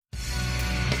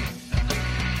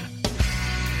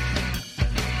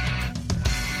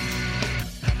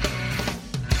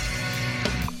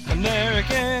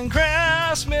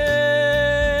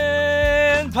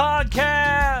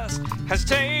has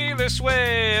Taylor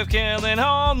Swift killing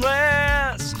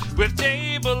homeless with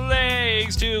table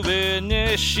legs to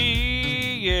initiate.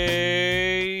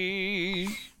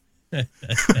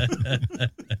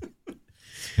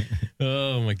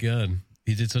 Oh my God.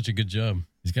 He did such a good job.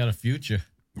 He's got a future.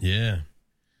 Yeah.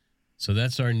 So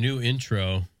that's our new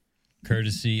intro,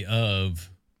 courtesy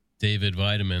of David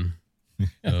Vitamin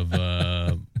of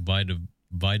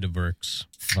Vitaverx.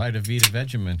 Vita Vita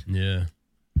Vegemin. Yeah.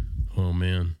 Oh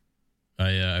man.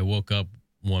 I woke up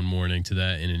one morning to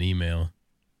that in an email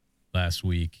last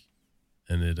week,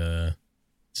 and it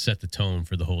set the tone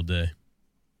for the whole day.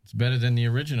 It's better than the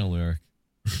original lyric.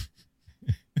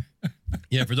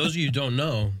 Yeah, for those of you who don't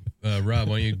know, Rob,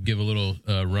 why don't you give a little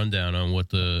rundown on what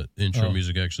the intro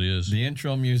music actually is? The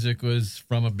intro music was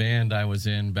from a band I was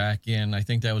in back in, I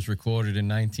think that was recorded in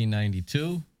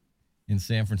 1992 in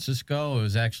San Francisco. It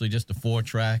was actually just a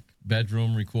 4-track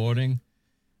bedroom recording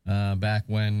back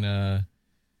when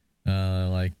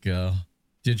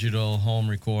digital home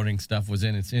recording stuff was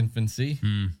in its infancy.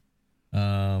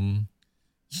 Song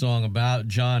about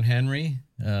John Henry.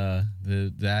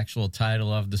 The actual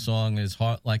title of the song is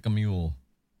Heart Like a Mule.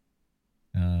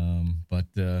 But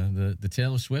the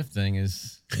Taylor Swift thing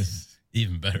is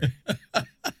even better.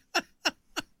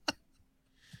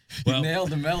 You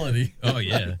nailed the melody. Oh,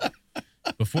 yeah.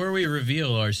 Before we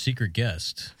reveal our secret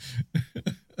guest,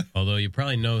 although you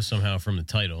probably know somehow from the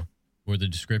title or the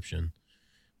description,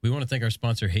 we want to thank our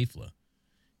sponsor, Hafele.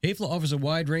 Hafele offers a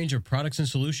wide range of products and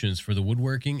solutions for the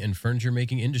woodworking and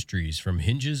furniture-making industries, from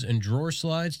hinges and drawer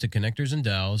slides to connectors and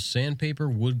dowels, sandpaper,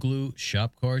 wood glue,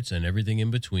 shop carts, and everything in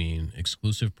between.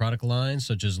 Exclusive product lines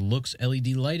such as Lux LED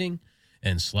lighting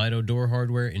and Slido door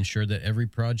hardware ensure that every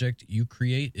project you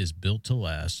create is built to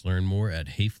last. Learn more at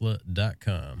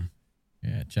hafele.com.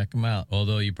 Yeah, check them out.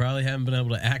 Although you probably haven't been able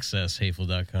to access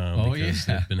hafele.com because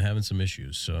they've been having some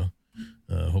issues. So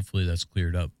hopefully that's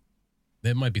cleared up.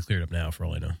 It might be cleared up now for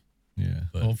all I know. Yeah,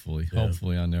 But, hopefully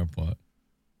on their part.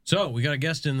 So we got a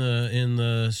guest in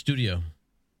the studio.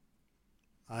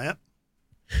 Yep.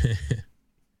 If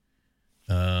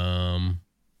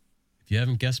you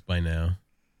haven't guessed by now,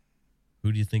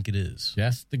 who do you think it is?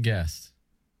 Guess the guest.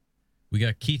 We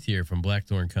got Keith here from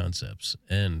Blackthorn Concepts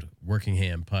and Working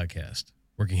Hands podcast.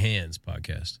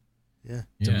 Yeah.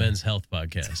 It's a men's health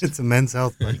podcast. It's a men's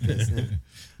health podcast. Yeah.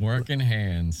 Working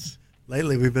hands.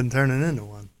 Lately, we've been turning into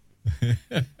one.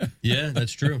 Yeah,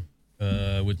 that's true.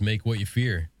 With Make What You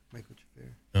Fear. Make what you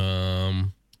fear.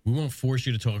 We won't force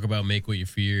you to talk about Make What You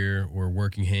Fear or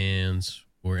Working Hands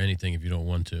or anything if you don't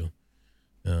want to.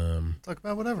 Talk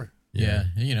about whatever. Yeah,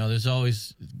 there's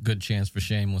always good chance for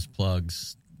shameless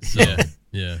plugs. So,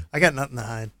 yeah. I got nothing to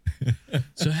hide.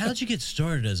 So how'd you get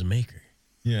started as a maker?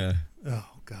 Yeah. Oh,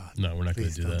 God. No, we're not going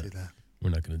to do that. Do that. We're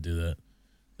not going to do that.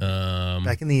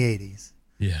 Back in the 80s.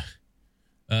 Yeah.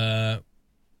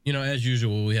 As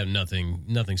usual, we have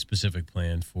nothing specific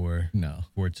planned for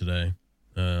today.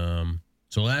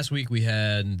 So last week we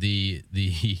had the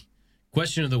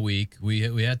question of the week.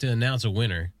 We had to announce a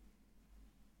winner.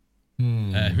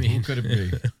 Who could it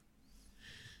be?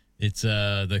 It's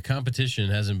the competition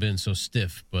hasn't been so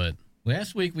stiff, but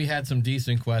last week we had some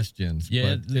decent questions.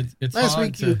 Yeah, but it's last hard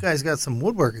week to... you guys got some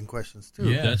woodworking questions too.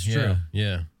 Yeah, that's true.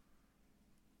 Yeah.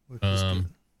 Which is good.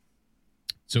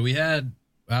 So we had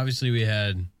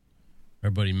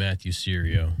our buddy Matthew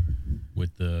Serio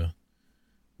with the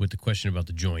question about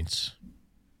the joints,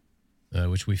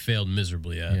 which we failed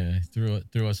miserably at. Yeah,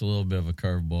 threw us a little bit of a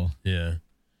curveball. Yeah,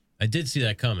 I did see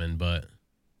that coming, but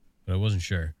I wasn't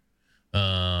sure.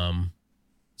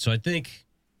 So I think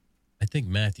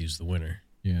Matthew's the winner.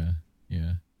 Yeah.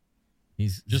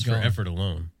 He's just for effort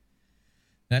alone.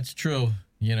 That's true.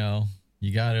 You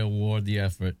got to award the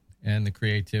effort and the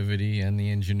creativity and the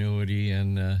ingenuity,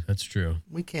 and that's true.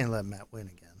 We can't let Matt win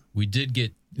again. We did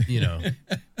get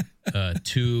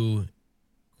 2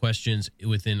 questions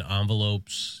within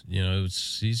envelopes.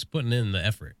 He's putting in the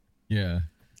effort. Yeah,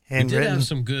 we did have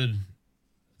some good.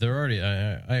 They're already.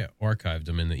 I archived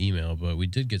them in the email, but we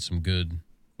did get some good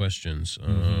questions.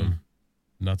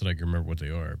 Not that I can remember what they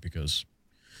are, because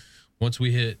once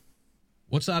we hit,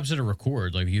 what's the opposite of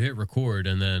record? Like you hit record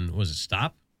and then was it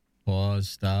stop? Pause,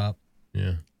 stop.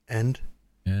 Yeah. And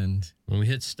when we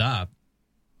hit stop,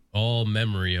 all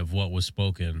memory of what was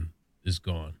spoken is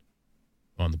gone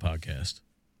on the podcast.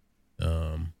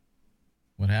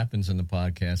 What happens in the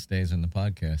podcast stays in the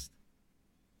podcast.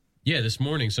 Yeah, this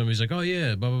morning somebody's like, "Oh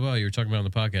yeah, blah blah blah." You were talking about on the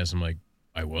podcast. I'm like,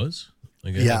 "I was."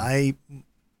 Like,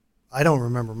 I don't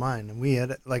remember mine, and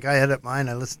I edit mine.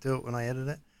 I listen to it when I edit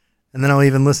it, and then I'll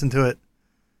even listen to it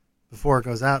before it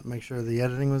goes out and make sure the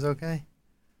editing was okay.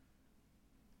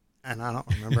 and I don't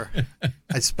remember.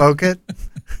 I spoke it.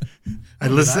 I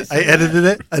did I listened. say I edited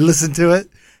it. I listened to it,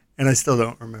 and I still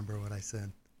don't remember what I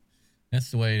said.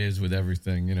 That's the way it is with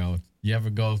everything. You know, you ever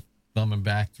go thumbing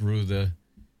back through the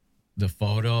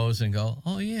photos and go,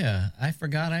 oh, yeah, I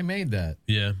forgot I made that.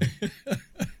 Yeah.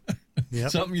 Yep.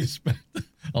 Something you spent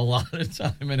a lot of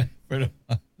time and effort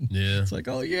on. Yeah. It's like,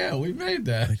 oh, yeah, we made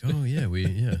that. Like, oh, yeah,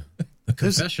 the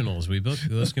confessionals. We booked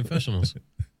those confessionals.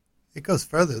 It goes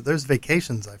further. There's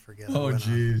vacations I forget. I Oh, went on.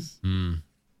 jeez. Hmm.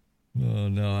 Oh,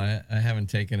 no, I haven't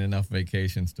taken enough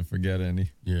vacations to forget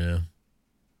any. Yeah.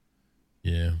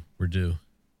 Yeah, we're due.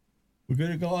 We're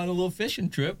going to go on a little fishing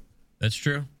trip. That's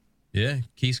true. Yeah,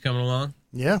 Keith's coming along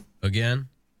Yeah. again.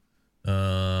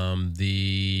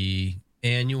 The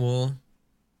annual,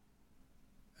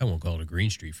 I won't call it a Green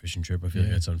Street fishing trip. I feel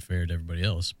like that's unfair to everybody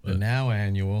else. The But now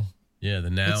annual. yeah, the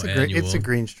now It's a, annual it's a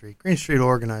Green Street. Green Street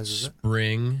organizes it.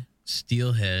 spring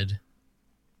steelhead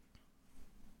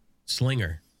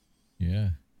slinger. Yeah.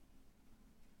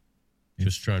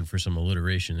 Just trying for some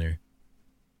alliteration there.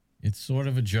 It's sort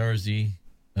of a Jersey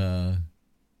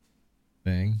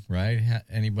thing, right?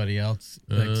 Anybody else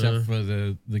except for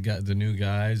the new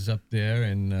guys up there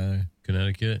in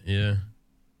Connecticut, yeah.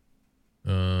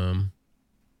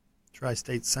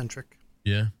 Tri-state centric.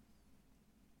 Yeah.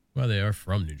 Well, they are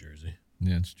from New Jersey.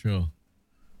 yeah, it's true.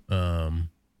 So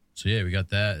yeah, we got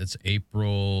that. It's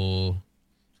April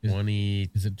 20,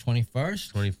 Is it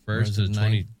 21st? 21st to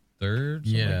the 23rd.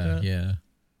 Yeah, yeah.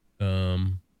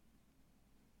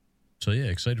 So yeah,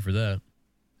 excited for that.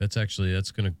 That's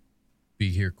going to be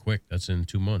here quick. That's in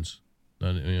 2 months.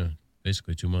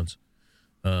 Basically 2 months.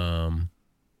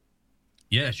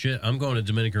 Yeah, shit. I'm going to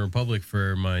Dominican Republic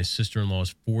for my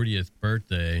sister-in-law's 40th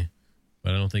birthday,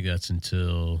 but I don't think that's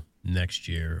until next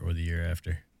year or the year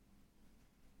after.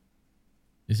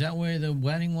 Is that where the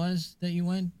wedding was that you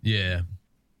went? Yeah.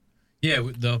 Yeah,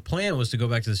 the plan was to go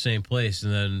back to the same place,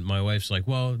 and then my wife's like,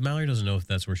 well, Mallory doesn't know if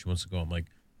that's where she wants to go. I'm like,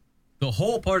 the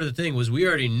whole part of the thing was we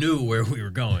already knew where we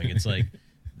were going. It's like,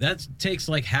 that takes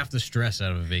like half the stress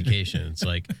out of a vacation. It's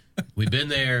like, we've been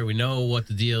there, we know what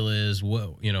the deal is,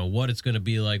 what it's going to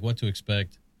be like, what to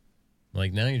expect.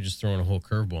 Like, now you're just throwing a whole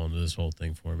curveball into this whole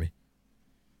thing for me.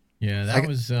 Yeah, that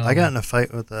was... I got in a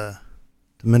fight with the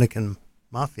Dominican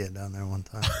mafia down there one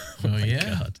time. Oh,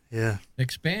 yeah? God. Yeah.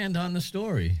 Expand on the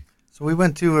story. So we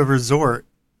went to a resort,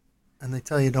 and they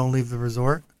tell you don't leave the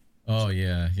resort. Oh,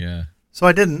 yeah, yeah. So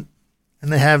I didn't.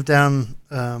 And they have down,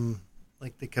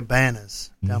 like the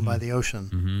cabanas down by the ocean.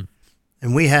 Mm-hmm.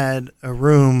 And we had a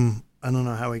room, I don't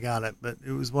know how we got it, but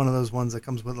it was one of those ones that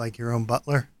comes with like your own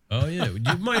butler. Oh, yeah.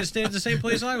 You might have stayed at the same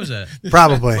place I was at.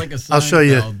 Probably. It's like a I'll show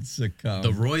you. Seinfeld sitcom,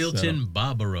 The Royalton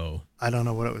Barbaro. I don't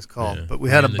know what it was called, Yeah. but we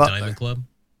Were had you a in the butler. Diamond Club?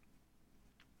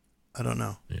 I don't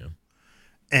know. Yeah.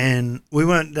 And we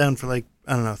went down for like,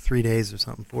 I don't know, 3 days or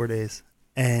something, 4 days.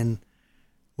 And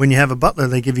when you have a butler,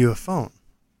 they give you a phone.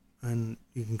 And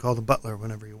you can call the butler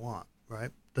whenever you want, right?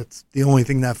 That's the only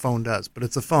thing that phone does. But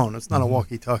it's a phone. It's not a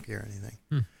walkie-talkie or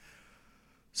anything.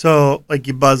 So, like,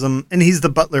 you buzz him. And he's the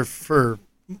butler for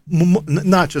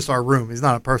not just our room. He's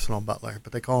not a personal butler,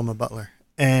 but they call him a butler.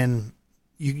 And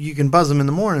you can buzz him in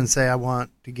the morning and say, I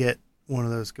want to get one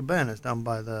of those cabanas down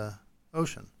by the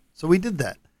ocean. So we did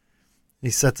that. He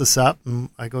sets us up, and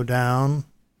I go down,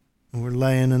 and we're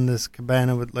laying in this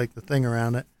cabana with, like, the thing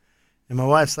around it. And my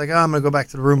wife's like, oh, I'm going to go back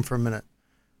to the room for a minute.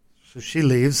 So she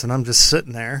leaves, and I'm just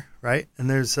sitting there, right? And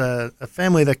there's a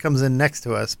family that comes in next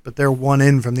to us, but they're one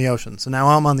in from the ocean. So now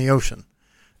I'm on the ocean.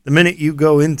 The minute you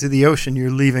go into the ocean, you're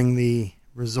leaving the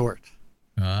resort.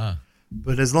 Ah.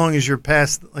 But as long as you're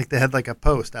past, like they had like a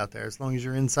post out there, as long as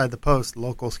you're inside the post,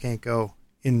 locals can't go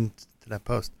into that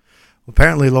post. Well,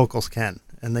 apparently locals can,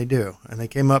 and they do. And they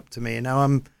came up to me, and now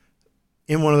I'm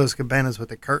in one of those cabanas with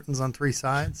the curtains on three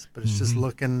sides, but it's just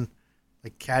looking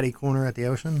like catty corner at the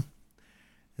ocean.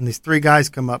 And these three guys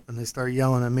come up, and they start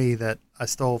yelling at me that I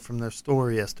stole from their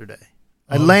store yesterday.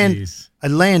 I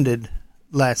landed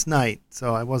last night,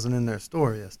 so I wasn't in their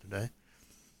store yesterday.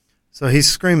 So he's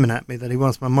screaming at me that he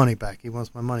wants my money back. He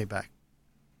wants my money back.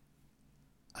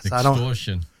 I said,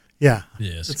 Extortion. Yeah.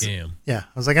 Yeah, scam. Yeah.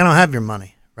 I was like, I don't have your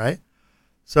money, right?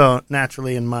 So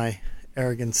naturally, in my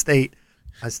arrogant state,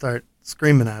 I start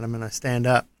screaming at him, and I stand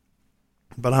up.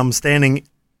 But I'm standing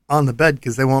on the bed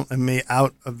because they won't let me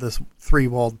out of this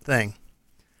three-walled thing.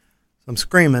 So I'm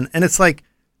screaming, and it's like,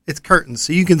 it's curtains,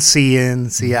 so you can see in,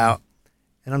 see out.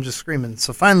 And I'm just screaming.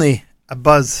 So finally, I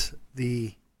buzz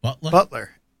the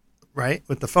butler, right,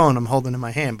 with the phone I'm holding in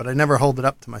my hand, but I never hold it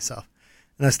up to myself.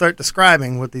 And I start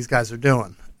describing what these guys are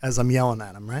doing as I'm yelling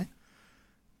at them, right?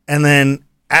 And then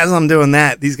as I'm doing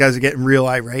that, these guys are getting real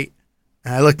irate.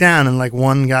 And I look down, and like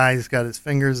one guy's got his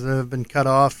fingers that have been cut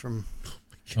off from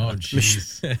Oh,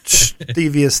 jeez.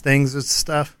 devious things and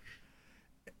stuff.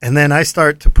 And then I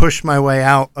start to push my way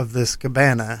out of this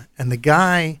cabana, and the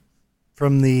guy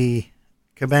from the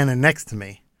cabana next to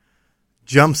me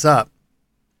jumps up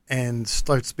and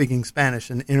starts speaking Spanish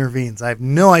and intervenes. I have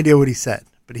no idea what he said,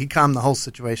 but he calmed the whole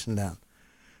situation down.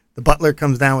 The butler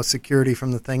comes down with security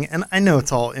from the thing, and I know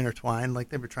it's all intertwined, like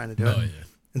they were trying to do it. Yeah.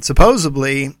 And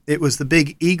supposedly, it was the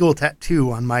big eagle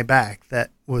tattoo on my back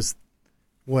that was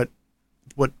what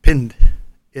pinned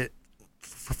it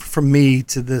from me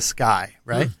to this guy,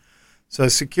 right? So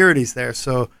security's there.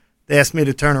 So they asked me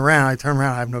to turn around. I turn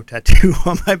around. I have no tattoo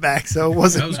on my back, so it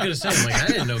wasn't. I was going to say, I'm like, I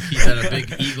didn't know Keith had a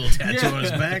big eagle tattoo on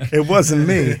his back. It wasn't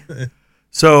me.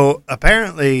 So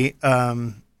apparently,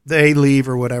 they leave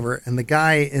or whatever, and the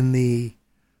guy in the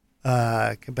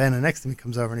cabana next to me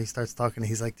comes over and he starts talking.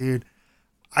 He's like, dude,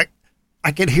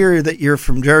 I could hear that you're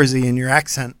from Jersey in your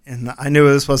accent, and I knew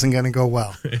this wasn't going to go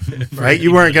well, right?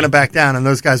 You weren't going to back down, and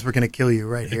those guys were going to kill you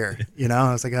right here. You know,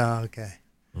 I was like, oh, okay.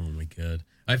 Oh, my God.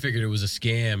 I figured it was a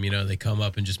scam. You know, they come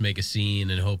up and just make a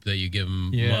scene and hope that you give them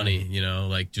money, you know,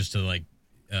 like just to like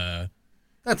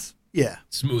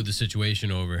smooth the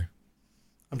situation over.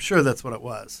 I'm sure that's what it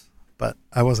was, but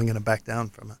I wasn't going to back down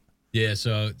from it. Yeah,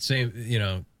 so same, you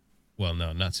know, well,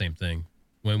 no, not same thing.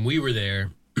 When we were there,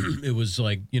 it was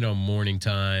like, you know, morning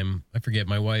time. I forget,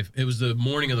 my wife, it was the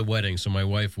morning of the wedding, so my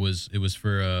wife it was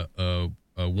for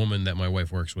a woman that my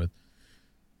wife works with,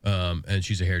 and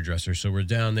she's a hairdresser. So we're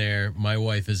down there. My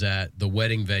wife is at the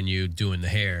wedding venue doing the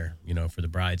hair, you know, for the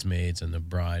bridesmaids and the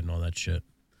bride and all that shit.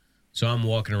 So I'm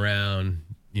walking around,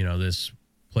 you know, this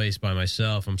place by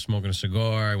myself. I'm smoking a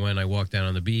cigar. I walk down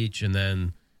on the beach, and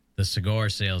then the cigar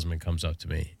salesman comes up to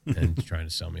me and trying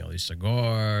to sell me all these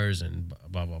cigars and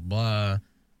blah, blah, blah.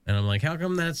 And I'm like, how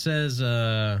come that says,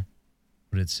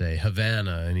 what did it say?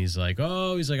 Havana. And he's like,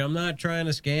 I'm not trying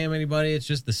to scam anybody. It's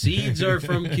just the seeds are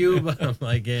from Cuba. I'm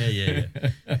like, yeah.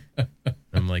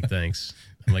 I'm like, thanks.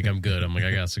 I'm like, I'm good. I'm like,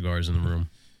 I got cigars in the room.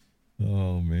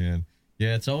 Oh, man.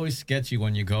 Yeah, it's always sketchy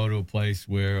when you go to a place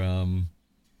where,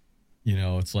 you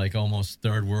know, it's like almost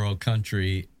third world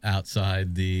country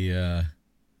outside the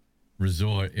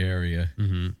resort area.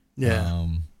 Mm-hmm. Yeah.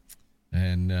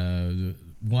 And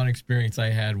one experience I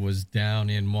had was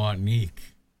down in Martinique,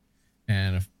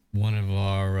 and one of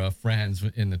our friends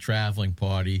in the traveling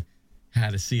party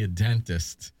had to see a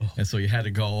dentist, and so you had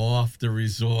to go off the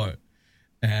resort.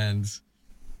 And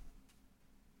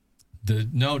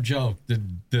no joke,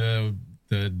 the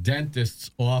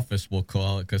dentist's office, we'll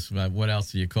call it, because what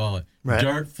else do you call it? Right.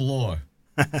 Dirt floor.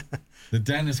 The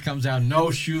dentist comes out,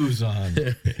 no shoes on.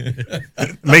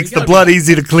 Makes the blood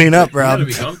easy to clean up, You Rob. gotta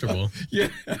be comfortable. Yeah.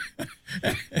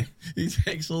 He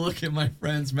takes a look at my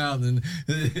friend's mouth and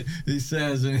he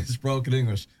says in his broken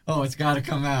English, "Oh, it's got to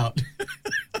come out."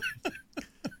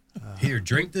 Here,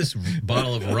 drink this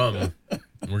bottle of rum.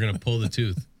 We're gonna pull the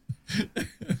tooth.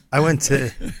 I went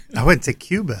to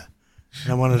Cuba,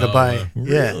 and I wanted to buy.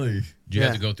 Yeah, Really? Did you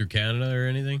have to go through Canada or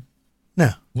anything?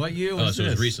 no, What year was So it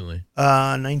this? was recently,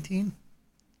 19.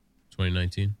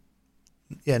 2019.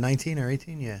 Yeah, 19 or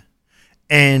 18. Yeah,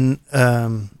 and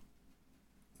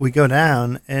we go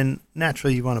down, and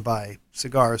naturally you want to buy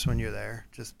cigars when you're there,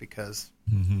 just because.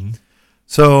 Mm-hmm.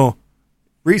 So,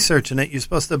 researching it, you're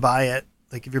supposed to buy it.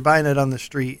 Like if you're buying it on the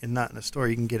street and not in a store,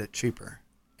 you can get it cheaper.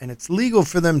 And it's legal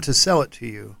for them to sell it to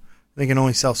you. They can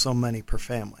only sell so many per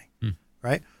family,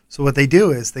 right? So what they do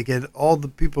is they get all the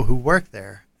people who work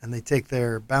there, and they take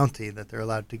their bounty that they're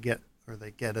allowed to get, or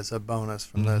they get as a bonus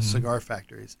from the cigar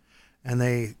factories, and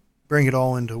they bring it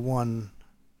all into one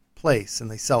place,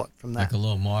 and they sell it from that. Like a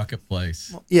little marketplace.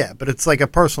 Well, yeah, but it's like a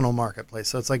personal marketplace.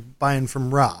 So it's like buying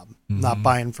from Rob, not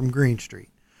buying from Green Street.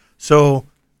 So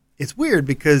it's weird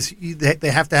because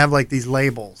they have to have like these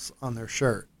labels on their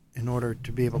shirt in order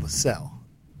to be able to sell,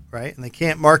 right? And they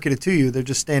can't market it to you. They're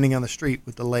just standing on the street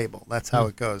with the label. That's how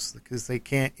it goes because they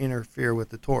can't interfere with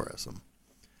the tourism.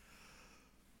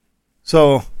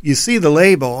 So you see the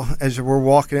label as we're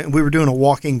walking. And we were doing a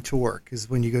walking tour because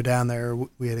when you go down there,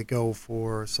 we had to go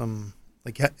for some,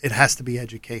 like it has to be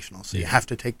educational. So you have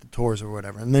to take the tours or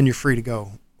whatever. And then you're free to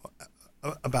go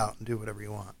about and do whatever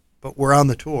you want. But we're on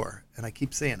the tour, and I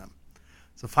keep seeing them.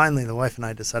 So finally, the wife and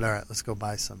I decided, all right, let's go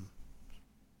buy some,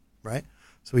 right?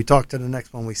 So we talk to the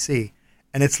next one we see,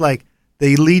 and it's like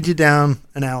they lead you down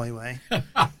an alleyway.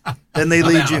 Then they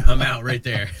lead you. I'm out right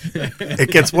there. It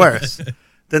gets worse.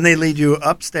 Then they lead you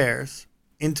upstairs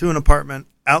into an apartment,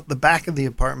 out the back of the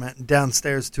apartment,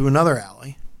 downstairs to another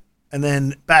alley, and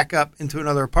then back up into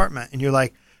another apartment. And you're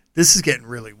like, this is getting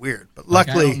really weird. But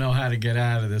luckily, I don't know how to get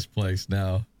out of this place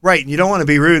now. Right, and you don't want to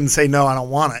be rude and say, no, I don't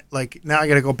want it. Like, now I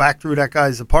got to go back through that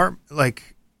guy's apartment.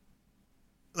 Like,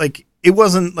 it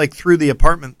wasn't, like, through the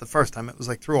apartment the first time. It was,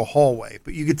 like, through a hallway.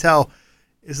 But you could tell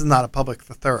this is not a public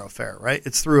thoroughfare, right?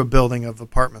 It's through a building of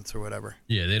apartments or whatever.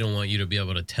 Yeah, they don't want you to be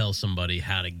able to tell somebody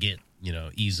how to get,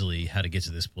 easily how to get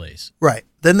to this place. Right.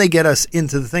 Then they get us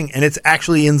into the thing, and it's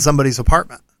actually in somebody's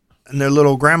apartment. And their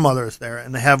little grandmother's there,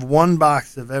 and they have one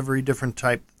box of every different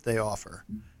type that they offer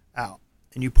out.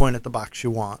 And you point at the box you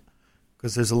want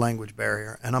because there's a language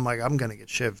barrier. And I'm like, I'm going to get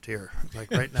shivved here, like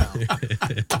right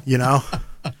now.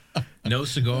 No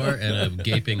cigar and a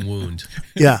gaping wound.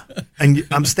 Yeah. And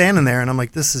I'm standing there, and I'm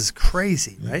like, this is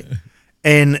crazy, right?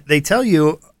 And they tell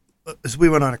you, as we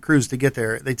went on a cruise to get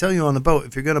there, they tell you on the boat,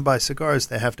 if you're going to buy cigars,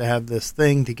 they have to have this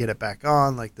thing to get it back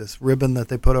on, like this ribbon that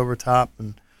they put over top.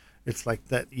 And it's like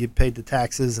that you paid the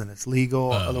taxes, and it's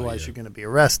legal. Otherwise, you're going to be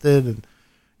arrested. And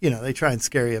they try and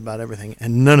scare you about everything,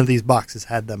 and none of these boxes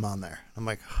had them on there. I'm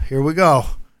like, here we go,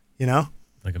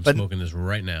 Like I'm smoking this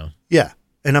right now. Yeah,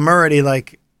 and I'm already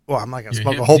like, well, I'm not gonna You're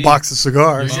smoke a hip whole deep. box of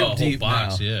cigars. You're Oh, hip a whole deep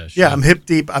box, now. yeah. Sure. Yeah, I'm hip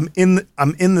deep. I'm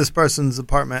in this person's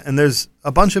apartment, and there's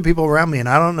a bunch of people around me, and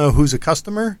I don't know who's a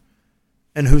customer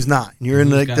and who's not. And you're in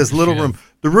Who's like got this the little shiv? room.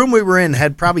 The room we were in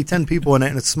had probably 10 people in it,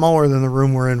 and it's smaller than the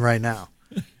room we're in right now.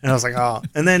 And I was like, oh.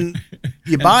 And then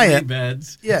you buy Three it.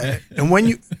 beds. Yeah, and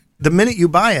the minute you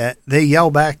buy it, they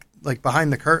yell back like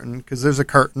behind the curtain because there's a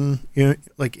curtain,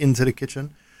 like into the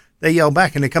kitchen. They yell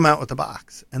back and they come out with the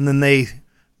box, and then they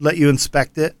let you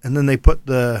inspect it, and then they put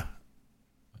the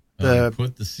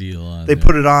Put the seal on. they there.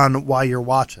 put it on while you're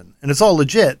watching, and it's all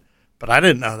legit. But I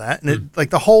didn't know that, and it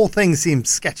like the whole thing seemed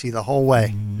sketchy the whole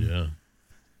way. Yeah.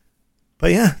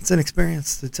 But yeah, it's an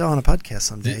experience to tell on a podcast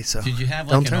someday. Did, So did you have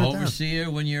don't like an turn it down. overseer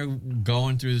when you're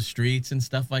going through the streets and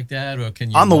stuff like that, or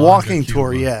can you On the wander walking Cuba?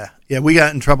 tour? Yeah, we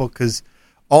got in trouble because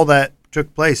all that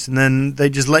took place, and then they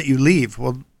just let you leave.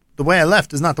 Well, the way I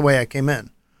left is not the way I came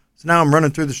in. So now I'm running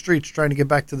through the streets trying to get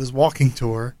back to this walking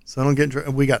tour. So I don't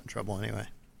get. We got in trouble anyway.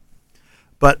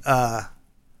 But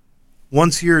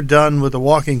once you're done with the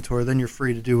walking tour, then you're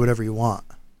free to do whatever you want.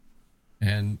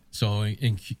 And so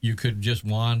you could just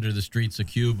wander the streets of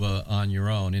Cuba on your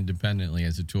own, independently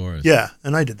as a tourist. Yeah,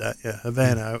 and I did that. Yeah,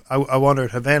 Havana. I wandered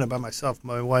Havana by myself.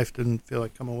 My wife didn't feel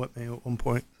like coming with me at one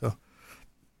point, so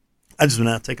I just went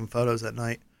out taking photos at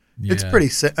night. It's Yeah. pretty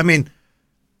sick. I mean,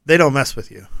 they don't mess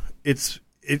with you. It's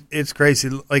crazy.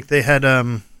 Like they had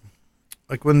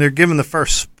like when they're giving the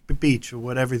first speech of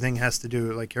what everything has to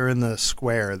do. Like you're in the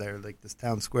square there, like this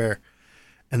town square,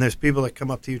 and there's people that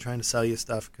come up to you trying to sell you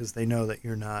stuff because they know that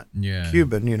you're not Yeah.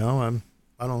 Cuban.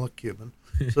 I don't look Cuban,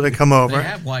 so they come over. They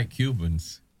have white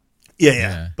Cubans.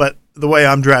 Yeah. But the way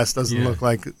I'm dressed doesn't Yeah. look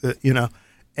like,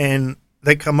 and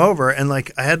they come over, and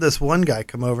like I had this one guy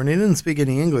come over, and he didn't speak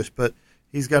any English, but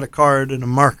he's got a card and a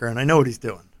marker, and I know what he's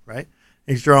doing, right?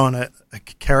 He's drawing a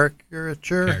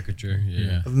caricature Caricature,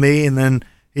 yeah. of me, and then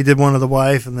he did one of the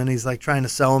wife, and then he's like trying to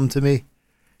sell them to me,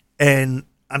 and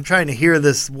I'm trying to hear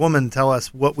this woman tell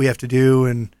us what we have to do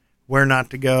and where not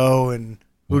to go and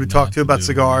who What to talk not to to about do,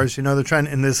 cigars. They're trying,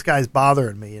 and this guy's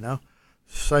bothering me,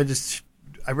 So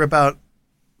I rip out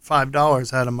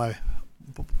 $5 out of my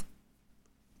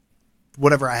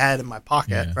whatever I had in my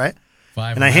pocket, Yeah. right?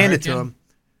 Five And I hand it to American? him.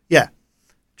 Yeah,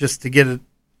 just to get it,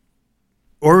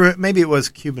 or maybe it was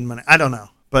Cuban money. I don't know.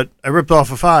 But I ripped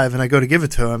off a $5 and I go to give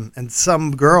it to him, and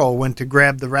some girl went to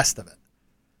grab the rest of it,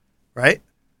 right?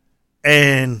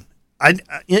 And I went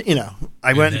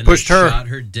then and pushed they her. Shot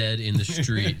her dead in the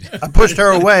street. I pushed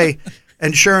her away,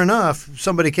 and sure enough,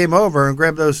 somebody came over and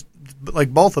grabbed those,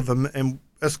 like both of them, and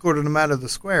escorted them out of the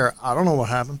square. I don't know what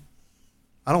happened.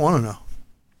 I don't want to know.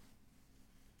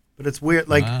 But it's weird.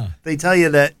 Like Wow. they tell you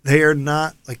that they are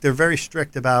not, like they're very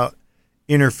strict about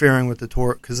interfering with the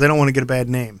tour because they don't want to get a bad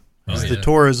name. Because the yeah.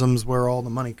 tourism's where all the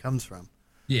money comes from.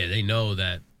 Yeah, they know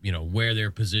that, where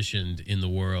they're positioned in the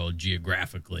world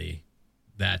geographically.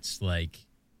 That's like,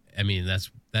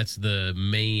 that's the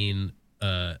main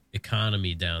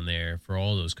economy down there for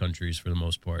all those countries for the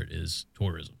most part is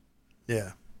tourism.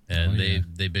 Yeah. And Oh, yeah.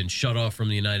 they've been shut off from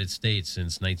the United States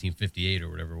since 1958 or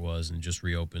whatever it was, and just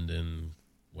reopened in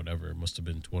whatever, it must have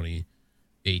been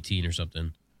 2018 or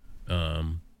something.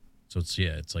 So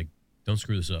it's like, don't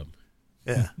screw this up.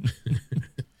 Yeah.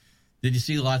 Did you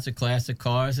see lots of classic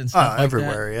cars and stuff like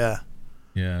everywhere. Yeah.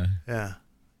 that? Yeah. Yeah.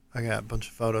 I got a bunch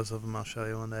of photos of them. I'll show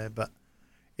you one day. But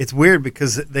it's weird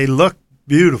because they look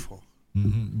beautiful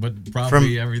But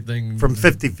probably everything from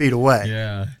 50 feet away.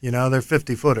 Yeah. They're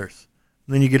 50 footers.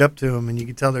 And then you get up to them and you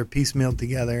can tell they're piecemeal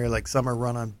together. Like some are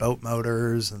run on boat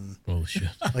motors and Oh, shit.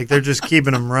 like they're just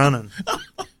keeping them running.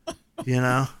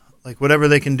 like whatever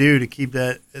they can do to keep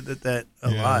that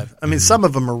alive. I mean, some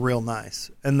of them are real nice,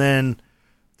 and then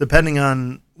depending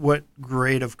on what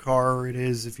grade of car it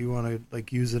is, if you want to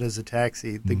like use it as a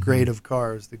taxi, the grade of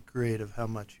car is the grade of how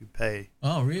much you pay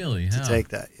Oh, really? to How? take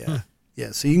that. Yeah,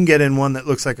 yeah. So you can get in one that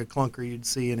looks like a clunker you'd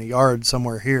see in a yard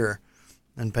somewhere here,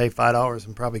 and pay $5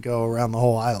 and probably go around the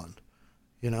whole island.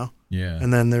 You know. Yeah.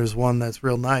 And then there's one that's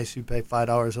real nice. You pay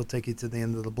 $5, he'll take you to the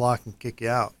end of the block and kick you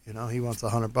out. You know, he wants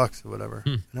 $100 or whatever,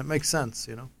 and it makes sense.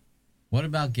 You know. What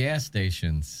about gas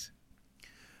stations?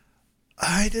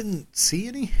 I didn't see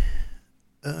any.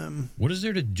 What is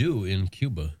there to do in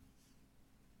Cuba?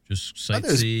 Just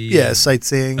There's- sightsee? yeah,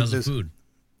 sightseeing. How's the There's- food?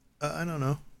 I don't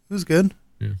know. It was good.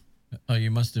 Oh,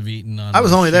 you must have eaten on. I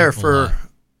was the only there ship a for. lot.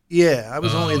 Yeah, I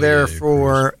was Oh, only there yeah,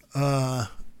 for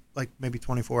like maybe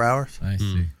 24 hours. I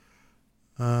see.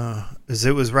 As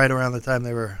it was right around the time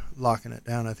they were locking it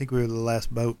down. I think we were the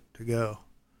last boat to go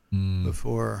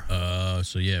before.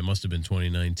 So yeah, it must have been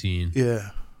 2019.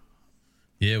 Yeah.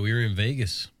 Yeah, we were in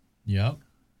Vegas Yep.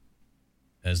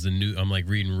 as the new. I'm like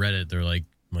reading Reddit. They're like,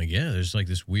 I'm like, yeah, there's like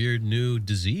this weird new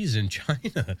disease in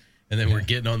China. And then we're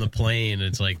getting on the plane, and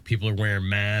it's like people are wearing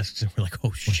masks, and we're like,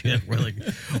 oh shit, we're like,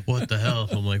 what the hell?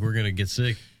 I'm like, we're gonna get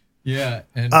sick. Yeah.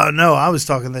 And No, I was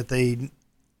talking that they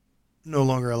no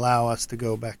longer allow us to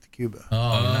go back to Cuba.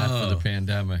 not for the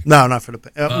pandemic. No, not for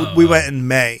the. We went in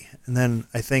May, and then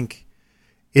I think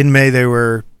in May they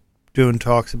were doing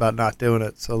talks about not doing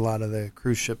it. So a lot of the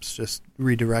cruise ships just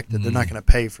redirected. They're not going to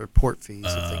pay for port fees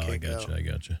if they I can't gotcha. go. I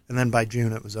gotcha. And then by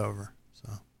June it was over.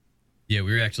 So Yeah,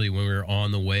 we were actually when we were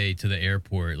on the way to the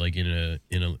airport, like in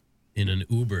an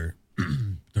Uber.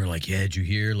 They're like, yeah, did you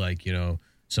hear? Like, you know,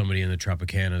 somebody in the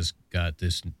Tropicana's got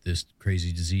this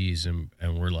crazy disease, and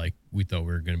we're like, we thought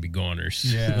we were going to be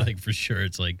goners. Yeah. Like for sure,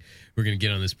 it's like we're going to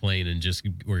get on this plane and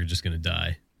we're just going to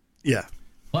die. yeah,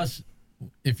 Plus,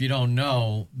 if you don't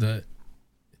know, the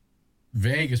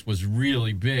Vegas was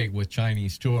really big with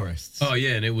Chinese tourists. Oh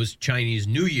yeah, and it was Chinese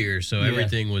New Year, so Yeah.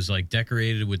 everything was like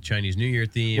decorated with Chinese New Year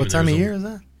theme. what and there time of was year is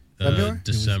that? February.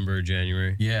 December,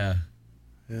 January. Yeah.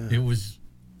 Yeah. It was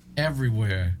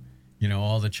everywhere. You know,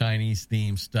 all the Chinese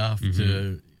themed stuff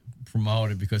to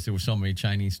promote it because there were so many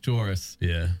Chinese tourists.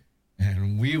 Yeah.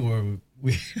 And we were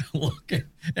looking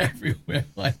everywhere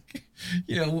like,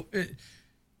 you know,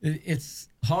 it's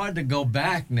hard to go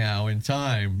back now in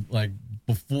time, like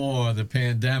before the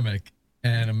pandemic,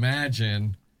 and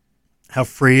imagine, How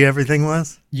free everything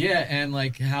was. yeah, and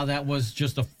like how that was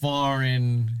just a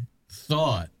foreign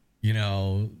thought, you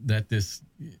know, that this,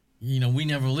 you know, we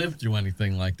never lived through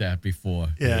anything like that before.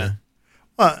 Yeah.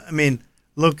 Well, I mean,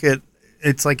 look at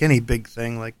it's like any big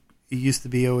thing. Like it used to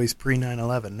be always pre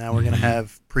 9/11. Now we're going to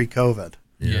have pre COVID.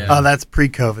 Yeah. Oh, that's pre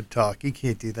COVID talk. You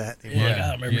can't do that anymore. Like, Yeah,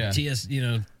 I remember yeah.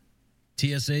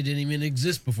 TSA didn't even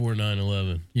exist before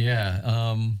 9/11.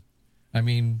 Yeah. I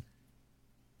mean,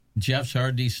 Jeff's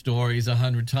heard these stories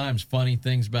 100 times, funny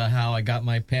things about how I got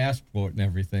my passport and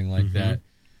everything like that.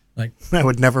 Like, I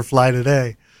would never fly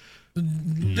today.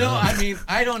 no, I mean,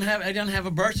 I don't have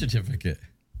a birth certificate.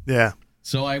 Yeah.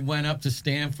 So I went up to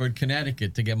Stamford,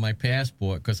 Connecticut to get my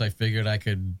passport because I figured I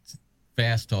could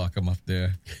fast talk him up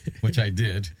there, which I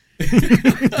did.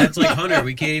 That's like Hunter.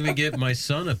 We can't even get my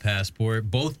son a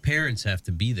passport. Both parents have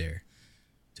to be there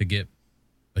to get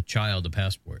a child a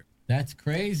passport. That's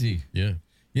crazy. Yeah.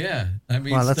 Yeah. I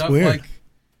mean, Wow, that's stuff weird. like,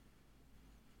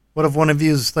 What if one of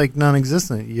you is like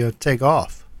non-existent? You take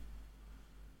off.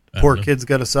 Poor kid's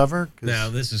got to suffer. 'Cause- Now,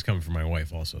 this is coming from my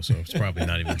wife also, so it's probably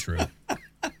not even true.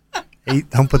 Hey,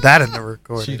 don't put that in the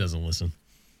recording. She doesn't listen.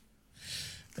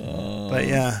 But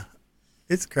yeah,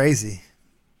 it's crazy.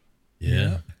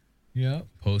 Yeah. yeah.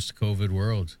 Post-COVID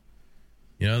world.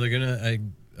 You know, they're going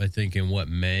to, I think in what,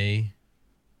 May?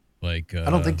 Like, I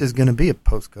don't think there's going to be a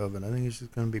post-COVID. I think it's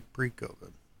just going to be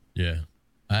pre-COVID. Yeah.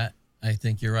 I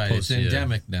think you're right. Post, it's yeah.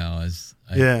 endemic now.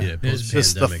 Yeah, it's post-pandemic.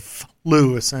 just the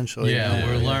flu essentially. Yeah, you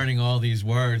know? we're learning all these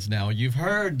words now. You've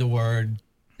heard the word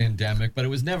endemic, but it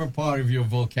was never part of your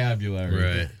vocabulary.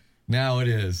 Right. Now it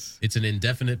is. It's an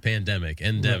indefinite pandemic.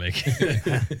 Endemic.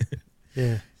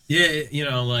 Yeah. Yeah, you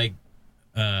know, like,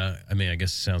 I mean, I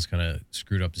guess it sounds kind of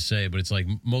screwed up to say, but it's like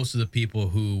most of the people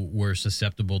who were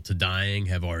susceptible to dying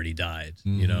have already died.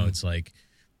 You know, it's like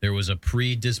there was a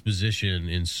predisposition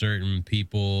in certain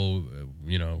people,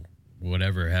 you know,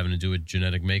 whatever, having to do with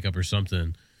genetic makeup or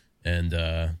something.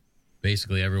 And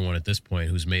basically everyone at this point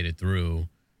who's made it through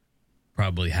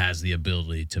probably has the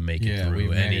ability to make it Yeah, through we've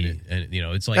made it. And, you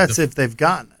know, it's like That's if they've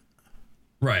gotten it.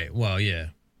 Right. Well, yeah.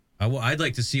 I'd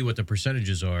like to see what the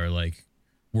percentages are like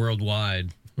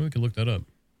worldwide. Well, we could look that up.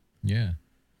 Yeah.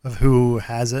 Of who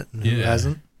has it and who Yeah.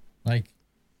 hasn't. Like,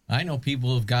 I know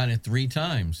people who've gotten it 3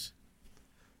 times.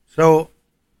 So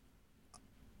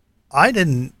I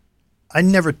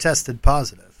never tested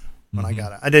positive when I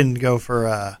got it. I didn't go for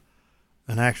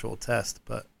an actual test,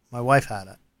 but my wife had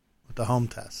it with the home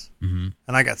test. Mm-hmm.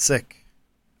 And I got sick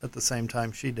at the same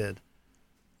time she did.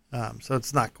 So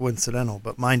it's not coincidental,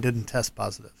 but mine didn't test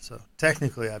positive. So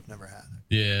technically I've never had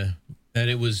it. Yeah. And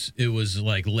it was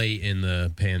like late in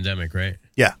the pandemic, right?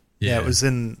 Yeah. Yeah. It was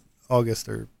in August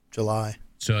or July.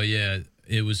 So, yeah,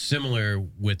 it was similar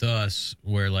with us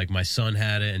where, like, my son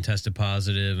had it and tested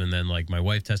positive, and then, like, my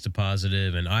wife tested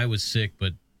positive, and I was sick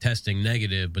but testing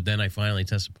negative, but then I finally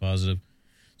tested positive.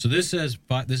 So this is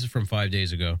from 5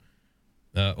 days ago.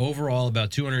 Overall, about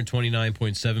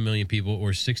 229.7 million people,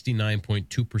 or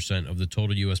 69.2% of the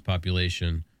total U.S.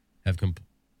 population, have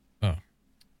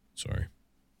sorry.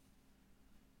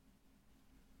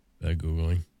 Bad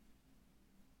Googling.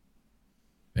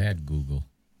 Bad Google.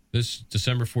 This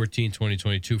December 14,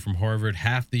 2022, from Harvard,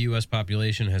 half the U.S.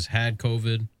 population has had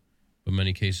COVID, but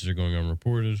many cases are going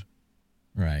unreported.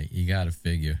 Right. You got to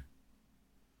figure.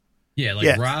 Yeah,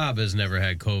 like Rob has never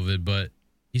had COVID, but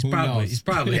he's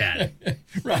probably had it.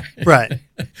 Right. Right.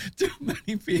 Too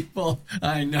many people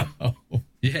I know.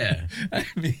 Yeah. I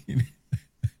mean,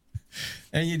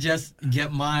 and you just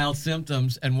get mild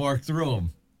symptoms and work through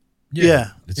them. Yeah.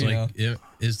 It's You like,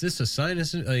 is this a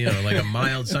sinus, like a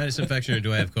mild sinus infection, or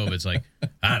do I have COVID? It's like,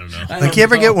 I don't know. Like, you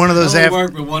ever get one of those I only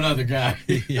work with one other guy.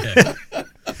 Yeah.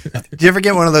 Do you ever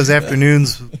get one of those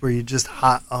afternoons where you're just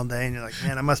hot all day and you're like,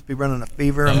 man, I must be running a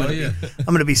fever. I'm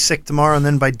going to be sick tomorrow, and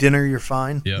then by dinner you're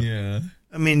fine. Yep. Yeah.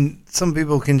 I mean, some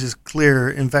people can just clear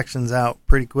infections out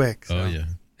pretty quick. So. Oh, yeah.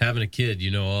 Having a kid, you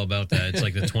know all about that. It's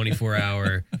like the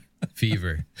 24-hour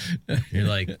fever. You're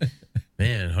like,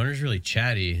 man, Hunter's really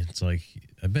chatty. It's like,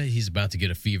 I bet he's about to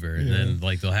get a fever. And then,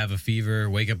 like, they'll have a fever,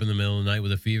 wake up in the middle of the night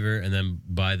with a fever, and then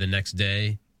by the next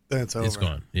day, That's over. it's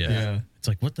gone. Yeah. It's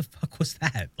like, what the fuck was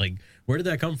that? Like, where did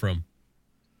that come from?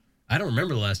 I don't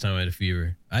remember the last time I had a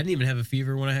fever. I didn't even have a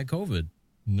fever when I had COVID.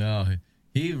 No,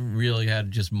 he really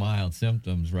had just mild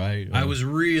symptoms, right? I was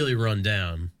really run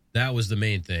down. That was the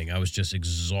main thing. I was just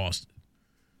exhausted.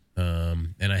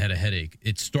 And I had a headache.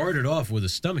 It started off with a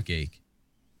stomach ache.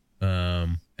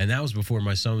 And that was before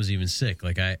my son was even sick.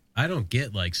 Like, I don't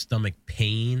get, like, stomach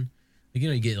pain. Like,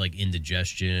 you get, like,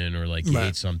 indigestion, or, like, you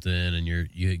ate something and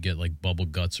you get, like, bubble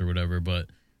guts or whatever. But,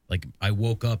 like, I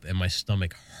woke up and my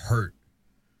stomach hurt.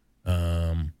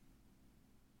 And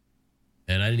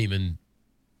I didn't even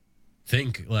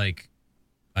think, like,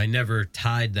 I never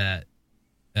tied that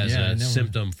as a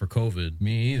symptom for COVID.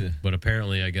 Me either. But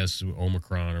apparently, I guess,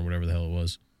 Omicron or whatever the hell it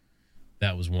was,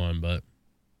 that was one. But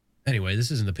anyway,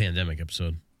 this isn't the pandemic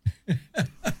episode.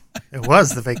 It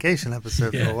was the vacation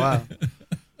episode for a while.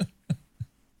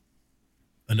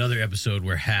 Another episode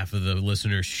where half of the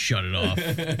listeners shut it off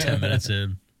 10 minutes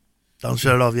in. Don't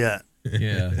shut it off yet.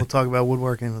 Yeah. We'll talk about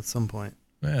woodworking at some point.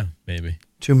 Yeah, maybe.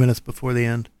 2 minutes before the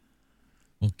end.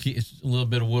 Well, Keith, a little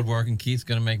bit of woodworking. Keith's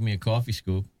going to make me a coffee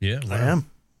scoop. Yeah, I am.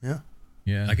 Yeah.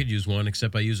 Yeah. I could use one,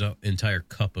 except I use an entire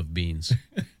cup of beans.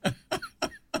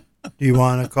 Do you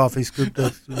want a coffee scoop?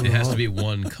 It has to be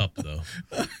 1 cup, though.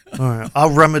 All right.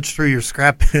 I'll rummage through your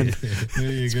scrap bin.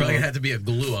 There you It's go. probably going to have to be a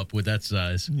glue up with that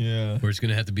size. Yeah. Or it's going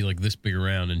to have to be like this big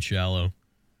around and shallow.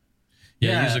 Yeah,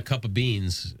 I Yeah. use a cup of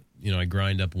beans. I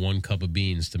grind up 1 cup of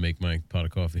beans to make my pot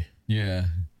of coffee. Yeah.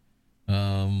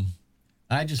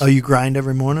 I just. Oh, you grind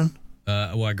every morning?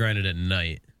 Well, I grind it at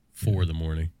night for the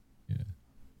morning.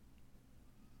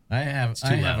 I have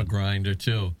too a loud. grinder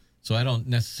too, so I don't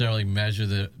necessarily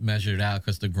measure it out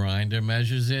because the grinder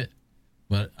measures it.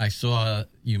 But I saw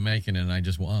you making it, and I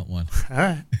just want one. All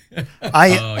right.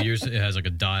 Oh, yours it has like a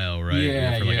dial, right?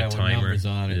 Yeah, For like a with timer numbers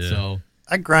on it. Yeah. So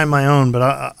I grind my own,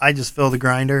 but I just fill the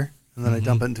grinder and then I Mm-hmm.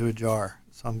 dump it into a jar.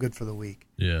 So I'm good for the week.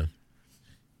 Yeah.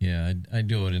 yeah, I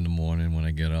do it in the morning when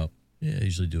I get up. Yeah, I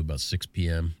usually do about 6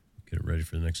 p.m. Get it ready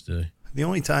for the next day. The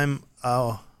only time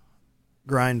I'll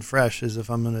grind fresh is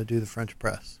if I'm going to do the French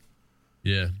press.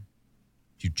 Yeah.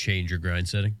 Do you change your grind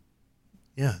setting?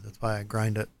 Yeah, that's why I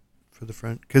grind it for the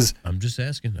French. Because I'm just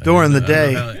asking. During the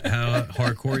I don't know how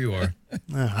hardcore you are.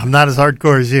 I'm not as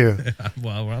hardcore as you.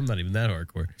 Well, I'm not even that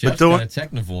hardcore. Jeff's don't- got a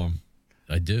Techniform.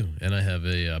 I do, and I have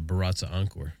a Baratza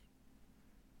Encore,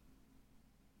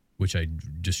 which I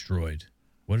destroyed.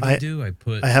 What did I do?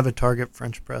 I have a Target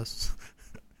French press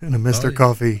and a Mr. yeah.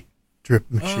 Coffee drip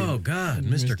machine. Oh God,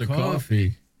 Mr. Mr.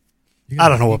 Coffee. I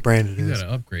don't know what brand it You is. got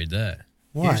to upgrade that.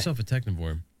 Why? Get yourself a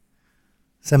Techniform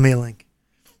Send me a link.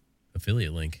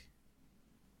 affiliate link.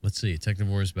 Let's see.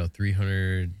 Techniform is about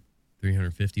 $350.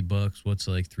 What's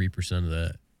like 3% of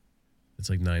that? It's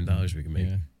like $9 we can make.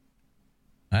 Yeah.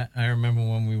 I remember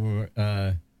when we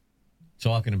were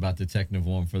talking about the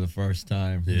Technivorm for the first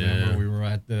time. Yeah. Remember we were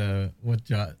at the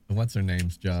what's her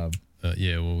name's job?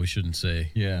 Yeah, well, we shouldn't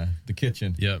say. Yeah, the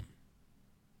kitchen. Yep.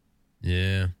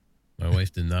 Yeah. My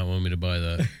wife did not want me to buy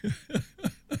that.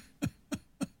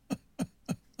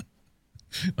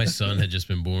 My son had just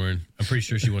been born. I'm pretty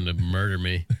sure she wanted to murder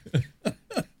me,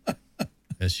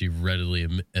 as she readily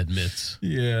admits.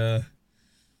 Yeah.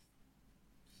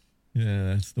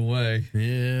 Yeah, that's the way.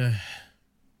 Yeah.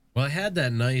 Well, I had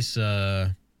that nice,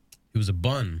 it was a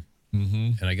bun,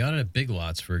 and I got it at Big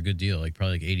Lots for a good deal, like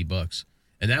probably like $80.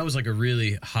 And that was like a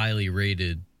really highly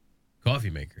rated coffee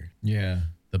maker. Yeah.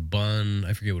 The bun,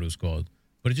 I forget what it was called,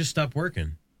 but it just stopped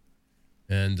working.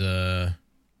 And I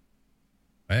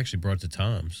actually brought it to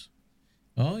Tom's.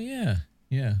 Oh, yeah.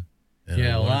 Yeah. And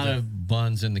Yeah, I a wanted lot to- of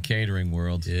buns in the catering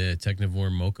world. Yeah,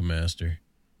 Technivorm Mocha Master.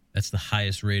 That's the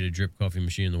highest rated drip coffee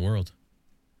machine in the world.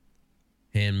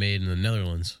 Handmade in the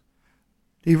Netherlands.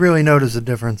 Do you really notice a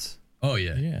difference? Oh,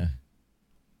 yeah. Yeah.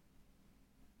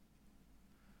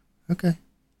 Okay.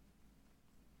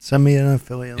 Send me an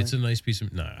affiliate link. It's a nice piece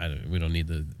of we don't need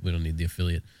the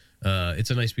affiliate. It's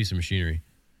a nice piece of machinery.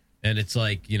 And it's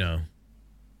like,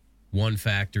 one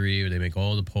factory where they make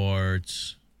all the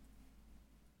parts.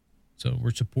 So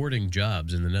we're supporting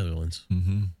jobs in the Netherlands.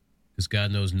 Mm-hmm. Because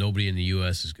God knows nobody in the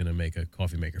U.S. is going to make a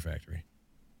coffee maker factory.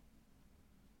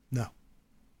 No.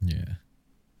 Yeah.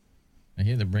 I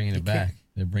hear they're bringing it back.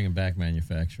 They're bringing back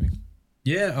manufacturing.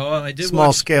 Yeah, I did Small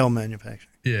watch. scale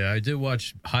manufacturing. Yeah, I did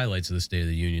watch highlights of the State of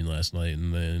the Union last night,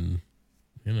 and then,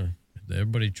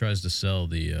 everybody tries to sell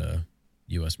the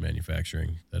U.S.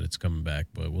 manufacturing, that it's coming back,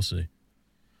 but we'll see.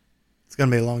 It's going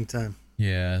to be a long time.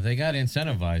 Yeah, they got to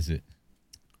incentivize it.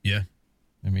 Yeah.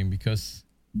 I mean, because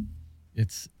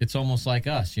it's almost like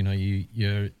us.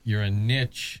 You're a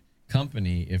niche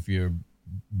company if you're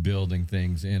building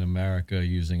things in America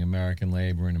using American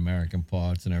labor and American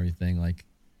parts and everything. Like,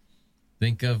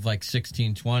 think of like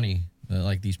 1620,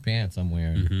 like these pants I'm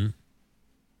wearing.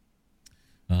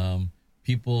 Mm-hmm.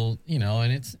 People,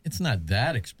 and it's not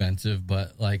that expensive,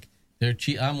 but like they're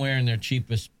cheap. I'm wearing their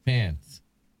cheapest pants.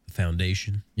 The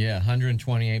foundation. Yeah,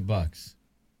 $128.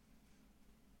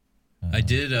 I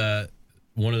did.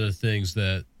 One of the things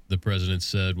that the president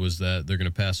said was that they're going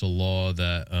to pass a law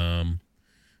that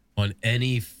on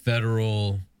any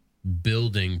federal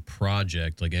building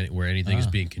project, like where anything is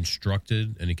being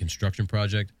constructed, any construction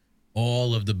project,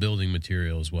 all of the building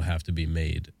materials will have to be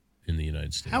made in the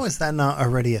United States. How is that not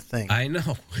already a thing? I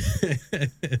know.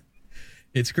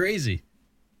 It's crazy.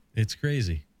 It's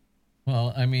crazy.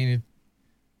 Well, I mean,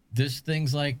 there's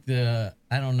things like I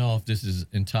don't know if this is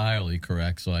entirely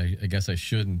correct, so I guess I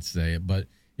shouldn't say it, but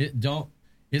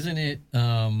isn't it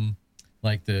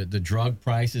like the drug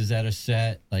prices that are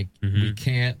set? Like we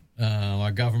can't,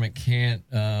 our government can't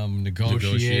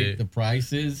negotiate the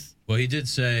prices. Well, he did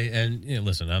say, and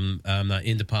listen, I'm not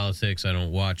into politics. I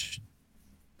don't watch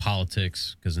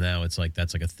politics because now it's like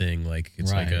that's like a thing. Like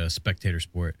it's like a spectator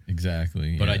sport.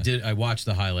 Exactly. But yeah. I watched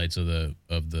the highlights of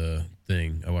the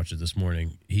thing. I watched it this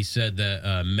morning. He said that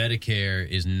Medicare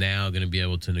is now going to be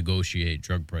able to negotiate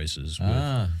drug prices.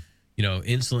 With,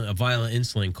 insulin. A vial of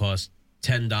insulin costs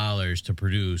 $10 to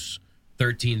produce,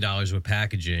 $13 with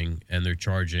packaging, and they're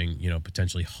charging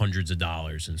potentially hundreds of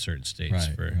dollars in certain states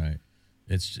Right.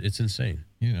 It's insane.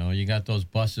 You got those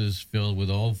buses filled with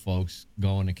old folks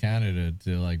going to Canada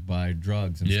to like buy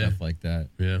drugs and stuff like that.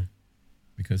 Yeah.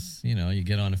 Because, you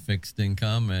get on a fixed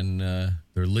income and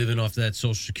they're living off that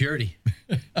Social Security.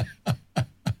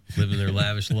 Living their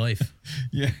lavish life.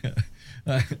 Yeah.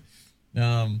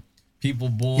 People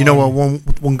born. You know what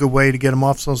one good way to get them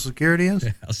off Social Security is?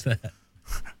 How's that?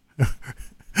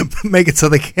 Make it so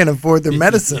they can't afford their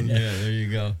medicine. Yeah, there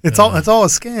you go. It's all a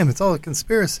scam. It's all a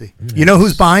conspiracy. You know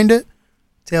who's behind it?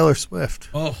 Taylor Swift.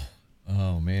 Oh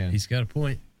man, he's got a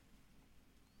point.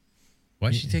 Why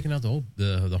is she taking out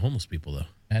the homeless people though?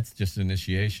 That's just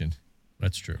initiation.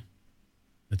 That's true.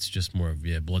 That's just more of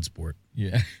blood sport.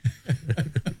 Yeah.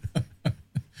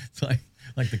 It's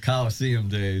like the Coliseum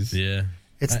days. Yeah.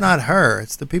 It's not her.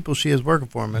 It's the people she is working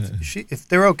for. If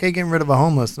they're okay getting rid of a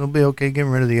homeless, they'll be okay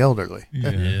getting rid of the elderly.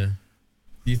 Yeah.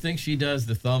 Do you think she does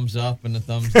the thumbs up and the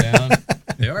thumbs down?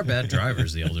 They are bad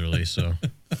drivers, the elderly, so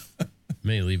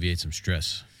may alleviate some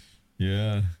stress.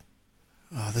 Yeah.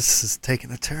 Oh, this is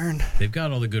taking a turn. They've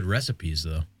got all the good recipes,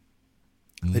 though.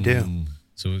 They do.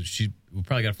 So we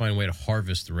probably got to find a way to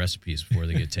harvest the recipes before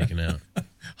they get taken out.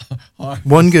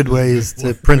 One good way is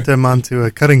to print them onto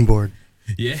a cutting board.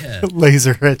 Yeah.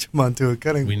 Laser etch them onto a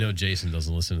cutting board. We know Jason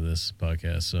doesn't listen to this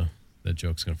podcast, so that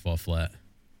joke's going to fall flat.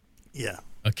 Yeah.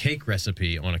 A cake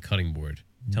recipe on a cutting board.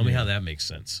 Tell me how that makes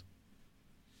sense.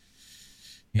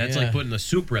 That's like putting a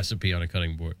soup recipe on a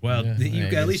cutting board. Well, at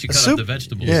least you cut up the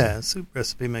vegetables. Yeah, a soup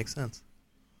recipe makes sense.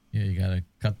 Yeah, you got to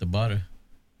cut the butter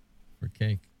for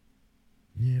cake.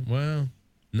 Yeah, well,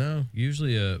 no.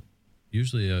 Usually a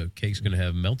cake's going to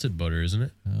have melted butter, isn't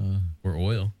it? Or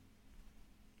oil.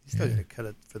 You still got to cut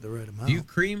it for the right amount. Do you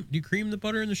cream the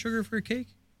butter and the sugar for a cake?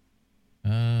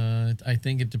 I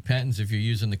think it depends if you're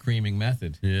using the creaming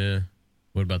method. Yeah.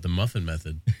 What about the muffin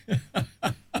method?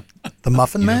 The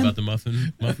muffin man? Know about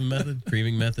the muffin method,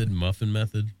 creaming method, muffin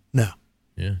method? No.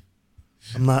 Yeah.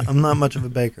 I'm not much of a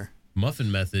baker.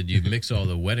 Muffin method, you mix all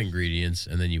the wet ingredients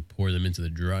and then you pour them into the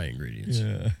dry ingredients.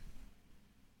 Yeah.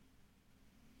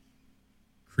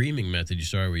 Creaming method, you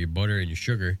start with your butter and your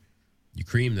sugar. You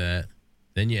cream that,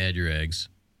 then you add your eggs,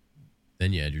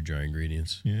 then you add your dry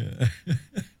ingredients. Yeah.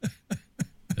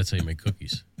 That's how you make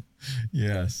cookies.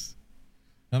 Yes.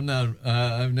 I'm not.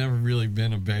 I've never really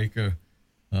been a baker,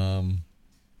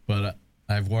 but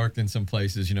I've worked in some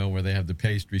places, where they have the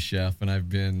pastry chef, and I've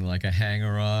been like a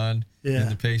hanger-on in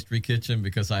the pastry kitchen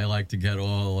because I like to get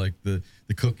all like the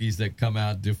cookies that come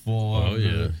out deformed. Oh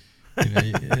yeah.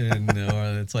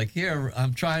 Or it's like, here,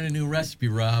 I'm trying a new recipe,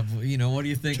 Rob. What do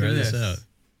you think of this? Try this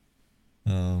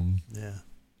out. Yeah.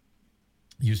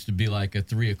 Used to be like a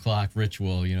 3:00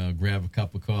 ritual. Grab a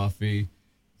cup of coffee,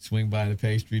 swing by the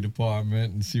pastry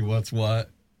department, and see what's what.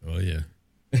 Oh yeah.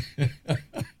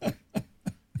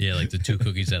 Yeah, like the two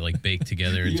cookies that like bake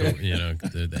together until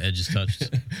the edges touched.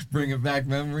 Bringing back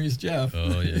memories, Jeff.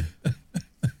 Oh yeah.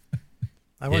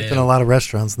 I worked in a lot of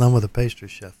restaurants, none with a pastry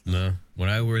chef. No, when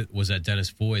I was at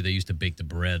Dennis Foy, they used to bake the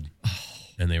bread,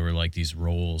 and they were like these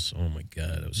rolls. Oh my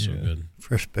god, that was so good.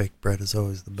 Fresh baked bread is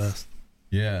always the best.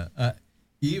 Yeah,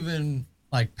 even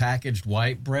like packaged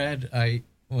white bread.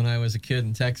 When I was a kid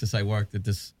in Texas, I worked at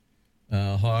this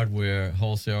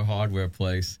wholesale hardware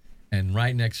place, and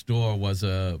right next door was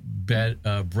a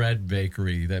bread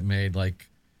bakery that made like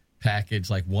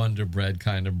packaged like Wonder Bread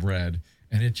kind of bread,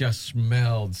 and it just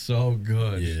smelled so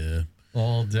good. Yeah,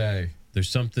 all day. There's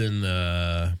something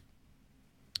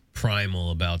primal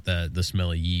about that, the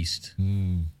smell of yeast.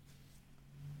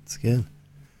 It's good.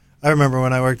 I remember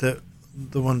when I worked at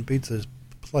the one pizza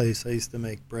place, I used to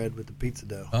make bread with the pizza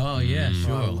dough. Oh yeah,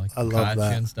 sure. Like I love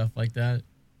that and stuff like that.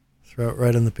 Throw it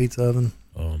right in the pizza oven.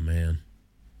 Oh man.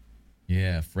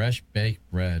 Yeah, fresh baked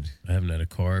bread. I haven't had a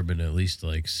carb in at least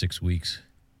like 6 weeks.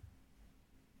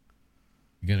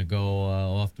 You gonna go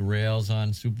off the rails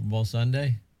on Super Bowl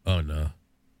Sunday? Oh no,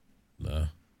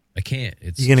 I can't.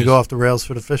 You gonna go off the rails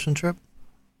for the fishing trip?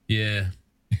 Yeah.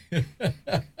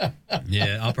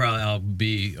 Yeah, I'll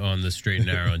be on the straight and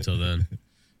narrow until then.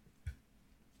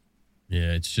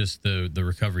 Yeah, it's just the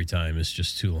recovery time is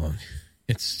just too long.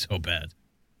 It's so bad.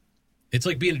 It's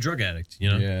like being a drug addict,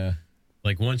 Yeah.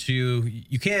 Like once you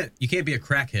can't be a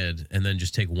crackhead and then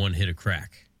just take one hit of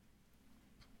crack.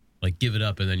 Like give it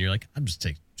up and then you're like, I'm just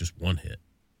take just one hit.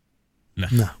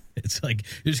 No. It's like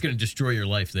you're just going to destroy your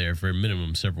life there for a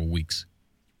minimum several weeks.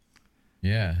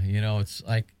 Yeah, it's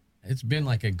like it's been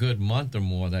like a good month or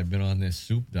more that I've been on this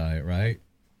soup diet, right?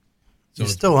 So you're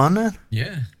still on that?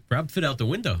 Yeah. Rob fit out the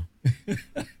window.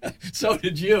 So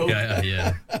did you.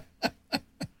 Yeah.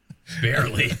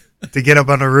 Barely. To get up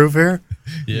on the roof here?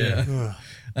 Yeah.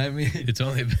 I mean, it's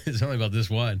only about this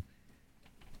wide.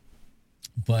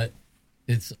 But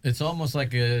it's almost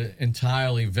like a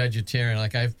entirely vegetarian.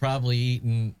 Like I've probably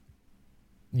eaten,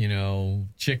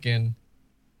 chicken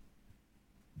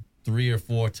 3 or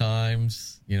 4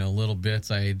 times, little bits.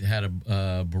 I had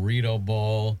a burrito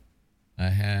bowl. I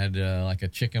had like a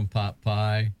chicken pot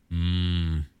pie.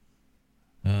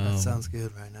 That sounds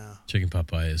good right now. Chicken pot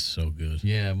pie is so good.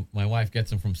 Yeah, my wife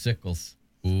gets them from Sickles.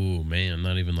 Ooh, man,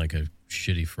 not even like a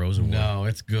shitty frozen one. No,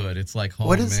 it's good. It's like homemade.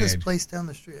 What is this place down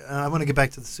the street? I want to get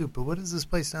back to the soup, but what is this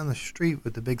place down the street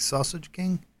with the big Sausage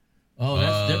King? Oh,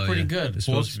 they're pretty good. The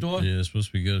pork store? Yeah, it's supposed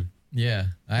to be good. Yeah,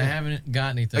 I haven't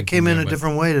got anything. I came in a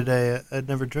different way today. I'd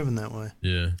never driven that way.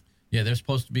 Yeah. Yeah, they're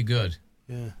supposed to be good.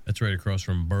 Yeah. That's right across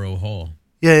from Borough Hall.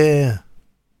 Yeah.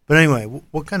 But anyway,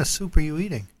 what kind of soup are you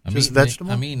eating? Just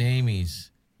vegetable? I'm eating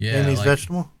Amy's. Yeah, Amy's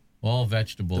vegetable? All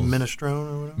vegetables. The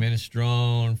minestrone or whatever?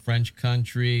 Minestrone, French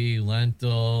country,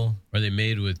 lentil. Are they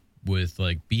made with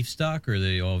like beef stock or are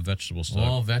they all vegetable stock?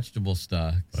 All vegetable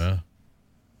stocks. Wow.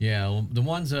 Yeah, well, the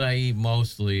ones that I eat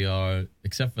mostly are,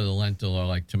 except for the lentil, are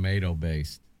like tomato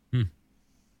based.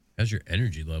 How's your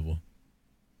energy level?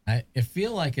 I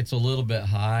feel like it's a little bit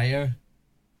higher,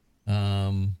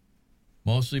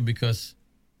 mostly because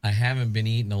I haven't been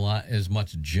eating as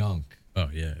much junk. Oh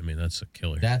yeah, I mean that's a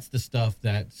killer. That's the stuff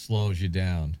that slows you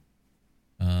down.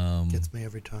 Gets me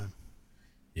every time.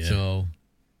 Yeah. So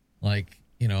Like,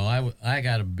 I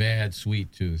got a bad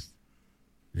sweet tooth.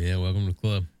 Yeah, welcome to the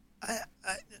club.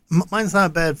 Mine's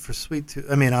not bad for sweet tooth.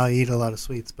 I mean, I'll eat a lot of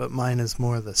sweets, but mine is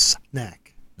more the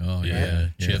snack. Oh, Yeah, yeah.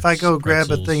 chips. If I go grab a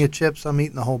pretzels. thing of chips, I'm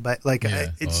eating the whole bag. Like,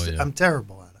 Yeah. I'm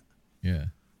terrible at it. Yeah.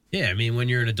 Yeah, I mean, when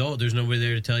you're an adult, there's nobody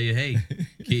there to tell you, hey,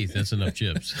 Keith, that's enough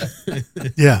chips.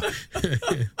 Yeah.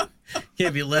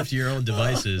 Can't be left to your own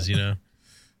devices,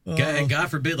 And God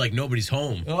forbid, like, nobody's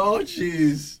home Oh,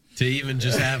 jeez. to even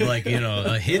just have, like,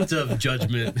 a hint of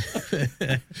judgment.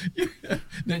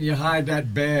 Then you hide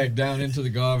that bag down into the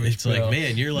garbage. It's like, pail.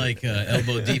 man, you're like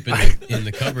elbow deep in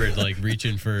the cupboard, like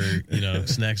reaching for,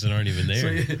 snacks that aren't even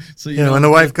there. So You know, when the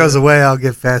wife goes away, I'll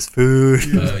get fast food.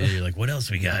 Oh, yeah, you're like, what else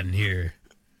we got in here?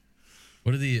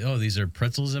 What are these? Oh, these are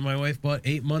pretzels that my wife bought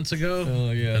 8 months ago.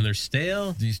 Oh, yeah. And they're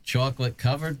stale. These chocolate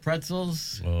covered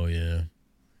pretzels. Oh, yeah.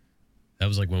 That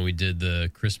was like when we did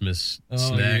the Christmas Oh,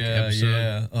 snack yeah, episode.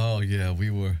 yeah. Oh, yeah, we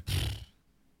were.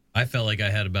 I felt like I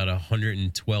had about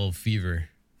 112 fever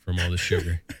from all the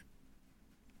sugar.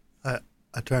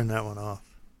 I turned that one off.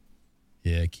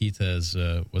 Yeah, Keith has,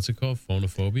 what's it called?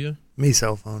 Phonophobia?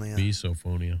 Misophonia.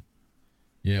 Misophonia.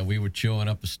 Yeah, we were chewing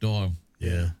up a storm.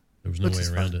 Yeah. There was no Which way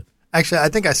is around fine. it. Actually, I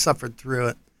think I suffered through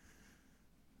it.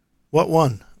 What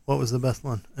won? What was the best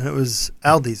one? And it was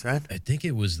Aldi's, right? I think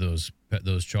it was those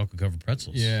chocolate covered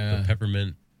pretzels. Yeah. The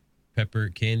peppermint,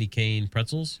 candy cane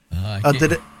pretzels. I Oh,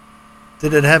 can't-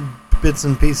 did it have bits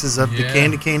and pieces of the Yeah.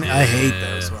 candy cane? I hate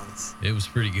Yeah. those ones. It was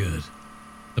pretty good.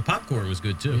 The popcorn was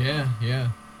good too. Yeah, yeah.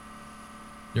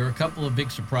 There were a couple of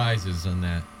big surprises on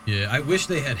that. Yeah, I wish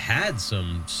they had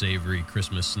some savory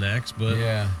Christmas snacks, but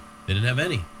Yeah. they didn't have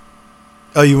any.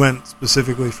 Oh, you went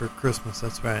specifically for Christmas.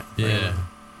 That's right. Yeah.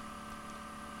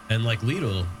 And like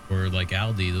Lidl or like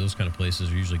Aldi, those kind of places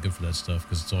are usually good for that stuff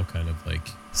because it's all kind of like,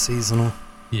 Seasonal.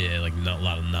 yeah, like not a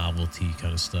lot of novelty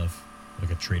kind of stuff,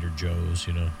 like a Trader Joe's,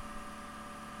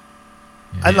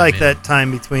 I like man. that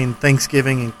time between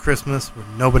Thanksgiving and Christmas where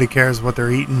nobody cares what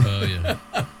they're eating. Oh yeah,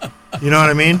 You know what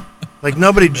I mean? Like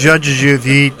nobody judges you if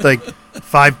you eat like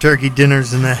 5 turkey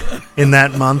dinners in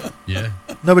that month. yeah.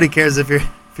 Nobody cares if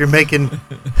you're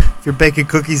baking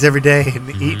cookies every day and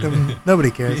eating them. Nobody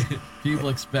cares. People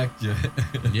expect you.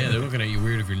 Yeah, they're looking at you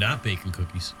weird if you're not baking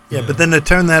cookies. Yeah, but then to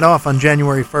turn that off on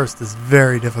January 1st is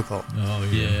very difficult, Oh,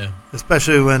 Yeah,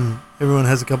 especially when everyone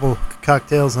has a couple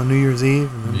cocktails on New Year's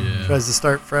Eve and then Yeah. tries to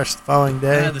start fresh the following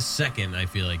day. the second I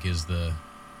feel like is Yeah.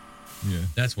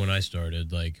 that's when I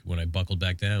started. Like when I buckled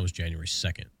back down was January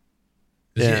 2nd.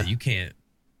 Yeah. You can't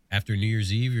after New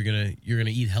Year's Eve. You're gonna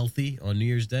eat healthy on New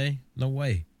Year's Day. No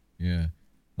way. Yeah.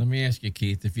 Let me ask you,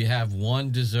 Keith, if you have one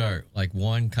dessert, like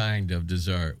one kind of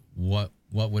dessert, what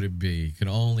would it be? You can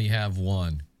only have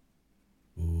one.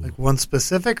 Like one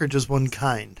specific or just one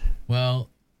kind? Well,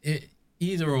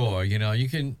 either or, you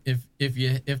can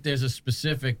if there's a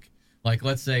specific, like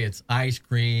let's say it's ice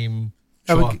cream,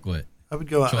 I would- chocolate, I would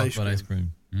go chocolate ice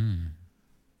cream.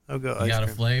 I would go You ice got cream.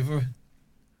 a flavor?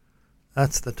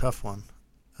 That's the tough one.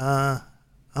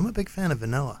 I'm a big fan of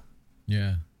vanilla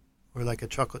Yeah. or like a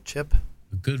chocolate chip.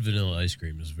 A good vanilla ice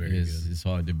cream is very good. It's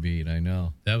hard to beat, I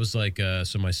know. That was like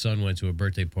so my son went to a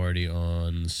birthday party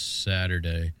on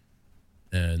Saturday,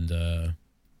 and No,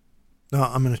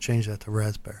 I'm going to change that to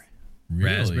raspberry.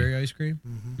 Really? raspberry ice cream.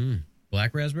 Mm.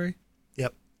 Black raspberry.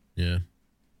 Yep. Yeah,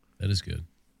 that is good.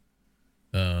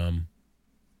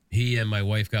 He and my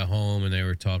wife got home and they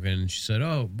were talking. And she said,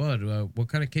 "Oh, Bud, what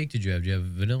kind of cake did you have? Did you have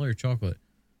vanilla or chocolate?"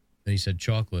 And he said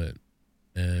chocolate,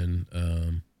 and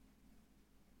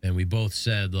we both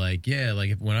said like, yeah,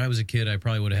 like when I was a kid, I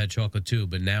probably would have had chocolate too,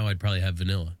 but now I'd probably have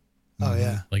vanilla. Oh,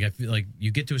 yeah. Like I feel like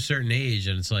you get to a certain age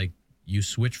and it's like you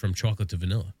switch from chocolate to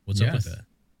vanilla. What's up with Yes.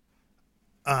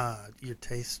 that? Your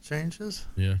taste changes?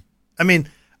 Yeah, I mean,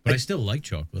 but I still like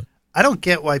chocolate. I don't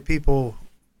get why people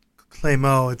claim,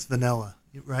 oh, it's vanilla,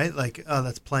 right? Like, oh,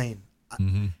 that's plain.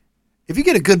 Mm-hmm. If you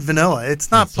get a good vanilla,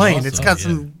 it's not It's plain. It's awesome, got yeah.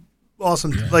 some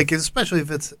awesome, like, especially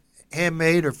if it's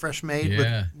handmade or fresh made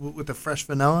Yeah. with the fresh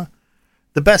vanilla.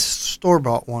 The best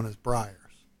store-bought one is Breyers.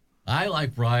 I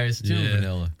like Breyers too, Yeah.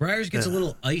 vanilla. Breyers gets a Yeah.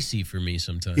 little icy for me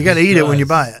sometimes. You got to eat it when you does.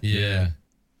 buy it. Yeah.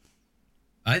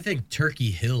 I think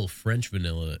Turkey Hill French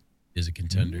vanilla is a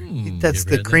contender. That's You ever the had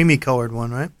that? creamy colored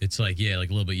one, right? It's like, yeah, like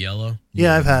a little bit yellow.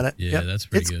 Yeah, I've had it. Yeah, Yep. that's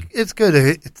pretty it's, good. It's good.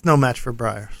 It's no match for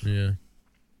Breyers. Yeah.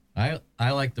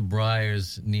 I like the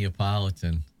Breyers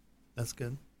Neapolitan. That's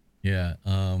good. Yeah.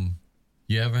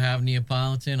 You ever have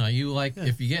Neapolitan? Are you like,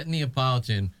 if you get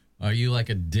Neapolitan, are you like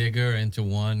a digger into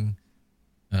one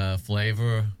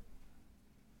flavor?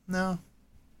 No.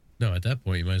 No, at that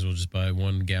point, you might as well just buy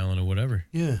 1 gallon of whatever.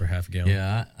 Yeah. For half a gallon.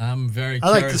 Yeah, I'm very I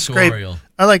like to scrape. territorial.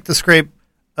 I like to scrape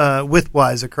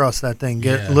widthwise across that thing.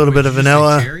 Get Yeah. a little bit of Did you say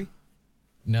vanilla. cherry?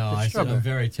 No, It's I said strawberry. I'm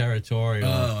very territorial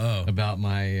Oh. about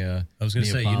my. I was going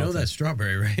to say, you know Neapolitan. that's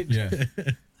strawberry, right?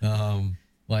 Yeah.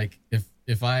 Like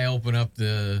if I open up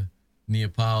the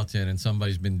Neapolitan and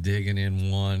somebody's been digging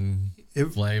in one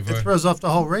flavor. It throws off the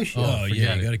whole ratio. Oh, yeah,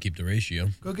 forget you it. got to keep the ratio.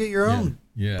 Go get your own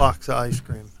Yeah. box of ice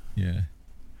cream. Yeah.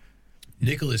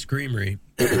 Nicholas Creamery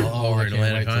I over in can't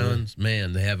Atlantic wait to- Highlands.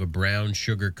 Man, they have a brown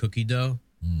sugar cookie dough.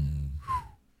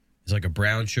 It's like a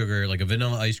brown sugar, like a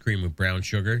vanilla ice cream with brown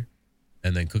sugar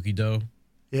and then cookie dough.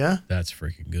 Yeah? That's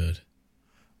freaking good.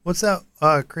 What's that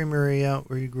creamery out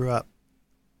where you grew up?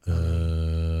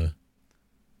 I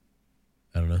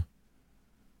don't know.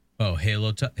 Oh,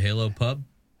 Halo Pub?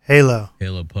 Halo.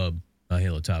 Halo Pub. Not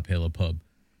Halo Top, Halo Pub.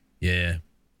 Yeah.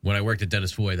 When I worked at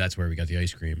Dennis Foy, that's where we got the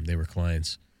ice cream. They were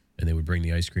clients, and they would bring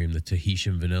the ice cream, the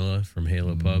Tahitian vanilla from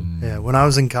Halo Pub. Yeah, when I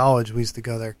was in college, we used to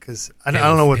go there because I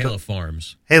don't know what Halo the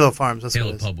Farms. Halo Farms. That's Halo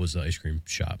what it is. Pub was the ice cream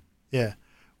shop. Yeah,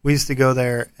 we used to go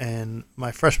there, and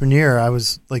my freshman year, I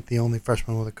was like the only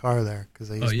freshman with a car there because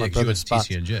I used Oh, yeah, my 'cause you brother's went spots.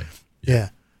 to TCNJ. Yeah,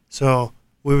 so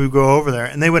we would go over there,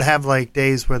 and they would have like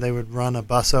days where they would run a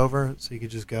bus over, so you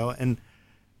could just go, and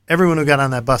everyone who got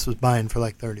on that bus was buying for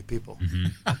like 30 people.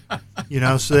 You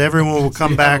know, so everyone would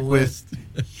come See, back on a with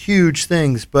list. huge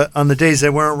things. But on the days they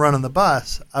weren't running the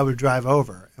bus, I would drive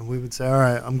over, and we would say, "All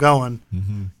right, I'm going,"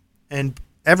 and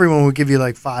everyone would give you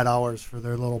like $5 for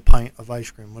their little pint of ice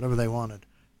cream, whatever they wanted.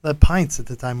 The pints at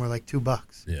the time were like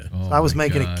 $2. Yeah. Oh, So I was my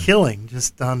making God. a killing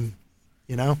just on,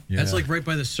 you know, Yeah. That's like right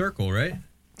by the circle, right?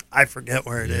 I forget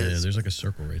where it Yeah, is. there's like a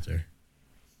circle right there.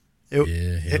 It-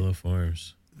 Yeah, Halo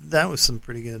Farms. That was some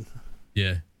pretty good.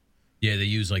 Yeah. Yeah, they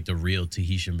use like the real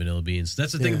Tahitian vanilla beans.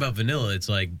 That's the thing Yeah. about vanilla. It's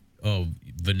like, oh,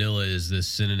 vanilla is this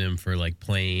synonym for like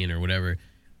plain or whatever.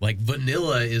 Like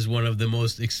vanilla is one of the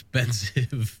most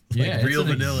expensive, like yeah, real it's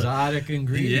an vanilla. exotic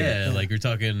ingredient. Yeah, like we're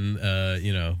talking,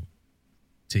 you know,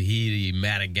 Tahiti,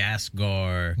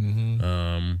 Madagascar.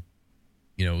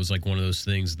 You know, it was like one of those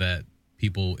things that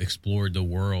people explored the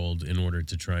world in order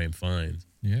to try and find.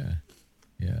 Yeah.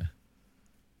 Yeah.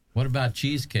 What about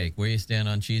cheesecake? Where you stand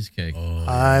on cheesecake? Oh,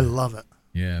 I love it.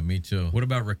 Yeah, me too. what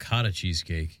about ricotta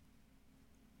cheesecake?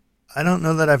 I don't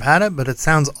know that I've had it, but it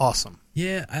sounds awesome.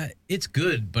 Yeah, it's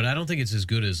good, but I don't think it's as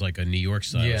good as like a New York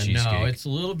style Yeah, cheesecake. no, it's a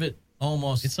little bit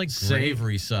almost It's like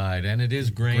savory side, and it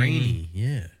is grainy. grainy.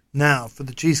 Yeah. Now, for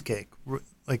the cheesecake,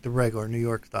 like the regular New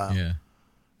York style, Yeah.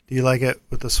 do you like it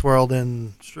with the swirled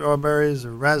in strawberries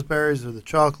or raspberries or the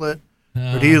chocolate?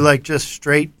 Or do you like just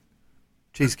straight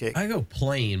cheesecake? I go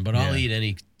plain, but I'll Yeah. eat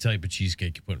any type of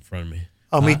cheesecake you put in front of me.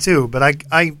 Me too, but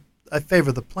I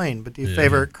favor the plain. But do you Yeah.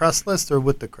 favor it crustless or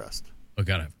with the crust? I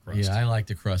gotta have crust. Yeah, I like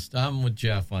the crust. I'm with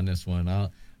Jeff on this one.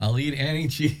 I'll eat any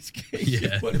cheesecake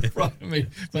Yeah. you put in front of me,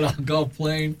 but I'll go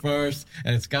plain first,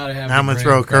 and it's got to have. Now I'm the going to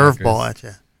throw a graham curveball crackers.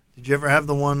 at you. Did you ever have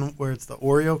the one where it's the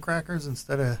Oreo crackers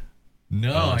instead of...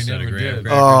 No, Oh, I instead of never graham did.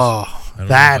 crackers. Oh, I don't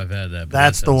that know if I've had that. But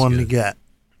that's that the sounds one to good. get.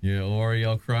 Yeah,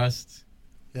 Oreo crust.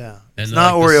 Yeah. And It's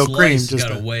not like, Oreo the cream, slice just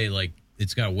gotta a- weigh like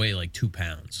it's got to weigh like 2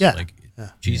 pounds. Yeah, Like yeah.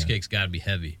 cheesecake's got to be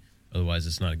heavy, otherwise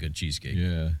it's not a good cheesecake.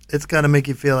 Yeah, It's got to make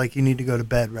you feel like you need to go to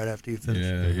bed right after you finish.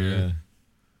 yeah, Mhm.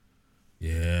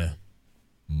 yeah.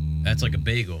 Yeah. That's like a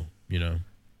bagel, you know.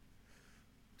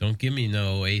 Don't give me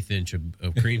no 1/8 inch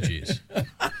of cream cheese.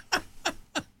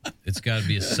 It's got to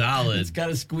be a solid It's got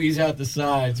to squeeze out the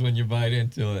sides when you bite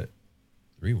into it.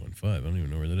 315. I don't even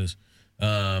know where that is.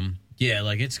 Yeah,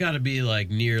 like it's got to be like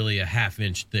nearly a 1/2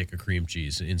 inch thick of cream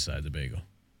cheese inside the bagel.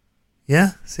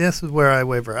 Yeah, see, this is where I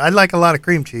waver. I like a lot of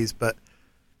cream cheese, but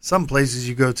some places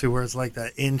you go to where it's like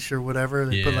that inch or whatever,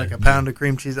 they put Yeah. like a pound of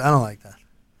cream cheese. I don't like that.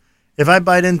 If I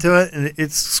bite into it and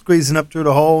it's squeezing up through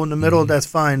the hole in the middle, that's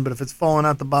fine. But if it's falling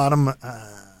out the bottom,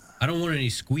 I don't want any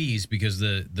squeeze because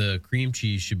the cream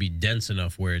cheese should be dense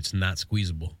enough where it's not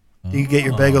squeezable. do you get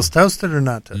your bagels toasted or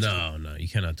not toasted? No, you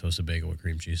cannot toast a bagel with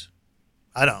cream cheese.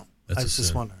 I don't. That's I a was just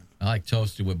sin. wondering. I like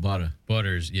toasted with butter.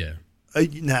 Butters, yeah.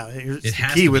 Now, here's It the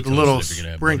has key to be with a toasted little if you're gonna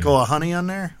have sprinkle butter. of honey on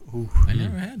there. Ooh. I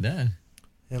never had that.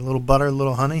 Yeah, a little butter, a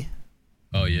little honey.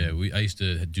 Oh yeah, I used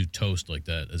to do toast like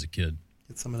that as a kid,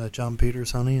 Get some of that John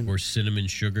Peters honey. And, or cinnamon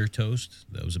sugar toast.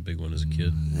 That was a big one as a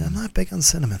kid. yeah, I'm not big on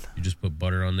cinnamon. You just put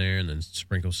butter on there and then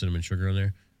sprinkle cinnamon sugar on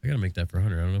there. I gotta make that for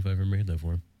Hunter. I don't know if I ever made that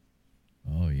for him.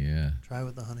 Oh yeah. Try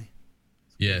with the honey.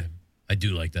 Yeah, I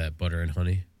do like that butter and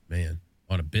honey, man.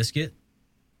 On a biscuit.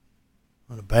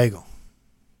 On a bagel.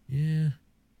 Yeah.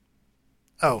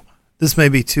 Oh, this may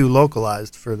be too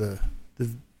localized for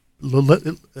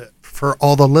for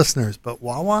all the listeners, but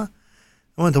Wawa.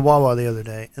 I went to Wawa the other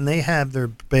day, and they have their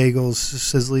bagels,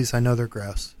 Sizzlies. I know they're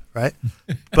gross, right?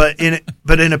 but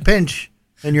in a pinch,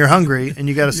 and you're hungry and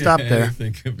you got to stop there.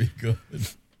 Anything could be good.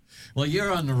 Well,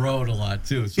 you're on the road a lot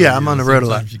too. So Yeah, I'm on the road a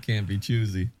lot. Sometimes you can't be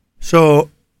choosy. So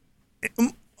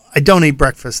I don't eat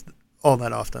breakfast all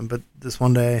that often, but this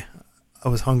one day I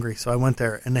was hungry, so I went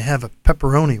there, and they have a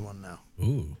pepperoni one now.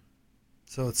 Ooh.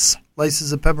 So it's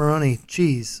slices of pepperoni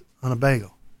cheese on a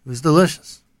bagel. It was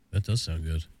delicious. That does sound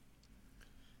good.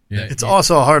 Yeah, It's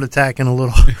also a heart attack and a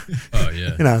little, Oh,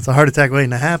 yeah. it's a heart attack waiting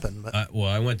to happen. But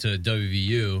I went to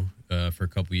WVU for a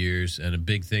couple years, and a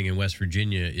big thing in West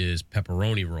Virginia is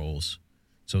pepperoni rolls.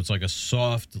 So it's like a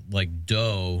soft, like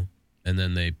dough, and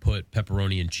then they put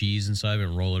pepperoni and cheese inside of it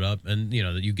and roll it up. And,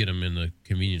 you get them in the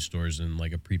convenience stores in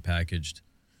like a prepackaged.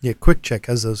 yeah, Quick Check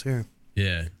has those here.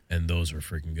 Yeah, and those were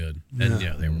freaking good. And,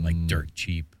 they were like dirt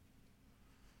cheap.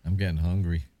 I'm getting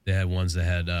hungry. They had ones that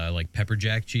had like pepper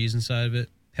jack cheese inside of it.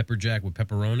 Pepper jack with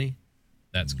pepperoni.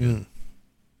 That's good.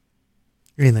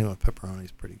 Anything with pepperoni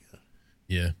is pretty good.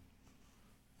 Yeah.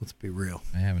 Let's be real.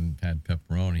 I haven't had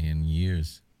pepperoni in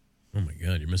years. Oh, my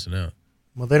God, you're missing out.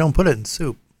 Well, they don't put it in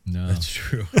soup. No. That's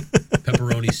true.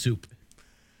 Pepperoni soup.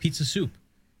 Pizza soup.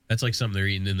 That's like something they're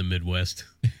eating in the Midwest.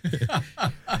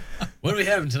 What are we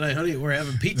having tonight, honey? We're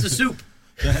having pizza soup.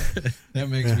 That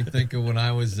makes me think of when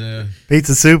I was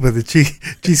Pizza soup with a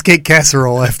cheesecake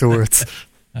casserole afterwards.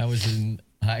 I was in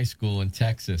high school in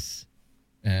Texas,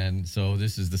 and so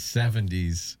this is the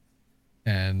 70s,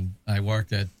 and I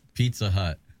worked at Pizza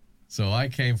Hut. So I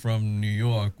came from New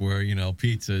York where,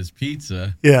 pizza is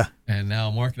pizza, Yeah. and now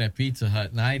I'm working at Pizza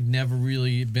Hut, and I'd never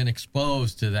really been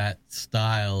exposed to that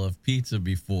style of pizza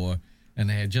before, and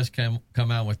they had just come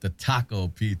out with the taco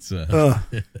pizza.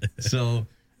 Ugh. So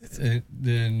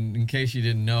then, in case you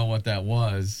didn't know what that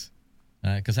was,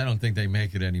 because I don't think they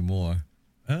make it anymore.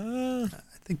 I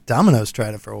think Domino's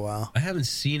tried it for a while. I haven't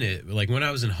seen it. Like when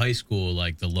I was in high school,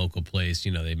 like the local place,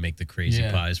 they make the crazy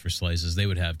Yeah. pies for slices. They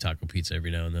would have taco pizza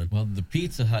every now and then. Well, the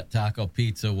Pizza Hut taco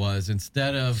pizza was,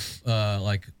 instead of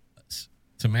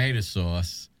tomato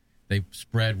sauce, they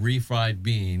spread refried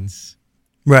beans,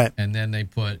 Right. and then they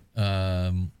put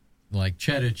like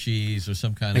cheddar cheese or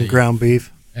some kind And of ground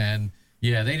beef. And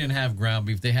yeah, they didn't have ground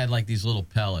beef. They had like these little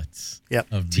pellets.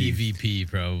 Yep. Of beef. TVP,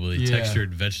 probably. Yeah.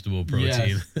 Textured vegetable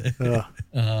protein. Yes. Ugh.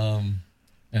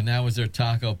 And that was their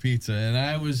taco pizza. And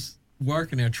I was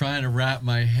working there trying to wrap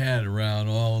my head around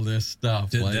all this stuff.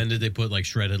 Then did they put like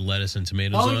shredded lettuce and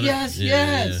tomatoes on it? yes,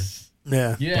 Yeah, yes.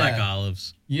 Yeah. Yeah. Black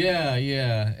olives.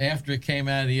 Yeah. After it came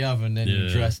out of the oven, then you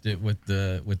Yeah. dressed it with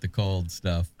the cold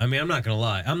stuff. I mean, I'm not going to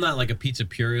lie. I'm not like a pizza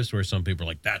purist where some people are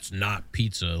like, that's not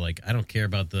pizza. Like, I don't care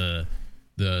about the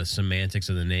semantics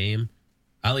of the name.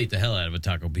 I'll eat the hell out of a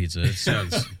taco pizza. It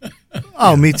sounds...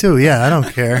 Oh, me too. Yeah, I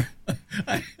don't care.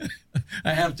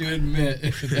 I have to admit,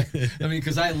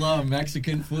 because I love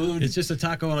Mexican food. It's just a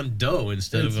taco on dough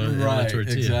instead It's of a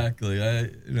tortilla. exactly.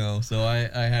 So I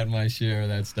had my share of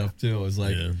that stuff too. It was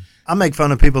like, Yeah. I make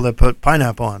fun of people that put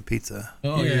pineapple on pizza.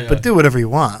 oh yeah, But do whatever you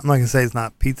want. I'm not going to say it's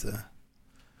not pizza.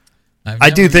 I've I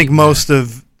do never think eaten most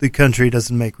of the country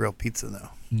doesn't make real pizza, though.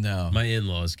 that. No, My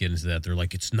in-laws get into that. They're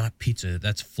like, it's not pizza.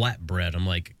 That's flatbread. I'm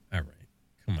like, all right,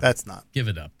 come on. That's not. Give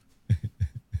it up.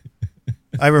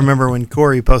 I remember when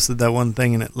Corey posted that one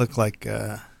thing and it looked like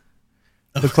a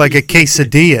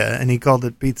quesadilla, and he called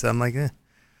it pizza. I'm like,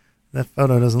 that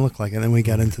photo doesn't look like it. Then we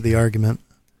got into the argument.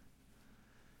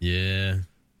 Yeah.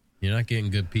 You're not getting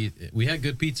good pizza. We had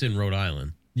good pizza in Rhode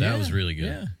Island. That Yeah, was really good.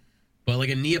 yeah. But like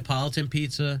a Neapolitan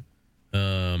pizza,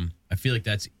 I feel like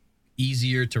that's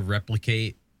easier to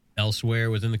replicate elsewhere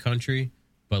within the country.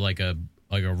 But like a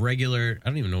regular, I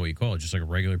don't even know what you call it, just like a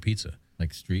regular pizza.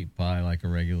 like street pie, like a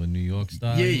regular New York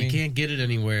style. Yeah, you you mean? can't get it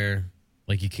anywhere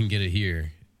like you can get it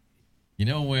here. You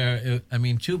know where?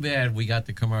 Too bad we got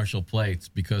the commercial plates,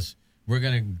 because we're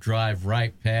gonna drive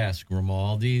right past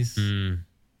Grimaldi's. Mm.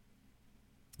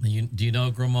 Do you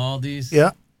know Grimaldi's?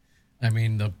 Yeah. I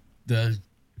mean the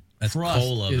That's crust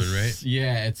coal oven, is, right?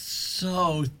 Yeah, it's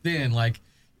so thin. Like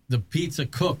the pizza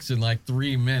cooks in like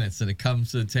 3 minutes, and it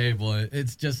comes to the table.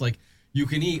 It's just like you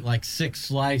can eat like 6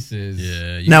 slices.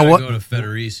 Yeah, you Now gotta what- go to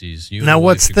Federici's. You and Now, your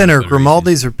what's wife should go to thinner, Federici's.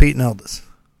 Grimaldi's or Pete and Elda's?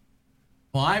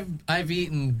 Well, I've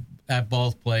eaten at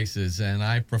both places, and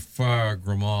I prefer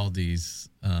Grimaldi's.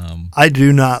 I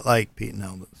do not like Pete and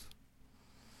Elda's.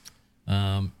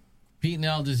 Pete and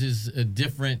Elda's is a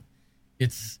different.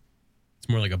 It's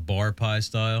more like a bar pie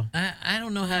style, I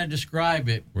don't know how to describe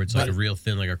it. where it's like a real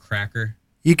thin, like a cracker.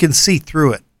 You can see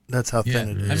through it. That's how Yeah, thin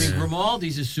it is. I mean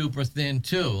Grimaldi's is super thin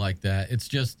too, like that. It's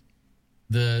just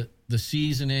the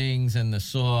seasonings and the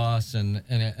sauce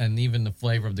and even the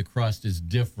flavor of the crust is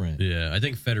different. Yeah, I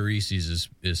think Federici's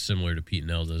is similar to Pete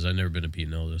and Elda's. I've never been to Pete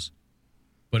and Elda's.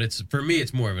 But it's for me,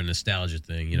 it's more of a nostalgia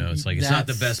thing. You know, it's like it's not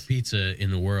the best pizza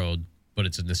in the world, but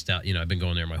it's a nostalgia. You know, I've been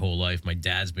going there my whole life. My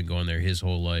dad's been going there his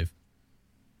whole life.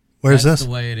 Where's That's this?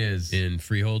 the way it is. In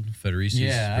Freehold, Federici's,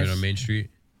 Yeah, right on Main Street.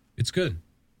 It's good.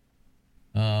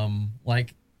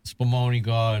 Like Spumoni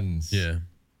Gardens. Yeah.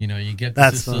 You know, you get the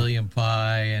That's Sicilian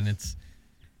pie, and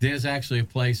there's actually a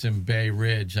place in Bay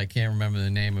Ridge. I can't remember the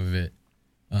name of it.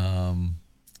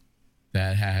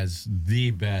 That has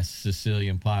the best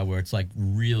Sicilian pie, where it's like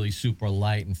really super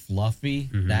light and fluffy.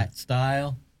 That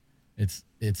style. It's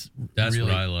That's really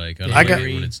what I like. I don't I like got-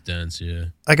 it when it's dense. Yeah.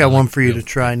 I got like one for you to real-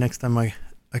 try next time I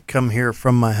come here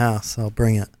from my house. I'll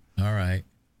bring it. all right.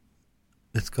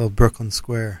 It's called Brooklyn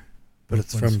Square, but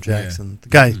it's Brooklyn from Square. Jackson. The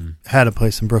guy had a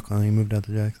place in Brooklyn. He moved out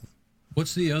to Jackson.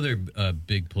 What's the other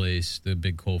big place? The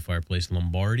big coal fire place,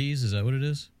 Lombardi's. Is that what it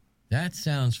is? That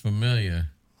sounds familiar.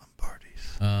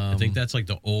 Lombardi's. I think that's like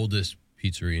the oldest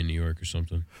pizzeria in New York or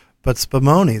something. But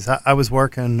Spumoni's, I was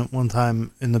working one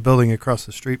time in the building across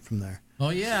the street from there. Oh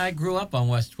yeah, I grew up on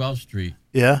West 12th Street,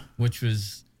 Yeah? which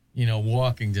was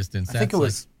walking distance. I think it That's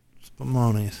was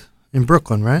Spumoni's in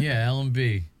Brooklyn, right? like,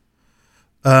 L&B.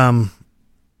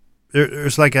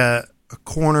 There's like a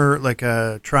corner, like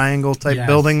a triangle type Yes,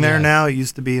 building there yes. now. It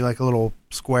used to be like a little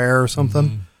square or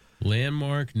something.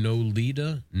 Landmark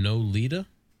Nolita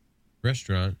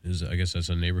restaurant is, I guess that's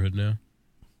a neighborhood now.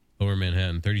 Lower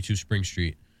Manhattan, 32 Spring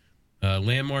Street.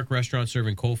 Landmark restaurant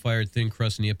serving coal-fired thin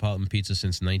crust Neapolitan pizza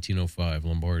since 1905.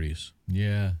 Lombardi's,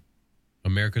 Yeah.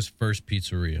 America's first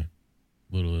pizzeria,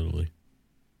 Little Italy.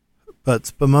 But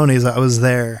Spumoni's, I was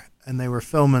there, and they were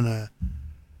filming a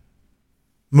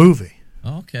movie.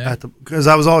 Okay. Because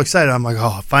I was all excited. I'm like,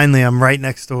 oh, finally, I'm right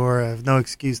next door. I have no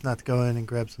excuse not to go in and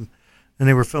grab some. And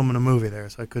they were filming a movie there,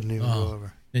 so I couldn't even go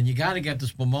over. Then you got to get the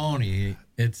Spumoni.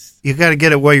 You got to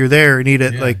get it while you're there and eat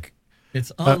it. Yeah. Like,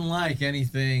 It's unlike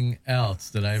anything else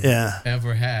that I've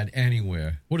ever had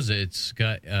anywhere. What is it? It's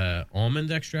got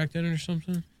almond extract in it or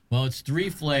something? Well, it's 3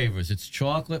 flavors. It's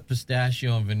chocolate,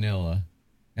 pistachio, and vanilla.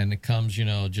 And it comes,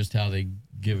 just how they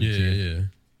give it to you. Yeah.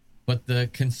 But the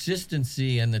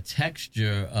consistency and the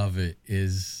texture of it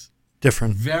is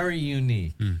different. very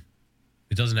unique.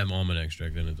 It doesn't have almond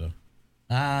extract in it, though.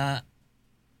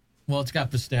 Well, it's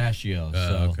got pistachio,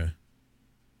 so Okay.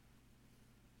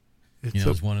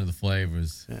 it's one of the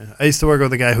flavors. Yeah. I used to work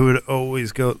with a guy who would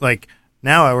always go, like,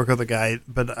 now I work with a guy,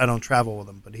 but I don't travel with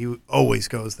him, but he always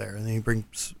goes there, and he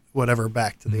brings whatever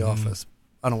back to the office.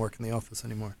 I don't work in the office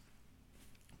anymore.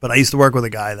 But I used to work with a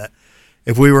guy that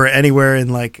if we were anywhere in,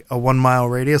 like, a 1 mile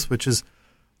radius, which is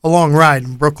a long ride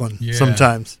in Brooklyn Yeah.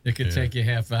 sometimes, It could take you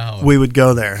half hour. we would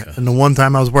go there. And the one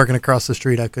time I was working across the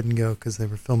street, I couldn't go because they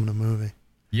were filming a movie.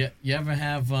 You ever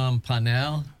have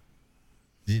panel?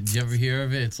 Did you ever hear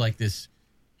of it? It's like this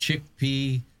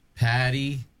chickpea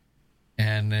patty,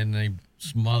 and then they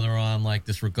smother on like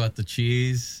this ricotta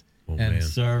cheese Oh, and man.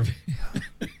 serve.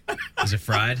 Is it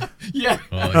fried? Yeah,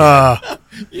 Oh,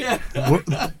 yeah.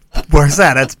 yeah. Where's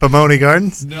that? At Spumoni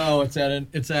Gardens? No, it's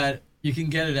at. You can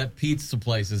get it at pizza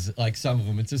places, like some of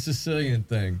them. It's a Sicilian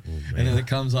thing, and then it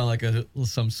comes on like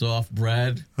some soft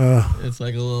bread. It's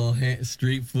like a little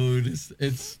street food.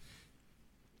 It's.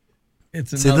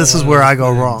 See, this is where I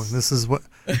go wrong. This is what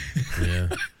Yeah.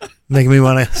 making me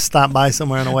want to stop by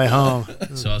somewhere on the way home,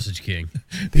 Sausage King.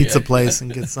 pizza place,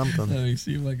 and get something. Let me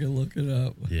see if I can look it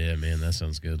up. Yeah, man, that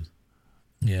sounds good.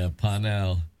 Yeah,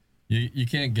 panel. You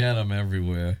can't get them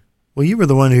everywhere. Well, you were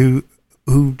the one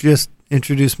who just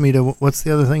introduced me to what's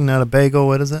the other thing? Not a bagel.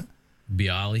 What is it?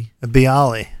 Bialy. A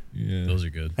bialy. Yeah. Those are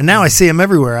good. And now I see them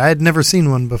everywhere. I had never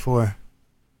seen one before.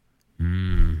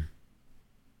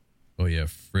 Oh, yeah,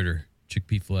 fritter.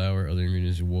 Chickpea flour, other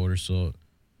ingredients, water, salt.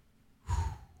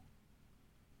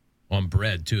 On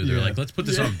bread, too. They're Yeah. like, let's put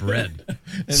this on bread.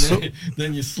 And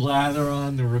then you slather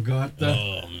on the ricotta.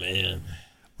 Oh, man.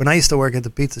 When I used to work at the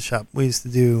pizza shop, we used to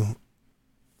do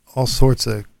all sorts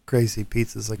of crazy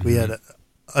pizzas. Like we had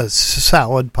a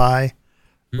salad pie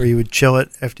where you would chill it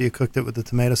after you cooked it with the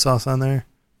tomato sauce on there.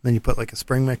 Then you put like a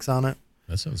spring mix on it.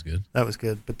 That sounds good. That was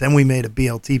good. But then we made a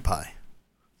BLT pie.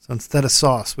 So instead of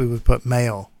sauce, we would put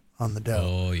mayo on the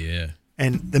dough. Oh, yeah.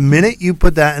 And the minute you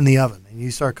put that in the oven and you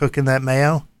start cooking that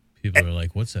mayo, People are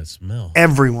like, what's that smell?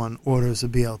 everyone orders a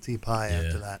BLT pie Yeah.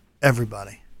 after that.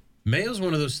 Everybody. Mayo's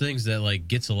one of those things that, like,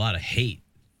 gets a lot of hate.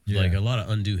 Yeah. Like, a lot of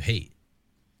undue hate.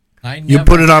 You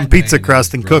put it on pizza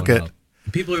crust and cook it.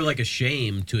 People are, like,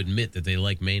 ashamed to admit that they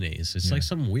like mayonnaise. It's like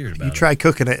something weird about You it. try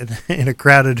cooking it in a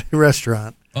crowded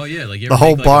restaurant. Oh, yeah. Like, you The ever whole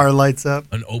make, like, bar lights up.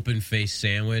 an open-faced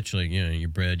sandwich, like, your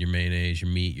bread, your mayonnaise,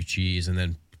 your meat, your cheese, and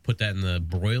then put that in the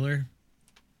broiler?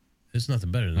 There's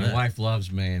nothing better than My that. wife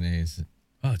loves mayonnaise,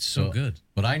 Oh, it's so good.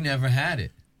 but I never had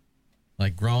it.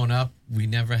 Like growing up, we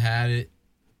never had it,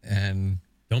 and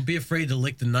Don't be afraid to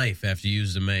lick the knife after you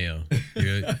use the mayo.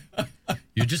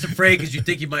 You're just afraid because you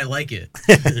think you might like it.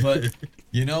 but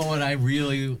you know what I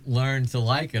really learned to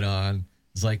like it on?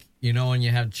 It's like, you know, when you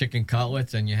have chicken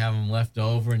cutlets and you have them left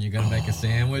over and you're going to make a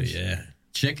sandwich? Yeah.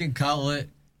 Chicken cutlet,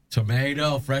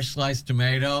 tomato, fresh sliced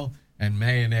tomato, and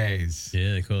mayonnaise.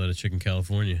 Yeah, they call it a chicken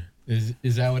California.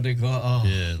 Is that what they call it? Oh.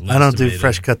 Yeah. I don't do tomato.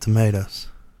 fresh cut tomatoes.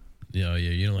 Yeah,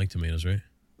 yeah. You don't like tomatoes, right?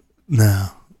 No.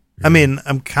 I mean,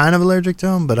 I'm kind of allergic to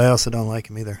them, but I also don't like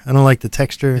them either. I don't like the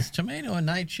texture. Is tomato a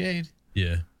nightshade?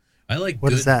 Yeah. I like What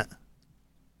good is that?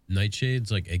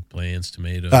 nightshades, like eggplants,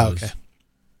 tomatoes. Oh, okay.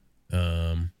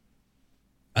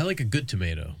 I like a good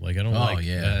tomato. Like I don't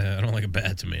I don't like a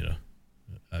bad tomato.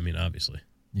 I mean, obviously.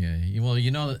 Yeah. Well,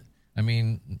 you know, I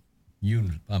mean,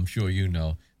 I'm sure you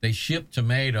know, they ship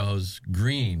tomatoes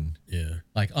green, Yeah.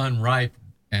 like unripe,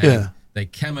 and Yeah. they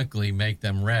chemically make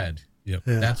them red. Yep.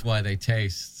 Yeah. That's why they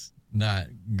taste not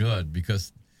good,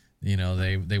 because you know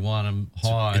they want them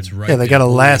hard. It's right. Yeah, they got to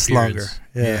Full last appearance. longer.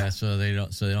 yeah. Yeah. so they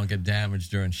don't get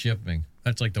damaged during shipping.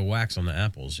 That's like the wax on the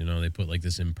apples. You know, they put like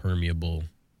this impermeable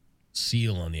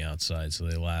seal on the outside, so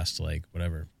they last like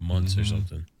whatever months or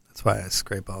something. That's why I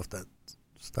scrape off that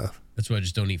stuff. That's why I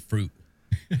just don't eat fruit.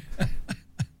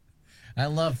 I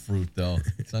love fruit though.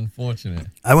 It's unfortunate.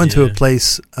 I went to a Yeah.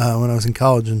 place when I was in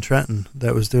college in Trenton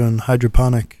that was doing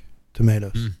hydroponic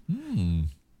tomatoes. Hmm.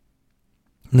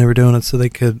 And they were doing it so they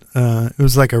could, it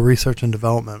was like a research and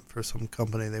development for some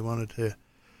company. They wanted to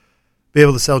be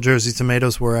able to sell Jersey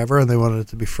tomatoes wherever, and they wanted it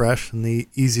to be fresh. And the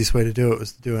easiest way to do it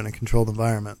was to do it in a controlled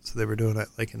environment. So they were doing it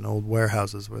like in old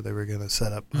warehouses where they were going to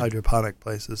set up hydroponic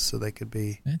places so they could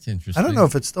be. That's interesting. I don't know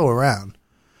if it's still around,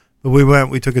 but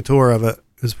we took a tour of it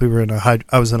because we were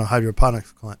I was in a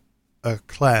hydroponics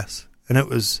class, and it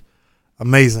was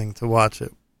amazing to watch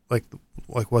it, like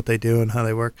what they do and how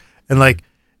they work. And like,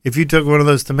 if you took one of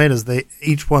those tomatoes,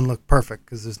 each one looked perfect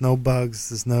because there's no bugs,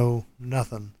 there's no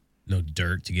nothing, No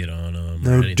dirt to get on them.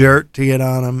 no dirt to get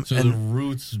on them, So the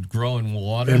roots grow in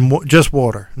water. and just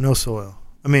water, no soil.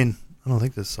 I mean, I don't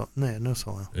think there's no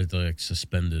soil. It's like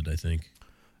suspended, I think.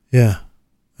 Yeah,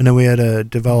 and then we had to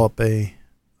develop a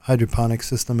hydroponic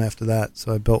system after that.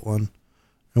 So I built one.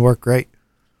 It worked great.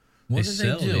 What They do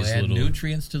sell they do? these Add little-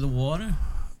 nutrients to the water?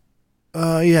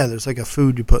 Yeah, there's like a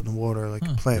food you put in the water, like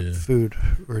a plant Yeah. food,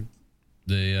 or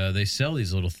They sell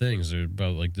these little things. They're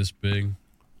about like this big,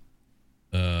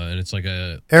 and it's like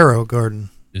a. Arrow Garden.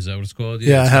 Is that what it's called?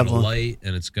 Yeah, it's I have got a one. light,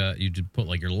 and it's got you just put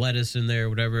like your lettuce in there,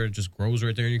 whatever. It just grows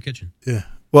right there in your kitchen. Yeah.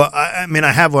 Well, I mean,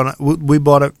 I have one. We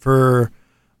bought it for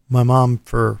my mom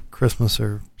for Christmas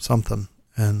or something,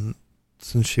 and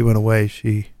since she went away,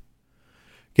 she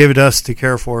gave it to us to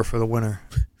care for the winter.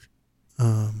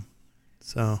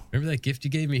 So Remember that gift you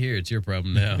gave me here? It's your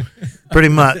problem now. pretty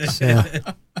much,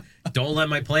 yeah. Don't let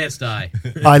my plants die.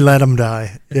 I let them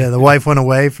die. Yeah, the wife went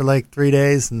away for like 3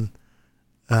 days, and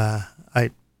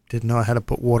I didn't know I had to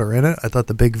put water in it. I thought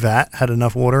the big vat had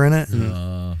enough water in it,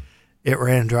 and it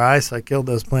ran dry, so I killed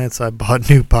those plants. So I bought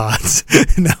new pots.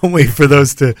 Now I'm waiting for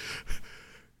those to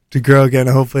grow again.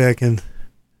 Hopefully I can.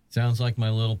 Sounds like my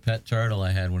little pet turtle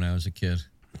I had when I was a kid.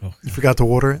 You forgot to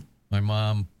water it? My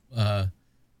mom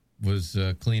was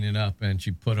cleaning up, and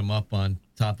she put them up on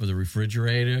top of the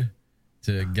refrigerator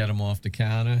to get them off the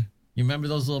counter. You remember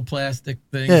those little plastic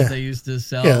things Yeah. they used to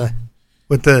sell? Yeah,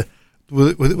 with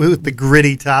the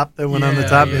gritty top that went on the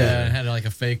top. Yeah, it had like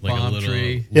a fake Like a palm little,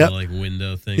 tree. Yep. like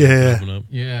window thing. Yeah. Open up.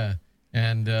 Yeah.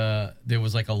 And there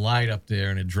was like a light up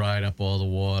there, and it dried up all the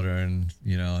water. And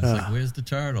you know, it's like, "Where's the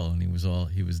turtle?" And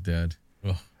he was dead.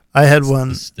 Oh, I had one.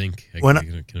 the stink. I when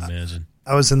can imagine.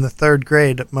 I was in the third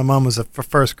grade. My mom was a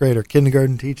first grader,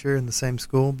 kindergarten teacher in the same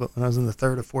school. But when I was in the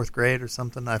third or fourth grade or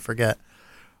something, I forget.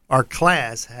 Our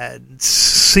class had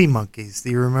sea monkeys. Do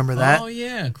you remember that? Oh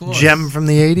yeah, of course. Gem from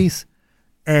the 80s.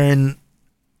 And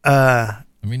I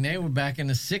mean, they were back in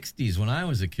the '60s when I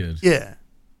was a kid. yeah,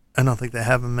 I don't think they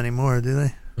have them anymore, do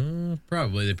they?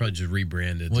 Probably they probably just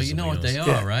rebranded. Well, to you know what something they else.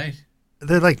 are, Yeah. right?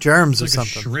 They're like germs It's or like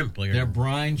something. a shrimp, like They're a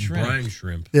brine shrimp. brine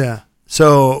shrimp. Yeah.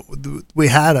 So we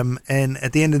had them, and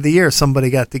at the end of the year, somebody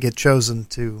got to get chosen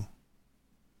to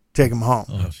take them home.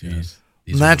 Oh, jeez.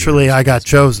 These are Naturally, weird. I got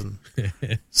chosen.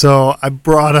 So I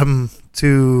brought them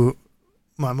to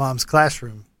my mom's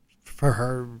classroom for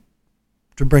her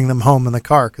to bring them home in the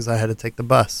car because I had to take the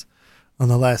bus on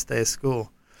the last day of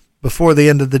school. Before the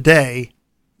end of the day,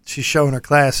 she's showing her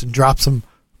class and drops them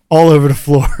all over the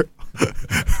floor.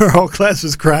 Her whole class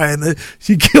was crying that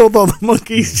she killed all the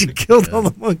monkeys. She killed all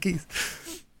the monkeys.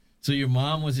 So your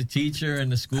mom was a teacher in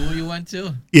the school you went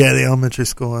to? Yeah, the elementary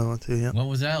school I went to, yeah. What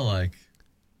was that like?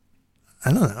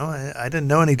 I don't know. I didn't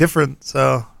know any different,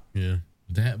 so Yeah.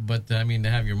 But I mean, to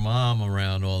have your mom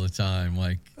around all the time,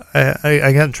 like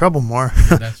I got in trouble more.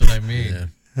 that's what I mean. Yeah.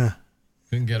 Yeah.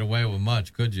 Couldn't get away with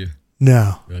much, could you?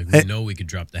 No. We're like, we know we could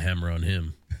drop the hammer on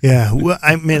him. Yeah. Well,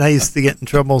 I mean, I used to get in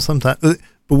trouble sometimes, but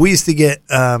we used to get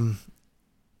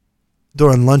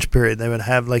during lunch period. They would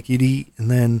have like you'd eat, and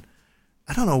then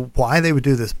I don't know why they would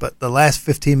do this, but the last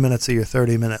 15 minutes of your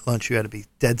 30-minute lunch, you had to be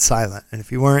dead silent, and if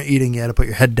you weren't eating, you had to put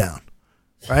your head down,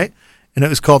 right? And it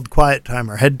was called quiet time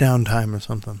or head down time or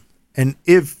something. And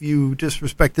if you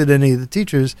disrespected any of the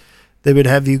teachers, they would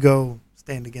have you go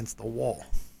stand against the wall.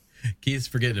 Keith's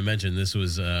forgetting to mention this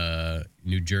was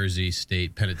New Jersey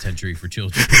State Penitentiary for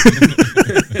Children.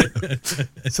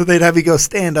 So they'd have you go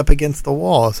stand up against the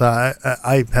wall. So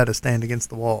I had to stand against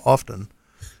the wall often.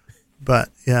 But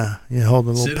yeah, you hold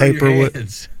a little Sit on paper your with.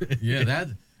 hands. Yeah, that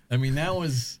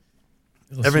was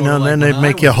Every sorta now and like then when they'd I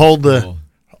make was you in hold school.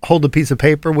 hold a piece of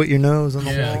paper with your nose on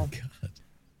the Yeah. wall. God.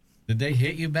 Did they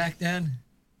hit you back then?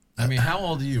 I mean, how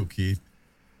old are you, Keith?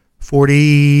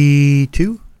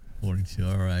 42, 42.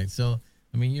 All right. So,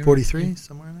 I mean, you're 43,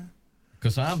 somewhere in there.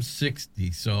 Because I'm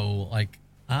 60, so like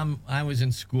I was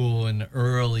in school in the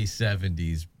early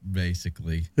 70s,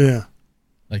 basically. Yeah.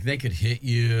 Like they could hit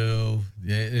you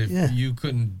if Yeah. you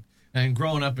couldn't. And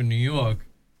growing up in New York,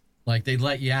 like they'd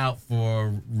let you out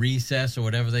for recess or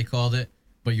whatever they called it,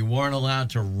 but you weren't allowed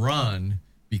to run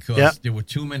because Yep. there were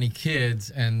too many kids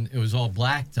and it was all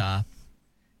blacktop,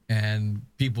 and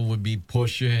people would be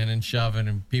pushing and shoving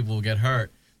and people would get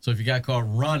hurt. So if you got caught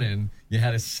running, you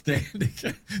had to stand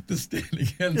against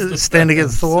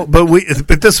The wall.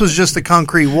 But this was just a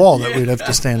concrete wall that we'd have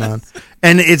to stand on.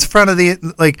 And it's front of the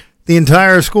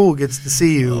entire school gets to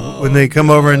see you when they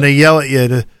come over and they yell at you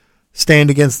to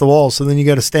stand against the wall. So then you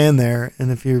got to stand there,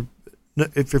 and if you're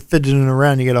fidgeting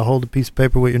around, you got to hold a piece of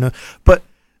paper with your nose. But I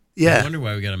yeah, wonder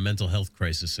why we got a mental health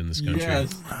crisis in this country.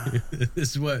 Yes.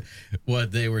 This is what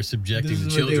they were subjecting This the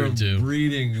is what they were children to.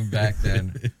 breeding back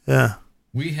then. yeah,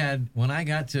 We had, when I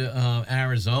got to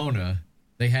Arizona,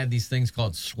 they had these things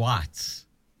called SWATs.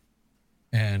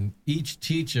 And each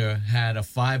teacher had a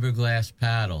fiberglass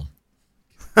paddle.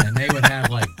 And they would have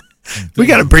like... We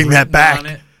gotta bring that written back. on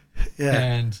it. yeah.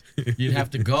 And you'd have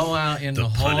to go out in the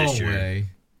Punisher. hallway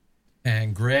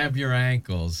and grab your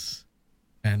ankles.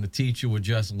 And the teacher would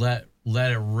just let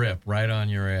it rip right on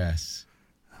your ass.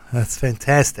 That's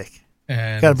fantastic.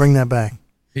 And Got to bring that back.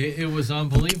 it was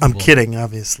unbelievable. I'm kidding,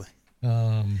 obviously.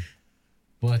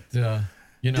 But so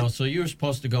you were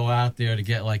supposed to go out there to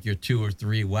get like your 2 or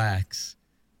 3 whacks.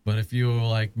 But if you were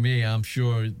like me, I'm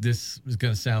sure this is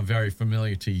going to sound very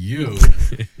familiar to you.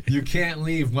 You can't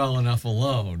leave well enough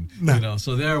alone, No.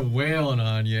 So they're wailing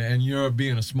on you, and you're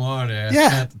being a smart ass Yeah,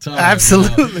 at the time.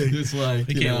 absolutely. It's like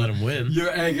They can't let them win. You're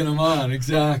egging them on,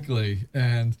 exactly,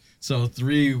 and so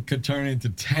 3 could turn into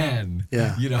 10.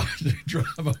 Yeah. Drop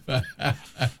them back.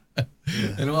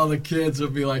 And all the kids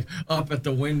would be like up at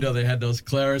the window. They had those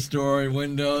clerestory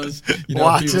windows.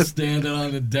 Watch people it. standing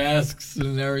on the desks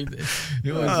and everything.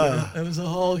 It was a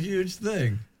whole huge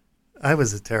thing. I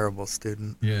was a terrible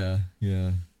student. Yeah.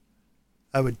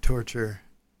 I would torture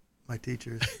my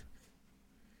teachers.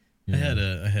 I had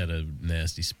a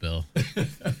nasty spell.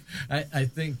 I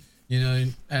think,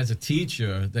 as a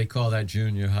teacher, they call that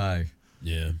junior high.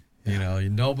 Yeah.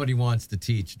 Nobody wants to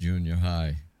teach junior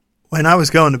high. When I was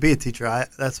going to be a teacher,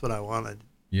 that's what I wanted.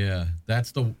 Yeah,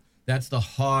 that's the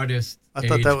hardest. I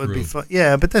thought age that would be group. fun.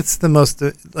 Yeah, but that's the most,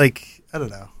 I don't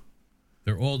know.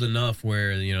 They're old enough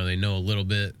where, they know a little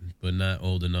bit, but not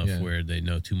old enough where they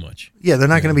know too much. Yeah, they're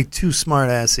not going to be too smart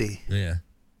assy. Yeah.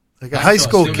 Like a I high saw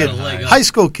school still kid. got a leg up. High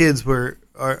school kids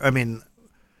in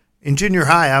junior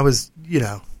high, I was,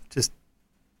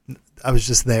 I was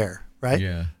just there, right?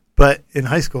 Yeah. But in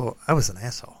high school, I was an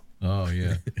asshole Oh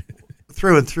yeah.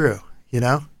 through and through.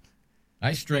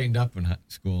 I straightened up in high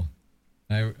school.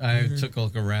 I took a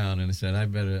look around and I said, I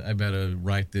better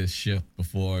right this ship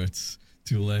before it's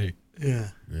too late. Yeah.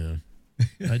 Yeah.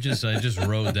 I just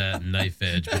rode that knife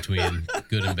edge between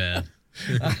good and bad.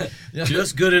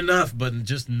 Just good enough, but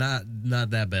just not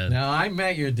that bad. Now I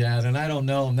met your dad, and I don't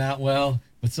know him that well,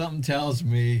 but something tells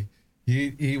me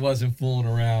he wasn't fooling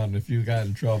around if you got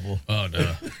in trouble. Oh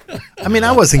no. I mean,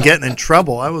 I wasn't getting in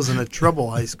trouble. I wasn't a trouble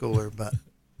high schooler, but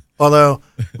although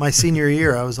my senior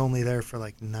year, I was only there for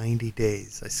like 90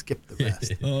 days. I skipped the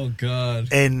rest. Oh God.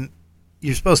 And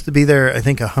you're supposed to be there, I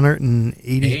think,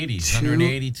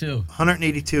 182.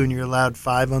 182. And you're allowed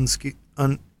 5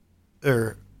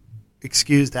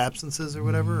 excused absences or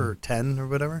whatever, or 10 or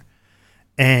whatever.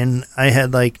 And I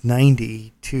had like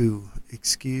 92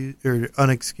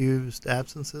 unexcused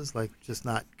absences, like just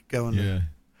not going. Yeah.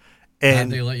 How'd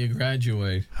And they let you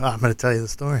graduate? I'm going to tell you the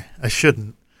story. I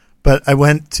shouldn't. But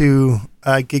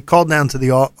I get called down to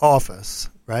the office,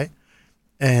 right?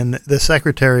 And the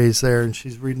secretary's there, and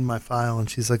she's reading my file, and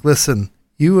she's like, listen,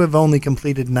 you have only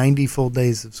completed 90 full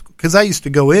days of school. Because I used to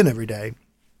go in every day,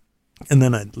 and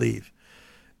then I'd leave.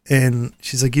 And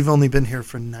she's like, you've only been here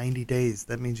for 90 days.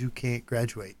 That means you can't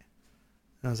graduate.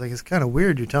 And I was like, it's kind of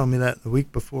weird you're telling me that the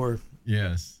week before.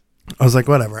 Yes. I was like,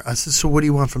 whatever. I said, so what do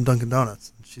you want from Dunkin'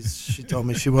 Donuts? She told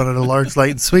me she wanted a large,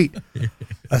 light, and sweet.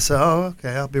 I said, oh, okay,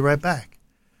 I'll be right back.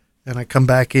 And I come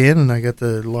back in, and I got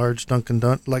the large Dunkin'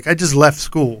 Donuts. Like, I just left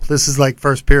school. This is like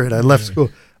first period. I left school.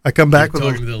 I come back with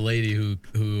talking to the lady who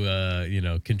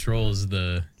controls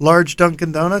the large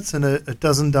Dunkin' Donuts and a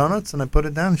dozen donuts, and I put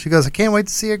it down. And she goes, I can't wait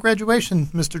to see your graduation,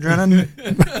 Mr. Drennan.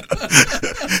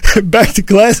 Back to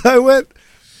class I went.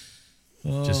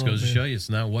 just goes to show you, it's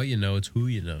not what you know, it's who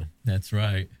you know. That's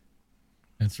right.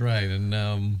 That's right. And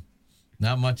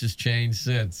not much has changed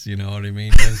since, you know what I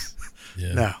mean?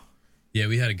 Yeah. No. Yeah,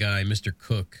 we had a guy, Mr.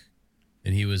 Cook,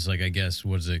 and he was like, I guess,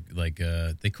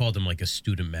 they called him like a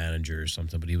student manager or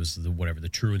something, but he was the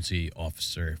truancy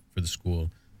officer for the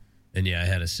school. And yeah, I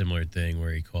had a similar thing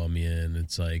where he called me in.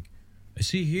 It's like, I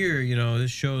see here,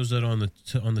 this shows that on the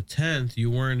 10th,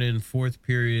 you weren't in fourth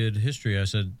period history. I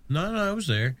said, no, I was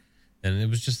there. And it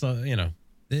was just,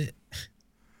 they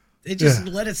just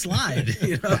let it slide,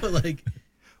 like.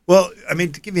 Well, I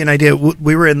mean, to give you an idea,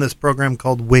 we were in this program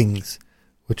called Wings,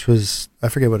 which was, I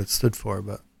forget what it stood for,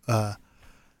 but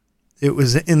it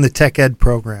was in the tech ed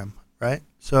program, right?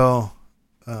 So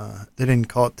they didn't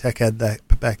call it tech ed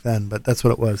back then, but that's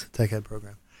what it was, a tech ed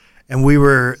program. And we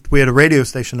had a radio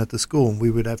station at the school, and we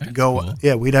would have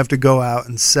to we'd have to go out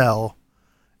and sell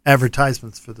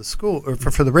advertisements for the school or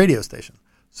for the radio station.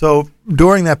 So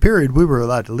during that period, we were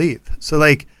allowed to leave. So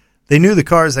like they knew the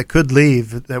cars that could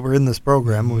leave that were in this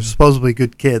program were supposedly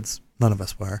good kids. None of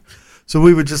us were. So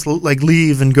we would just like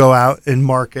leave and go out and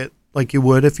market like you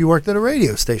would if you worked at a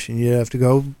radio station. You'd have to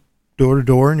go door to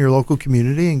door in your local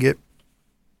community and get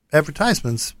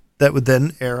advertisements that would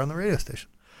then air on the radio station.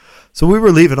 So we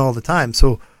were leaving all the time.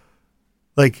 So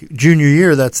like junior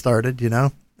year that started,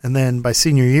 and then by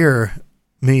senior year,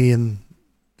 me and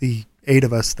the 8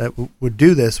 of us that would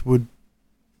do this would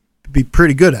be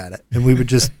pretty good at it, and we would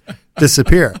just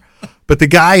disappear. But the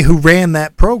guy who ran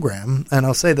that program, and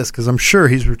I'll say this because I'm sure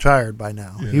he's retired by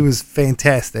now, he was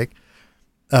fantastic.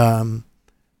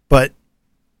 But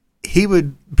he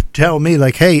would tell me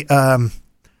like, hey, I'm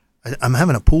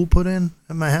having a pool put in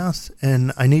at my house,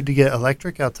 and I need to get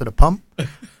electric out to the pump.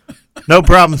 No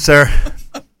problem, sir.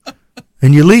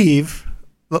 And you leave,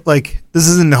 like this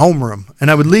is in the homeroom,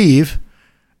 and I would leave,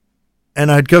 and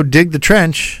I'd go dig the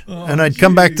trench, and I'd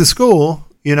come back to school,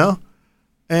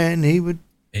 and he would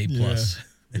A+.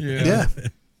 Yeah.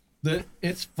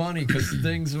 It's funny because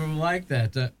things were like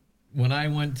that. When I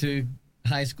went to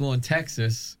high school in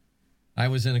Texas, I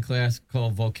was in a class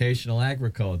called vocational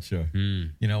agriculture,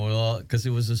 because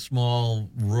it was a small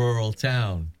rural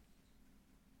town.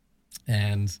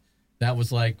 And that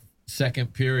was like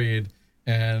second period.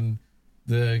 And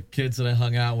the kids that I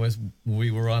hung out with,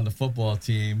 we were on the football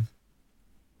team.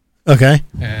 Okay.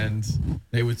 And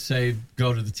they would say,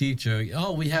 go to the teacher,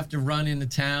 oh, we have to run into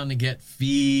town to get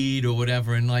feed or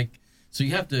whatever. And so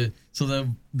you have to, so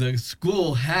the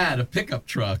school had a pickup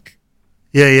truck.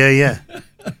 Yeah.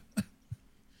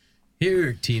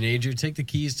 Here, teenager, take the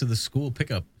keys to the school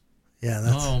pickup. Yeah.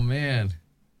 That's, man.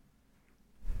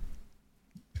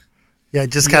 Yeah. I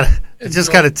just got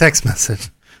a text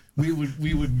message. We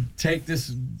would take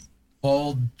this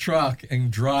old truck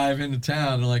and drive into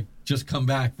town and just come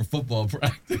back for football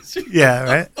practice. Yeah,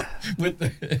 right. With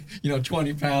the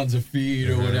 20 pounds of feed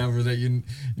or whatever that you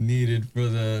needed for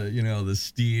the the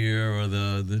steer or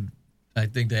the I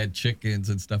think they had chickens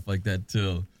and stuff like that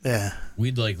too. Yeah.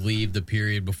 We'd leave the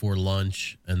period before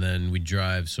lunch, and then we'd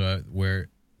drive. So where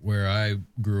I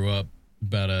grew up,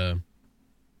 about a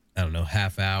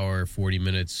half hour, 40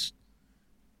 minutes,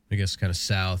 I guess, kind of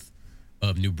south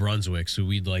of New Brunswick. So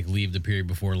we'd leave the period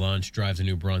before lunch, drive to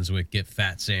New Brunswick, get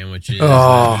fat sandwiches,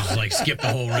 and just skip the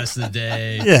whole rest of the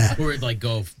day. Yeah. Or we'd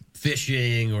go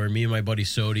fishing, or me and my buddy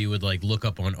Sodi would look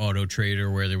up on Auto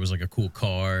Trader where there was a cool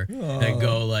car and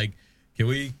go can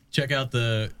we check out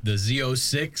the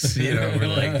Z06?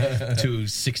 We're 2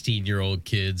 16-year-old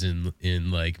kids in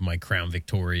my Crown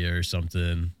Victoria or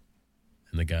something.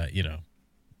 And the guy,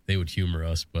 they would humor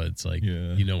us, but it's we're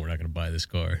not going to buy this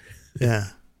car. Yeah.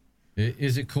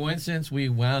 Is it coincidence we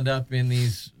wound up in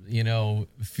these,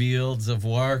 fields of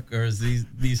work, or is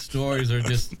these stories are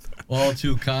just all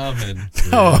too common?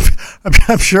 Oh,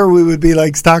 I'm sure we would be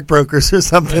like stockbrokers or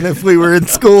something if we were in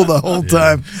school the whole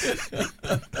time.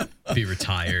 Be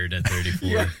retired at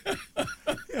 34.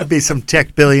 I'd be some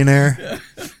tech billionaire.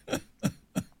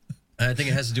 I think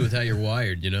it has to do with how you're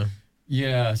wired,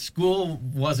 Yeah, school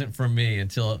wasn't for me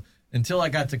until I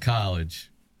got to college.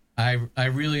 I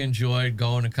really enjoyed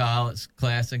going to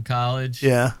class in college.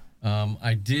 Yeah.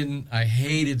 I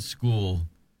hated school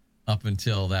up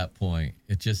until that point.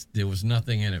 There was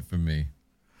nothing in it for me.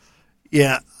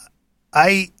 Yeah.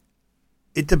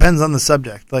 It depends on the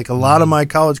subject. Like a lot of my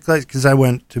college classes, because I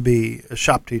went to be a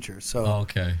shop teacher. So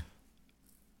Okay.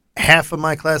 half of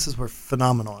my classes were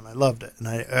phenomenal and I loved it. And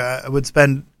I would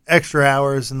spend extra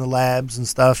hours in the labs and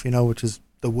stuff, which is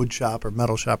the wood shop or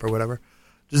metal shop or whatever,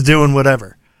 just doing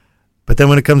whatever. But then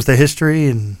when it comes to history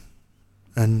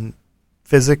and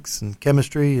physics and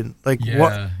chemistry and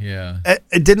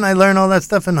didn't I learn all that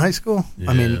stuff in high school?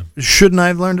 Yeah. I mean, shouldn't I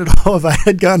have learned it all if I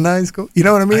had gone to high school? You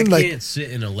know what I mean? I can't sit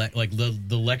in the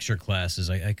lecture classes.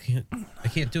 I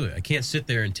can't do it. I can't sit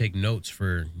there and take notes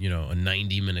for a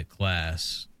 90-minute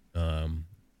class. No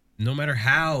matter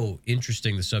how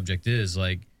interesting the subject is,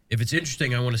 like if it's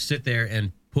interesting, I want to sit there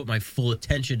and put my full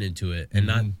attention into it and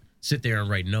not sit there and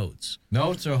write notes.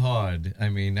 Notes are hard. I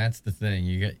mean, that's the thing.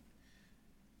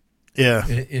 Yeah.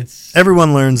 It's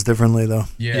everyone learns differently though.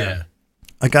 Yeah.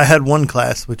 Like I had one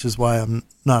class, which is why I'm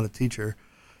not a teacher.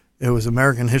 It was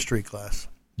American history class.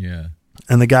 Yeah.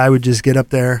 And the guy would just get up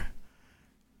there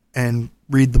and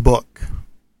read the book.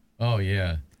 Oh,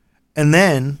 yeah. And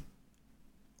then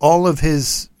all of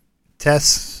his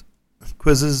tests,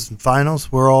 quizzes, and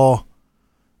finals were all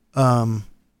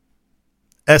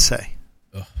essay.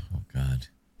 Oh, God.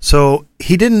 So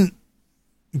he didn't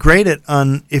grade it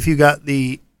on if you got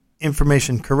the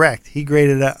information correct. He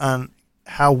graded it on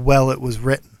how well it was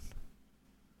written.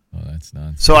 Oh, that's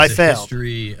nonsense. So It's I a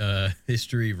failed.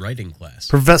 history writing class.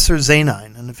 Professor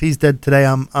Zanine, and if he's dead today,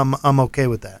 I'm okay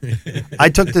with that. I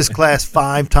took this class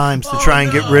 5 times to try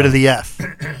and get rid of the F,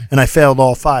 and I failed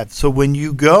all 5. So when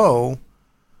you go,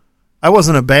 I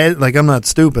wasn't I'm not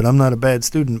stupid. I'm not a bad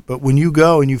student. But when you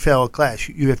go and you fail a class,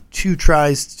 you have 2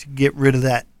 tries to get rid of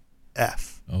that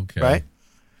F. Okay. Right?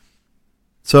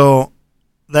 So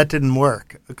that didn't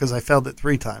work because I failed it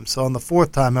 3 times. So on the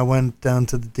 4th time, I went down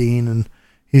to the dean, and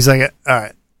he's like, all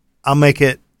right, I'll make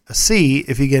it a C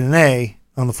if you get an A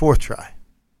on the 4th try.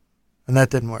 And that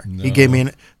didn't work. No. He gave me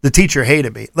the teacher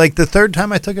hated me. Like the 3rd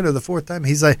time I took it or the 4th time,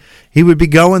 he's like, he would be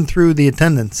going through the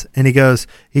attendance and he goes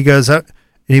up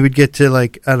and he would get to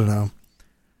like, I don't know,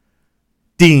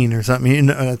 dean or something.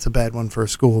 That's a bad one for a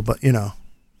school, but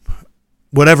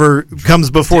whatever comes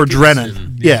before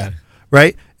Drennan. Yeah.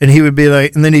 Right. And he would be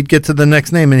like, and then he'd get to the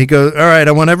next name and he'd go, all right,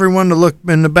 I want everyone to look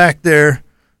in the back there.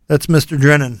 That's Mr.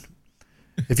 Drennan.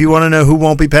 If you want to know who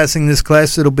won't be passing this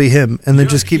class, it'll be him. And then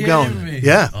just keep going. Me.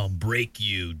 Yeah. I'll break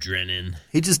you, Drennan.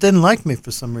 He just didn't like me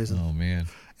for some reason. Oh, man.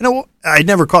 I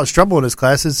never caused trouble in his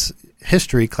class. It's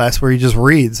history class where he just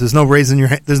reads. There's no raising your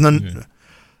hand. There's none.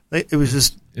 Yeah. It was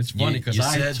just. It's funny because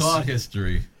I taught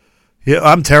history. Yeah,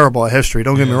 I'm terrible at history.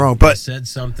 Don't get me wrong. But But said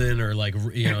something, or like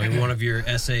in one of your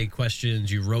essay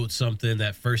questions, you wrote something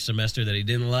that first semester that he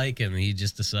didn't like, and he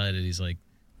just decided he's like,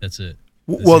 "That's it."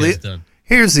 Done.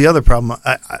 Here's the other problem.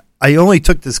 I only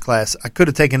took this class. I could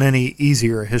have taken any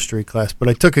easier history class, but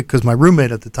I took it because my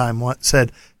roommate at the time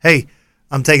said, "Hey,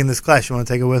 I'm taking this class. You want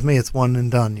to take it with me? It's one and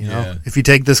done. Yeah. If you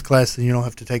take this class, then you don't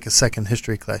have to take a second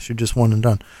history class. You're just one and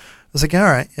done." I was like, "All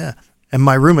right, yeah." And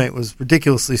my roommate was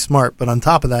ridiculously smart, but on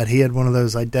top of that, he had one of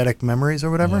those eidetic memories or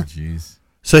whatever. Oh, jeez.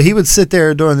 So he would sit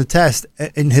there during the test,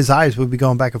 and his eyes would be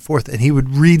going back and forth, and he would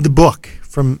read the book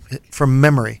from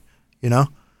memory, And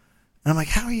I'm like,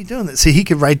 how are you doing this? See, he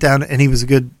could write down, and he was a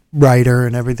good writer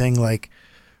and everything.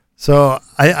 So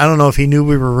I don't know if he knew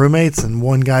we were roommates, and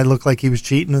one guy looked like he was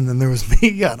cheating, and then there was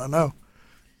me. I don't know.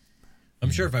 I'm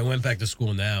sure if I went back to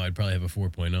school now, I'd probably have a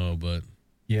 4.0, but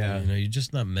Yeah. you're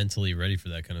just not mentally ready for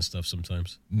that kind of stuff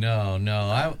sometimes.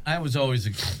 No. I was always,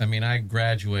 I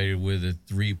graduated with a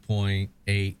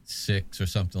 3.86 or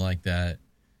something like that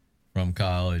from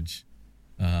college.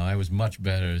 I was much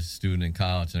better as a student in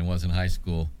college than I was in high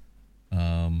school.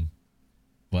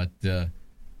 But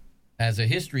as a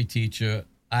history teacher,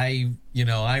 I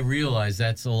realize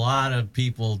that's a lot of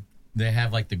people, they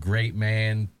have like the great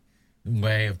man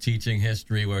way of teaching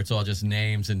history where it's all just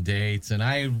names and dates, and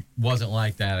I wasn't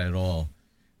like that at all.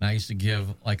 And I used to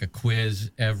give like a quiz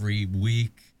every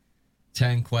week,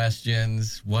 10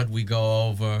 questions, what we go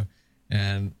over,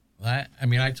 and I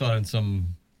taught in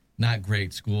some not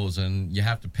great schools, and you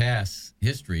have to pass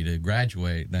history to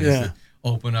graduate. And I Yeah. used to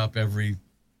open up every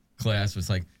class. It's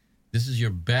like, this is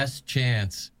your best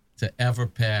chance to ever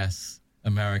pass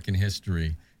American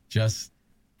history. Just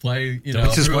play,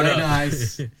 Don't screw play it up.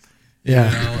 nice,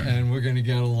 Yeah. and we're going to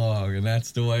get along. And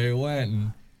that's the way it went.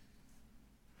 And,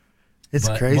 It's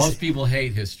but crazy. most people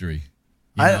hate history.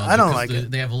 I don't because like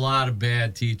it. They have a lot of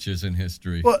bad teachers in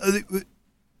history. Well,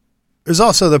 there's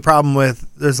also the problem with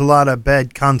there's a lot of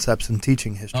bad concepts in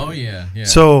teaching history. Oh, yeah.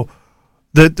 So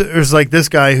there's like this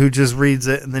guy who just reads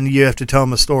it, and then you have to tell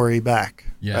him a story back,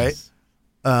 Yes.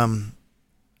 right?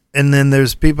 And then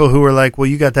there's people who are like, well,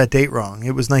 you got that date wrong.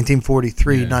 It was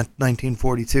 1943, Yeah. not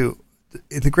 1942.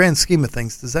 In the grand scheme of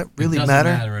things, does that really it doesn't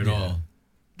matter at Yeah. all.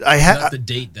 It's not the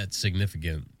date that's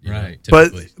significant, you know, Right.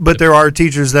 typically. but there are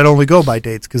teachers that only go by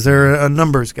dates because they're a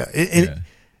numbers guy. Yeah.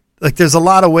 Like there's a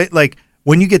lot of way. Like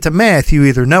when you get to math, you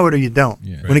either know it or you don't.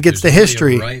 Yeah. When it gets There's to only a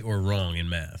history, right or wrong in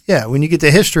math. yeah. When you get to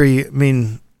history, I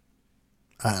mean,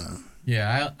 I don't know.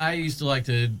 Yeah, I used to like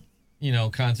to,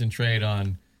 concentrate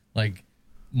on like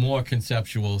more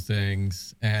conceptual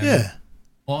things, and Yeah.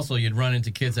 also you'd run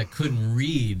into kids that couldn't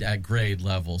read at grade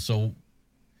level, so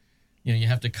you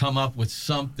have to come up with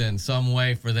something, some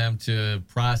way for them to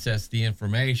process the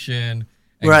information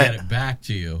and Right. get it back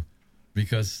to you,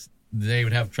 because they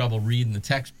would have trouble reading the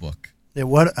textbook. Yeah,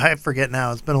 what I forget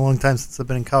now. It's been a long time since I've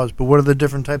been in college. But what are the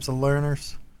different types of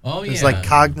learners? Oh There's yeah, like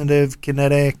cognitive,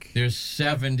 kinetic. there's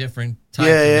 7 different types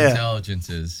Yeah, yeah. of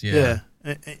intelligences. Yeah.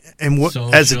 And what,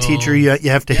 Social, as a teacher, you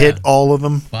have to hit yeah. all of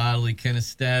them. Bodily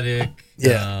kinesthetic.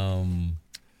 Yeah.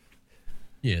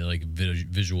 Yeah, like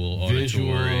visual, auditory.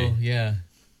 Visual, yeah.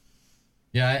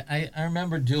 Yeah, I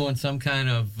remember doing some kind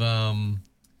of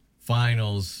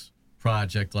finals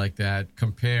project like that,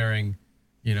 comparing,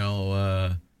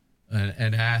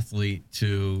 an athlete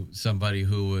to somebody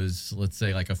who was, let's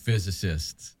say, like a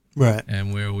physicist, Right.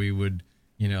 and where we would,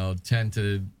 tend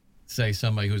to say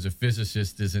somebody who's a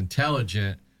physicist is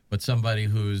intelligent, but somebody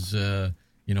who's, a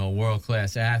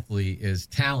world-class athlete is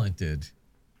talented.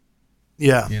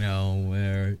 Yeah.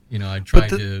 Where, I tried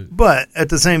to... But at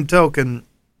the same token,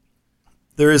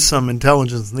 there is some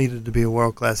intelligence needed to be a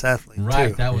world class athlete. Right,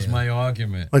 Too. that was my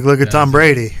argument. Like look at Tom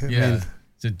Brady. I Yeah, mean,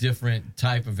 it's a different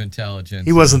type of intelligence.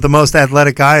 he wasn't the most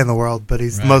athletic guy in the world, but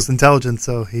he's the Right. most intelligent,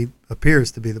 so he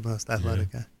appears to be the most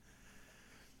athletic guy.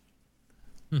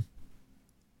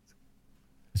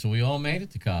 So we all made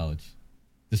it to college,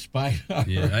 despite our,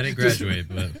 Yeah, I didn't graduate,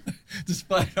 but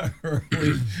despite our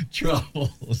early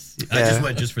troubles. I Yeah. just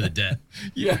went just for the debt.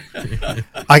 Yeah,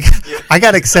 I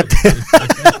got accepted.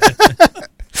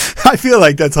 I feel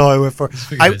like that's all I went for.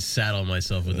 Figured I'd saddle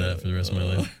myself with that for the rest of my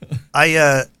life.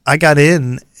 I got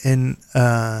in and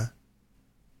I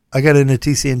got into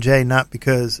TCNJ not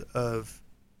because of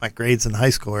my grades in high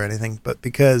school or anything, but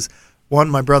because one,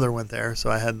 my brother went there, so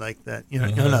I had like that.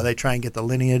 They try and get the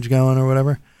lineage going or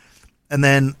whatever. And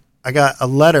then I got a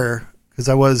letter because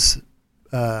I was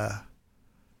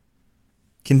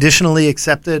conditionally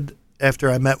accepted after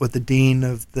I met with the dean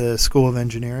of the School of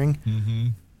Engineering. mm-hmm.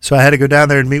 So I had to go down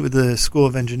there and meet with the School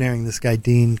of Engineering, this guy,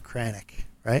 Dean Kranick,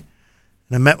 right?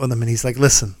 And I met with him, and he's like,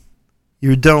 listen,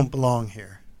 you don't belong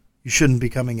here. You shouldn't be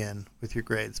coming in with your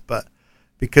grades. But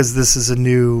because this is a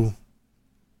new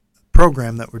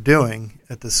program that we're doing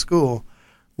at this school,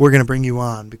 we're going to bring you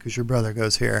on because your brother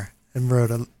goes here, and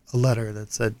wrote a letter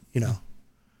that said,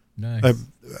 Nice. a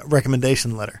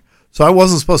recommendation letter. So I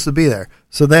wasn't supposed to be there.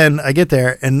 So then I get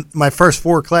there, and my first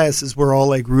 4 classes were all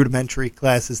like rudimentary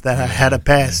classes that I had to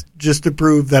pass just to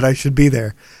prove that I should be there.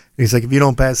 And he's like, if you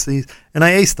don't pass these, and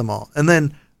I aced them all. And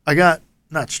then I got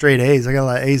not straight A's, I got a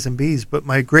lot of A's and B's, but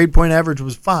my grade point average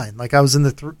was fine. Like I was in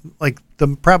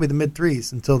probably the mid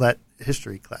 3s until that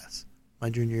history class, my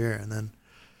junior year, and then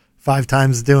 5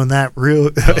 times doing that.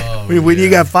 When you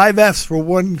got 5 F's for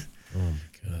one. Oh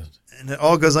my god! And it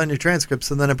all goes on your transcripts,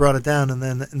 and then I brought it down, and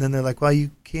then they're like, well, you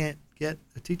can't get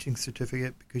a teaching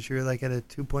certificate because you're like at a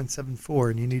 2.74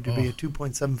 and you need to be a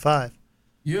 2.75.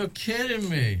 You're kidding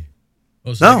me.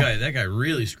 Oh, so No. that guy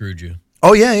really screwed you.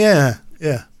 Oh yeah.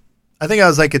 I think I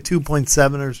was like a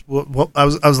 2.7 or I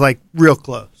was like real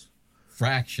close.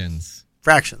 Fractions.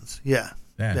 Fractions, yeah.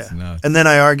 That's Yeah. nuts. And then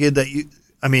I argued that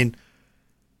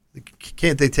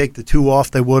can't they take the 2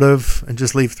 off they would have and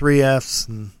just leave 3 F's,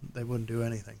 and they wouldn't do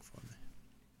anything for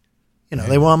me.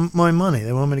 They want my money.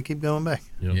 They want me to keep going back.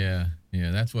 Yep.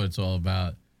 Yeah, that's what it's all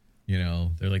about.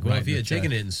 They're like, well, if you had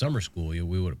taken it in summer school, we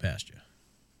would have passed you.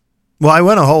 Well, I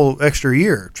went a whole extra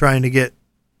year trying to get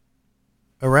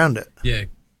around it. Yeah.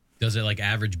 Does it like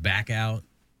average back out?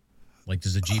 Like,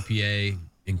 does the GPA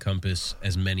encompass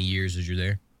as many years as you're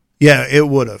there? Yeah, it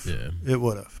would have. Yeah. It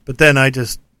would have. But then I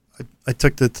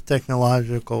took the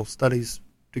technological studies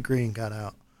degree and got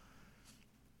out.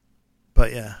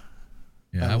 But yeah.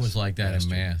 Yeah, That I was was like that in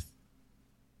math.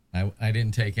 I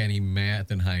didn't take any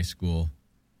math in high school.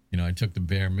 You know, I took the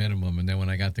bare minimum, and then when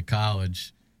I got to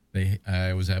college,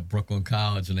 I was at Brooklyn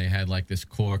College, and they had like this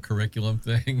core curriculum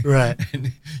thing. Right.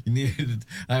 And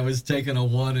I was taking a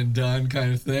one and done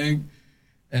kind of thing,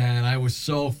 and I was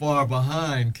so far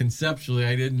behind conceptually,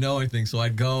 I didn't know anything. So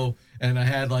I'd go, and I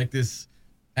had like this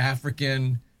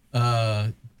African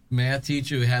math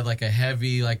teacher who had like a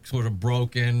heavy, like sort of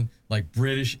broken, like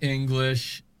British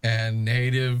English and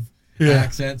native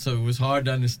accent, so it was hard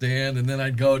to understand. And then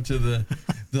I'd go to the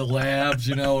labs,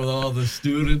 you know, with all the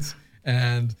students,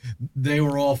 and they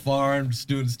were all foreign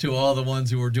students too. All the ones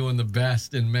who were doing the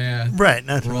best in math, Right, were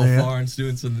all naturally. Yeah. foreign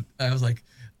students, and I was like,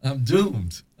 I'm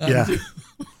doomed. Yeah.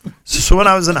 So when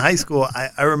I was in high school,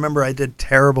 I remember I did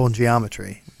terrible in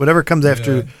geometry. Whatever comes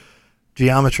after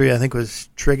geometry, I think was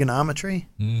trigonometry.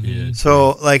 Mhm.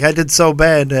 So like I did so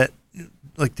bad that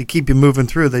like to keep you moving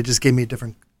through, they just gave me a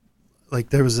different, like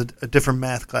there was a different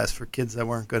math class for kids that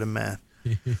weren't good in math.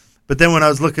 But then when I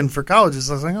was looking for colleges,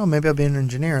 I was like, oh, maybe I'll be an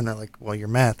engineer. And they're like, well, your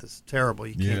math is terrible.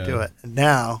 You can't do it. And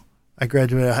now I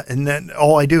graduated, and then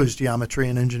all I do is geometry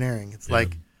and engineering. It's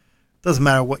like, it doesn't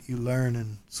matter what you learn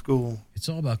in school. It's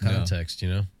all about context, you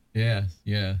know? Yeah,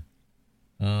 yeah.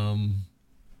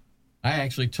 I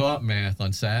actually taught math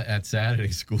on at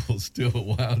Saturday schools too. It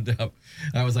wound up,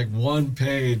 I was like one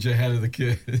page ahead of the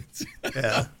kids.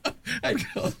 Yeah.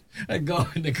 I'd go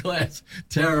into class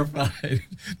terrified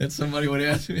that somebody would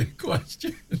ask me a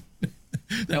question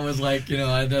that was like, you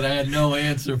know, that I had no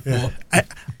answer for. Yeah.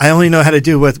 I only know how to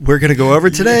do what we're going to go over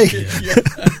today.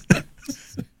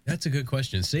 That's a good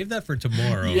question. Save that for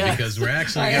tomorrow because we're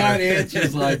actually I had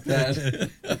answers like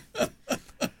that.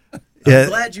 Yeah. I'm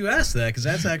glad you asked that because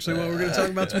that's actually what we're going to talk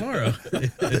about tomorrow.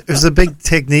 There's a big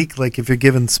technique, like if you're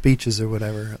giving speeches or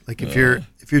whatever, like if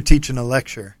you're teaching a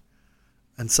lecture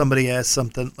and somebody asks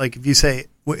something, like if you say,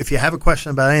 if you have a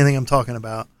question about anything I'm talking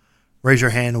about, raise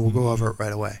your hand and we'll go over it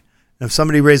right away. And if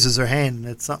somebody raises their hand and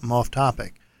it's something off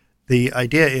topic, the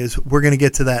idea is we're going to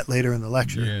get to that later in the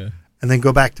lecture and then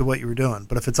go back to what you were doing.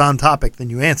 But if it's on topic,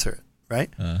 then you answer it, right?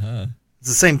 It's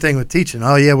the same thing with teaching.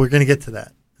 Oh, yeah, we're going to get to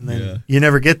that. And then you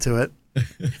never get to it,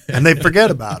 and they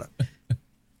forget about it.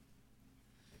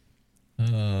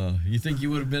 You think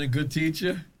you would have been a good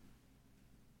teacher?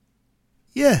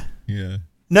 Yeah. Yeah.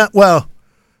 Well,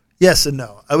 yes and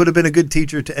no. I would have been a good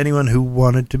teacher to anyone who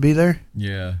wanted to be there.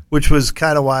 Yeah. Which was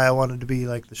kind of why I wanted to be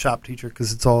like the shop teacher,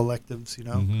 because it's all electives, you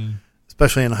know. Mm-hmm.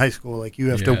 Especially in high school, like you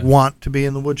have to want to be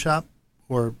in the wood shop,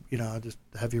 or you know, just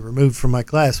have you removed from my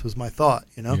class was my thought,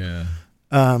 you know. Yeah.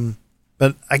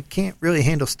 But I can't really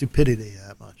handle stupidity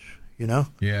that much, you know.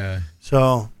 Yeah.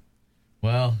 So.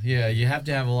 Well, yeah, you have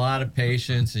to have a lot of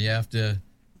patience, and you have to,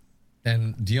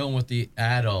 and dealing with the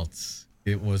adults,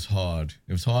 it was hard.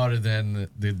 It was harder than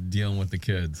the dealing with the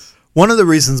kids. One of the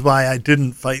reasons why I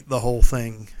didn't fight the whole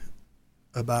thing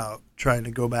about trying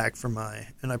to go back for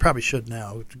and I probably should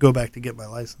now, to go back to get my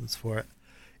license for it,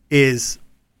 is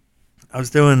I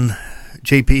was doing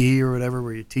JPE or whatever,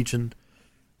 where you're teaching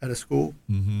at a school.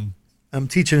 Mm-hmm. I'm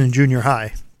teaching in junior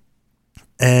high,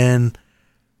 and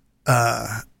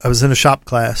I was in a shop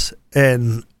class,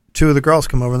 and two of the girls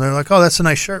come over, and they're like, oh, that's a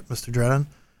nice shirt, Mr. Drennan.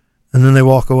 And then they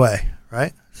walk away,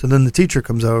 right? So then the teacher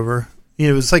comes over. You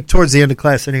know, it was like towards the end of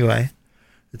class anyway.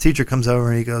 The teacher comes over,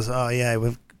 and he goes, oh, yeah,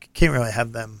 we can't really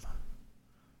have them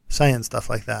saying stuff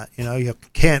like that. You know, you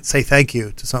can't say thank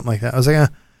you to something like that. I was like,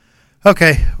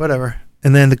 okay, whatever.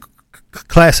 And then the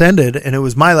class ended, and it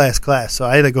was my last class, so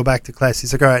I had to go back to class.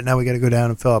 He's like, all right, now we got to go down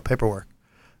and fill out paperwork.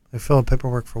 I fill out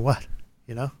paperwork for what?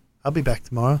 You know, I'll be back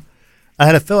tomorrow. I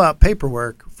had to fill out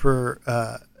paperwork for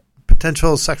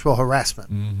potential sexual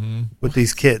harassment with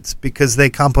these kids because they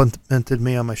complimented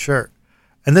me on my shirt.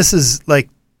 And this is like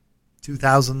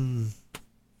 2000,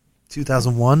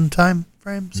 2001 time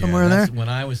frame, somewhere in there. When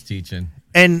I was teaching.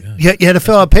 And you had to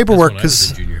fill out paperwork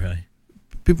because junior high.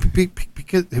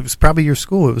 Because it was probably your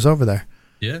school. It was over there.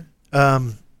 Yeah.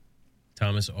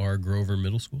 Thomas R. Grover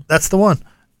Middle School. That's the one.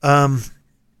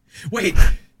 Wait,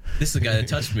 this is the guy that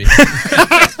touched me.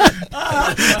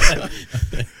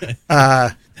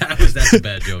 That's a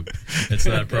bad joke. It's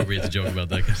not appropriate to joke about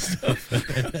that kind of stuff.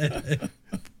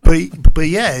 But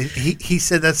yeah, he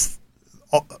said that's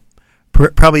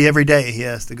probably every day he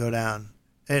has to go down,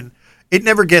 and it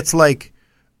never gets like,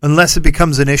 unless it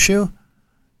becomes an issue,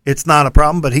 it's not a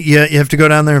problem. But you have to go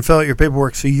down there and fill out your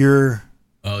paperwork, so you're.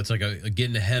 Oh, it's like a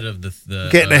getting ahead of the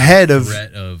getting ahead of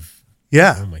threat of.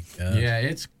 Yeah. Oh my god. Yeah,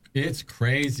 it's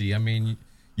crazy. I mean,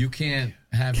 You can't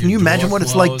have. Can you your imagine door what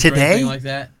it's like closed or today? anything like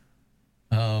that,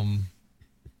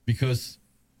 because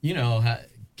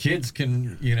kids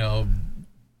can,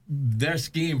 they're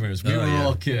schemers. We Oh, were yeah.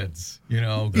 all kids.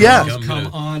 Yeah. Girls come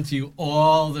on to you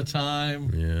all the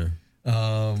time. Yeah.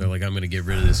 They're like, I'm going to get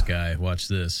rid of this guy. Watch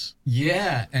this.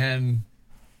 Yeah, and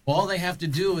all they have to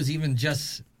do is even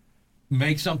just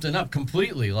make something up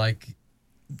completely. Like,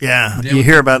 Yeah, there you was-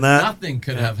 hear about that? Nothing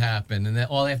could have happened, and then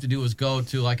all they have to do is go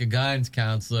to like a guidance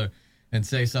counselor and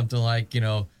say something like,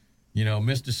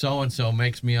 Mr. So and So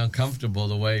makes me uncomfortable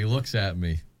the way he looks at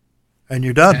me, And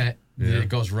you're done. and it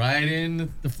goes right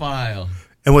in the file.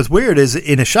 And what's weird is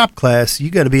in a shop class,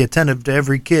 you got to be attentive to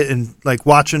every kid and like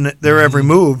watching their every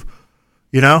move.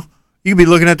 You can be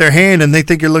looking at their hand and they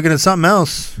think you're looking at something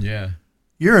else. Yeah.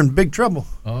 You're in big trouble.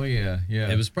 Oh yeah.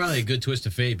 Yeah. It was probably a good twist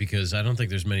of fate because I don't think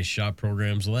there's many shop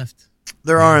programs left.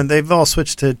 There aren't. They've all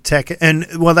switched to tech, and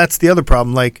well, that's the other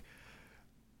problem. Like,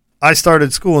 I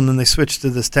started school and then they switched to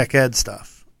this tech ed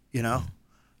stuff.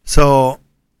 So,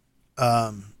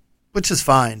 which is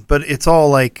fine, but it's all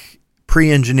like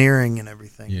pre-engineering and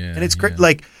everything. Yeah, and it's great. yeah.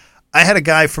 Like, I had a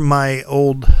guy from my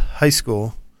old high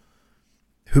school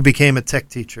who became a tech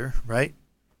teacher, right?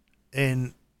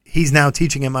 And he's now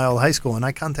teaching at my old high school, and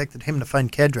I contacted him to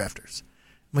find CAD drafters.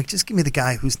 I'm like, just give me the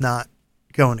guy who's not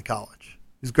going to college,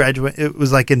 who's graduate. It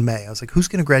was like in May. I was like, who's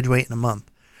going to graduate in a month?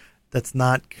 That's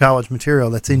not college material.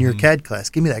 That's in your CAD class.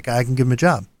 Give me that guy. I can give him a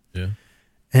job. Yeah.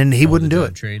 And he All wouldn't the do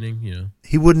job it. Training,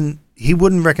 He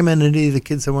wouldn't recommend any of the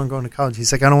kids that weren't going to college.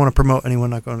 He's like, I don't want to promote anyone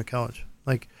not going to college.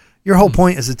 Like, your whole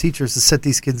point as a teacher is to set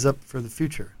these kids up for the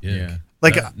future. Yeah. Yeah.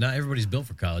 Like, not everybody's built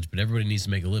for college, but everybody needs to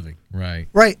make a living. Right.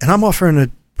 right. And I'm offering a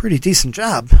pretty decent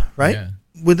job, right? Yeah.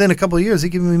 Within a couple of years, he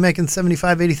could be making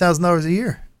 $75,000, $80,000 a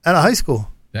year out of high school.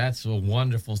 That's a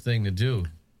wonderful thing to do.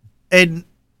 And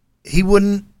he's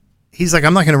like,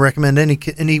 I'm not going to recommend any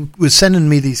kid. And he was sending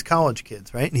me these college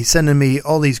kids, right? And he's sending me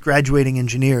all these graduating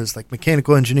engineers, like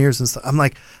mechanical engineers and stuff. I'm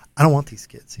like, I don't want these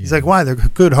kids. He's Yeah. like, why? They're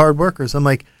good, hard workers. I'm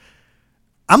like,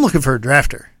 I'm looking for a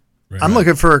drafter. Right. I'm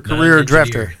looking for a Not an career engineer.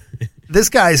 drafter. This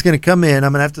guy is going to come in.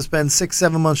 I'm going to have to spend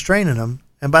 6-7 months training him.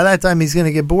 And by that time, he's going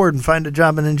to get bored and find a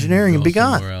job in engineering and Go be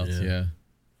gone. somewhere else, Yeah.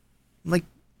 I'm like,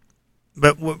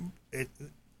 but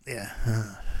yeah.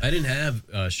 I didn't have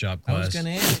shop I class. was going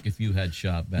to ask if you had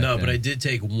shop back No, then. but I did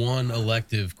take one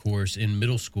elective course in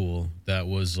middle school that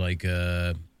was like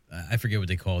I forget what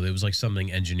they called it. It was like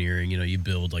something engineering. You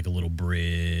build like a little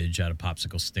bridge out of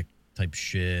popsicle stick type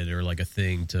shit, or like a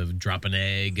thing to drop an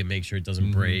egg and make sure it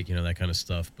doesn't break, that kind of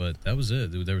stuff. But that was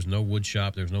it. There was no wood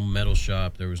shop. There was no metal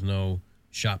shop. There was no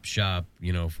shop,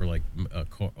 for like a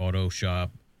auto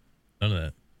shop. None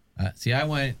of that. See, I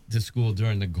went to school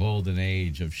during the golden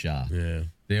age of shop. Yeah.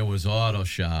 There was auto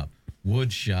shop,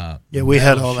 wood shop. Yeah, we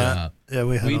had metal all that. shop. Yeah,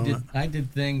 we had all that. I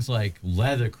did things like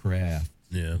leathercraft,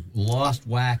 Yeah. lost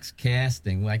wax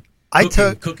casting. Like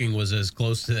Cooking was as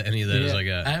close to any of that as I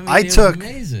got. I mean, I it was took-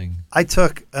 amazing. I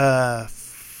took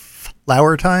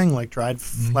flower tying, like dried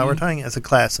flower tying, as a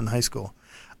class in high school.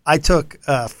 I took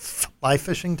fly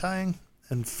fishing tying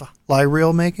and fly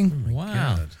reel making Wow.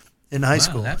 God. in high Wow,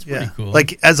 school. that's pretty cool.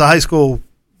 Like as a high school,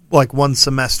 like one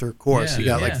semester course, Yeah, you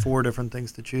got like yeah. 4 different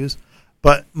things to choose.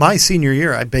 But my senior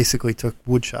year, I basically took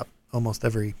wood shop almost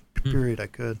every period I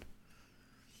could.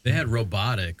 They had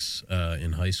robotics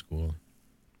in high school,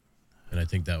 and I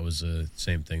think that was the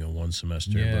same thing in one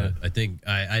semester. Yeah. But I think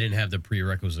I didn't have the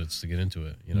prerequisites to get into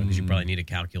it, because you probably need a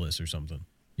calculus or something.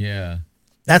 Yeah.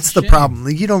 That's the Shame. problem.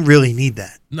 Like, you don't really need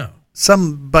that. No.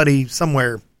 Somebody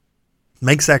somewhere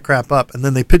makes that crap up, and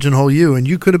then they pigeonhole you, and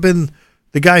you could have been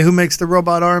the guy who makes the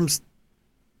robot arms.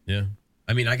 Yeah.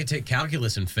 I mean, I could take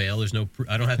calculus and fail. There's no.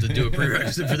 I don't have to do a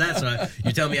prerequisite for that. So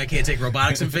you tell me I can't take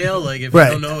robotics and fail? Like if I Right.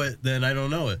 don't know it, then I don't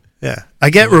know it. Yeah, I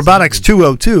get So it's robotics something-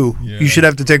 202. Yeah. You should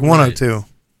have to take 102.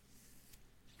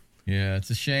 Yeah, it's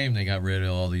a shame they got rid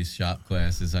of all these shop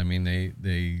classes. I mean,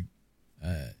 they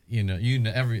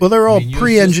every. Well, they're all your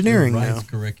pre-engineering sister now. writes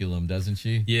curriculum, doesn't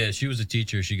she? Yeah, she was a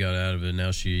teacher. She got out of it.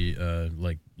 Now she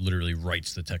like literally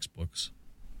writes the textbooks.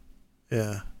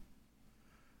 Yeah.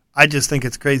 I just think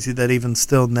it's crazy that even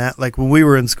still now, like when we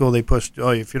were in school, they pushed,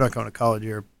 if you're not going to college,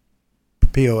 you're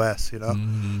POS,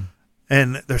 Mhm.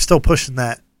 And they're still pushing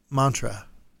that mantra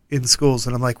in schools.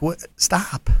 And I'm like, what?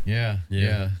 Stop. Yeah,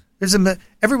 Yeah. There's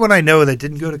everyone I know that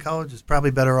didn't go to college is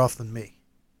probably better off than me.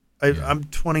 I'm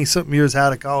 20-something years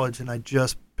out of college, and I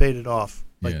just paid it off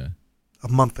like yeah. a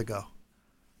month ago.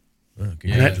 Oh, And I-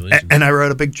 congratulations. And I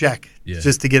wrote a big check Yeah.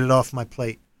 just to get it off my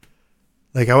plate.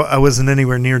 Like I wasn't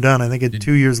anywhere near done. I think I had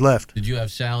 2 years left. Did you have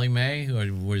Sally Mae,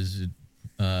 or was it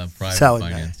private Sally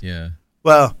finance? Yeah.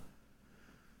 Well,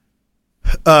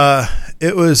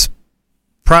 It was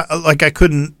like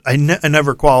I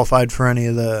never qualified for any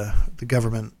of the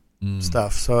government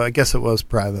stuff, so I guess it was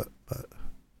private. But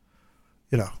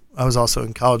I was also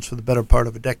in college for the better part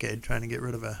of a decade trying to get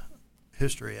rid of a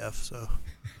history F. So,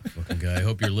 Fucking guy. I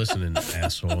hope you're listening,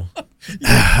 asshole.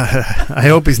 I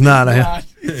hope he's not.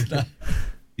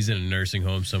 He's in a nursing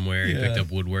home somewhere. He picked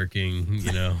up woodworking,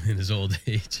 in his old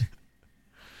age.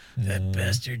 That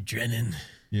bastard Drennan.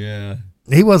 Yeah.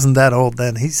 He wasn't that old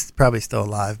then. He's probably still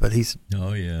alive, but he's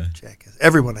Oh, yeah. jackass.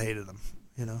 Everyone hated him,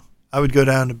 I would go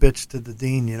down to bitch to the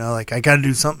dean, like, I got to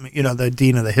do something, the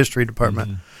dean of the history department.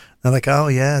 Mm-hmm. They're like, oh,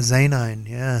 yeah, Zanine.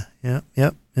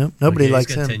 Yep. Nobody He's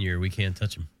likes got him. tenure. We can't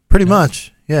touch him. Pretty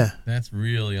much, yeah. That's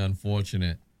really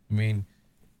unfortunate. I mean,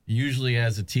 usually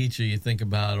as a teacher, you think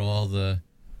about all the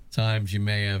times you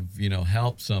may have,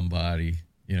 helped somebody,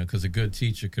 because a good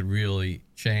teacher could really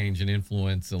change and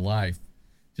influence a life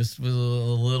just with a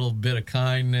little bit of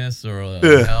kindness or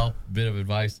a help, bit of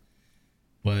advice.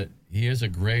 But here's a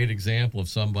great example of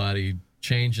somebody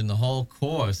changing the whole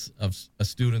course of a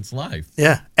student's life.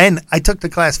 Yeah, and I took the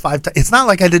class 5 times. It's not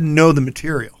like I didn't know the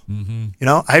material. Mm-hmm.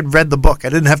 I had read the book. I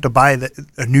didn't have to buy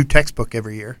a new textbook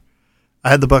every year. I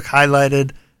had the book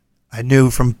highlighted. I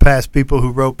knew from past people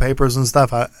who wrote papers and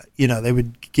stuff. They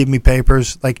would give me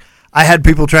papers. Like, I had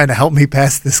people trying to help me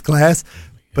pass this class,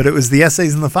 but it was the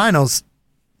essays and the finals.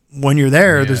 When you're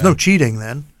there, there's no cheating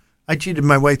then. I cheated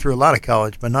my way through a lot of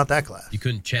college, but not that class. You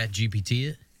couldn't chat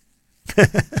GPT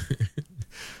it?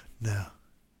 No.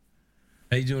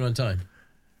 How you doing on time?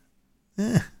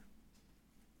 A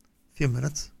few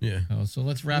minutes. Yeah. Oh, so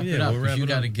let's wrap Yeah, it up. we'll wrap You it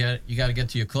got to up. get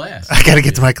to your class. I got to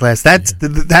get to my class.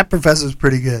 That professor's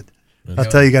pretty good. I'll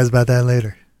tell you guys about that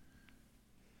later.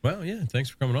 Well, yeah, thanks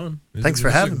for coming on. Thanks for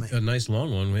having me. A nice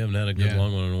long one. We haven't had a good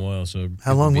long one in a while, so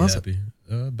How long was it?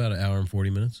 About an hour and 40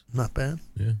 minutes. Not bad.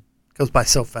 Yeah. Goes by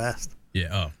so fast. Yeah.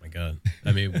 Oh my God.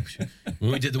 I mean,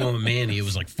 when we did the one with Manny, it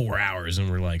was like 4 hours, and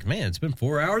we're like, man, it's been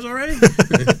 4 hours already.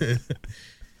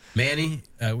 Manny,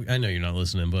 I know you're not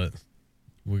listening, but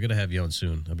we're gonna have you on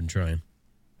soon. I've been trying.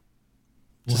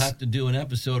 We'll have to do an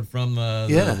episode from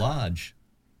the lodge.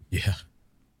 Yeah.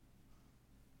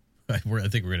 I think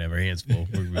we're gonna have our hands full.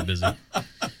 We're gonna be busy.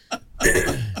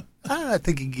 I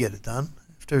think you can get it done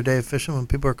after a day of fishing when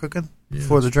people are cooking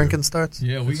before the drinking starts.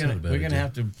 Yeah, we're That's not a bad gonna idea.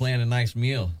 have to plan a nice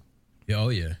meal. Yeah. Oh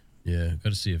yeah. Yeah. Got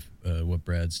to see if what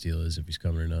Brad's deal is, if he's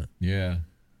coming or not. Yeah.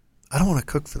 I don't want to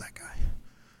cook for that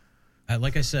guy.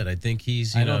 Like I said, I think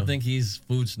he's. I don't think he's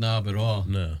food snob at all.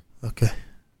 No. Okay.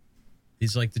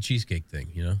 He's like the cheesecake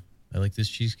thing, I like this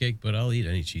cheesecake, but I'll eat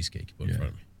any cheesecake you put in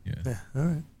front of me. Yeah. Yeah. All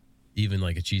right. Even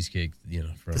like a cheesecake,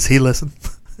 from. Does he listen?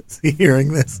 Is he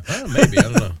hearing this? Maybe. I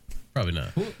don't know. Probably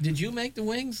not. Did you make the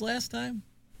wings last time?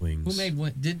 Wings. Who made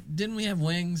wings? Didn't we have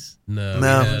wings? No.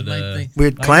 No. We had, We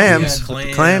had clams. had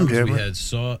The clam jam. We had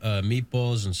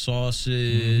meatballs and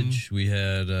sausage. Mm-hmm. We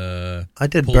had I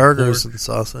did pulled burgers pork, and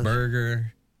sausage.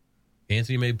 burger.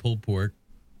 Anthony made pulled pork.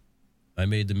 I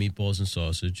made the meatballs and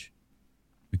sausage.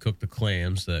 We cooked the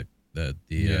clams that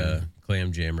the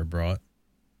clam jammer brought.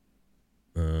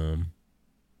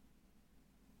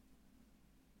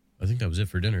 I think that was it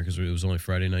for dinner because it was only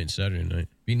Friday night and Saturday night.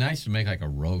 Be nice to make like a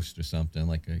roast or something,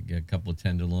 like get a couple of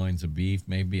tenderloins of beef,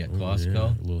 maybe at Costco.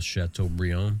 Yeah, a little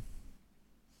Chateaubriand.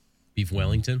 Beef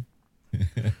Wellington.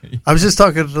 I was just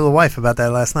talking to the wife about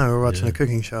that last night. We were watching a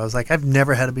cooking show. I was like, I've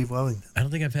never had a beef Wellington. I don't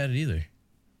think I've had it either,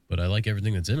 but I like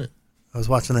everything that's in it. I was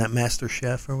watching that Master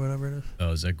Chef or whatever it is.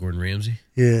 Oh, is that Gordon Ramsay?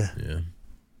 Yeah. Yeah.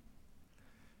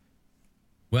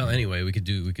 Well, anyway, we could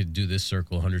do this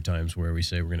circle 100 times where we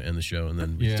say we're going to end the show and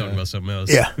then we talk about something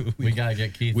else. Yeah. We gotta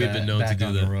get Keith. We've been known back to do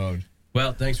on that. the road.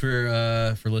 Well, thanks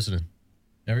for listening.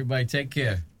 Everybody, take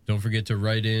care. Don't forget to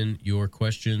write in your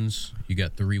questions. You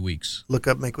got 3 weeks. Look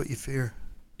up Make What You Fear.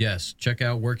 Yes, check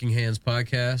out Working Hands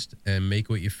Podcast and Make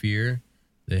What You Fear.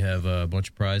 They have a bunch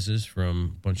of prizes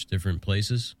from a bunch of different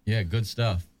places. Yeah, good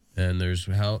stuff. And there's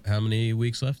how many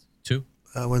weeks left? 2?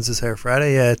 When's this air?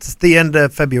 Friday? Yeah, it's the end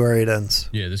of February it ends.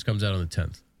 Yeah, this comes out on the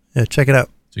 10th. Yeah, check it out.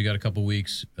 So you got a couple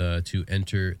weeks to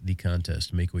enter the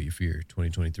contest, Make What You Fear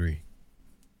 2023.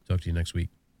 Talk to you next week.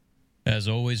 As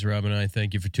always, Rob and I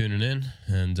thank you for tuning in,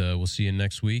 and we'll see you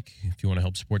next week. If you want to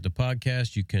help support the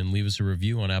podcast, you can leave us a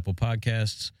review on Apple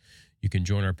Podcasts. You can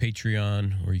join our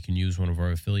Patreon, or you can use one of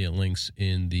our affiliate links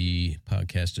in the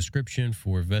podcast description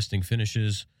for Vesting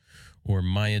Finishes or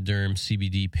Myoderm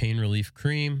CBD Pain Relief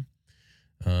Cream.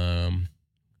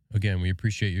 Again, we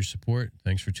appreciate your support.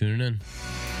 Thanks for tuning in.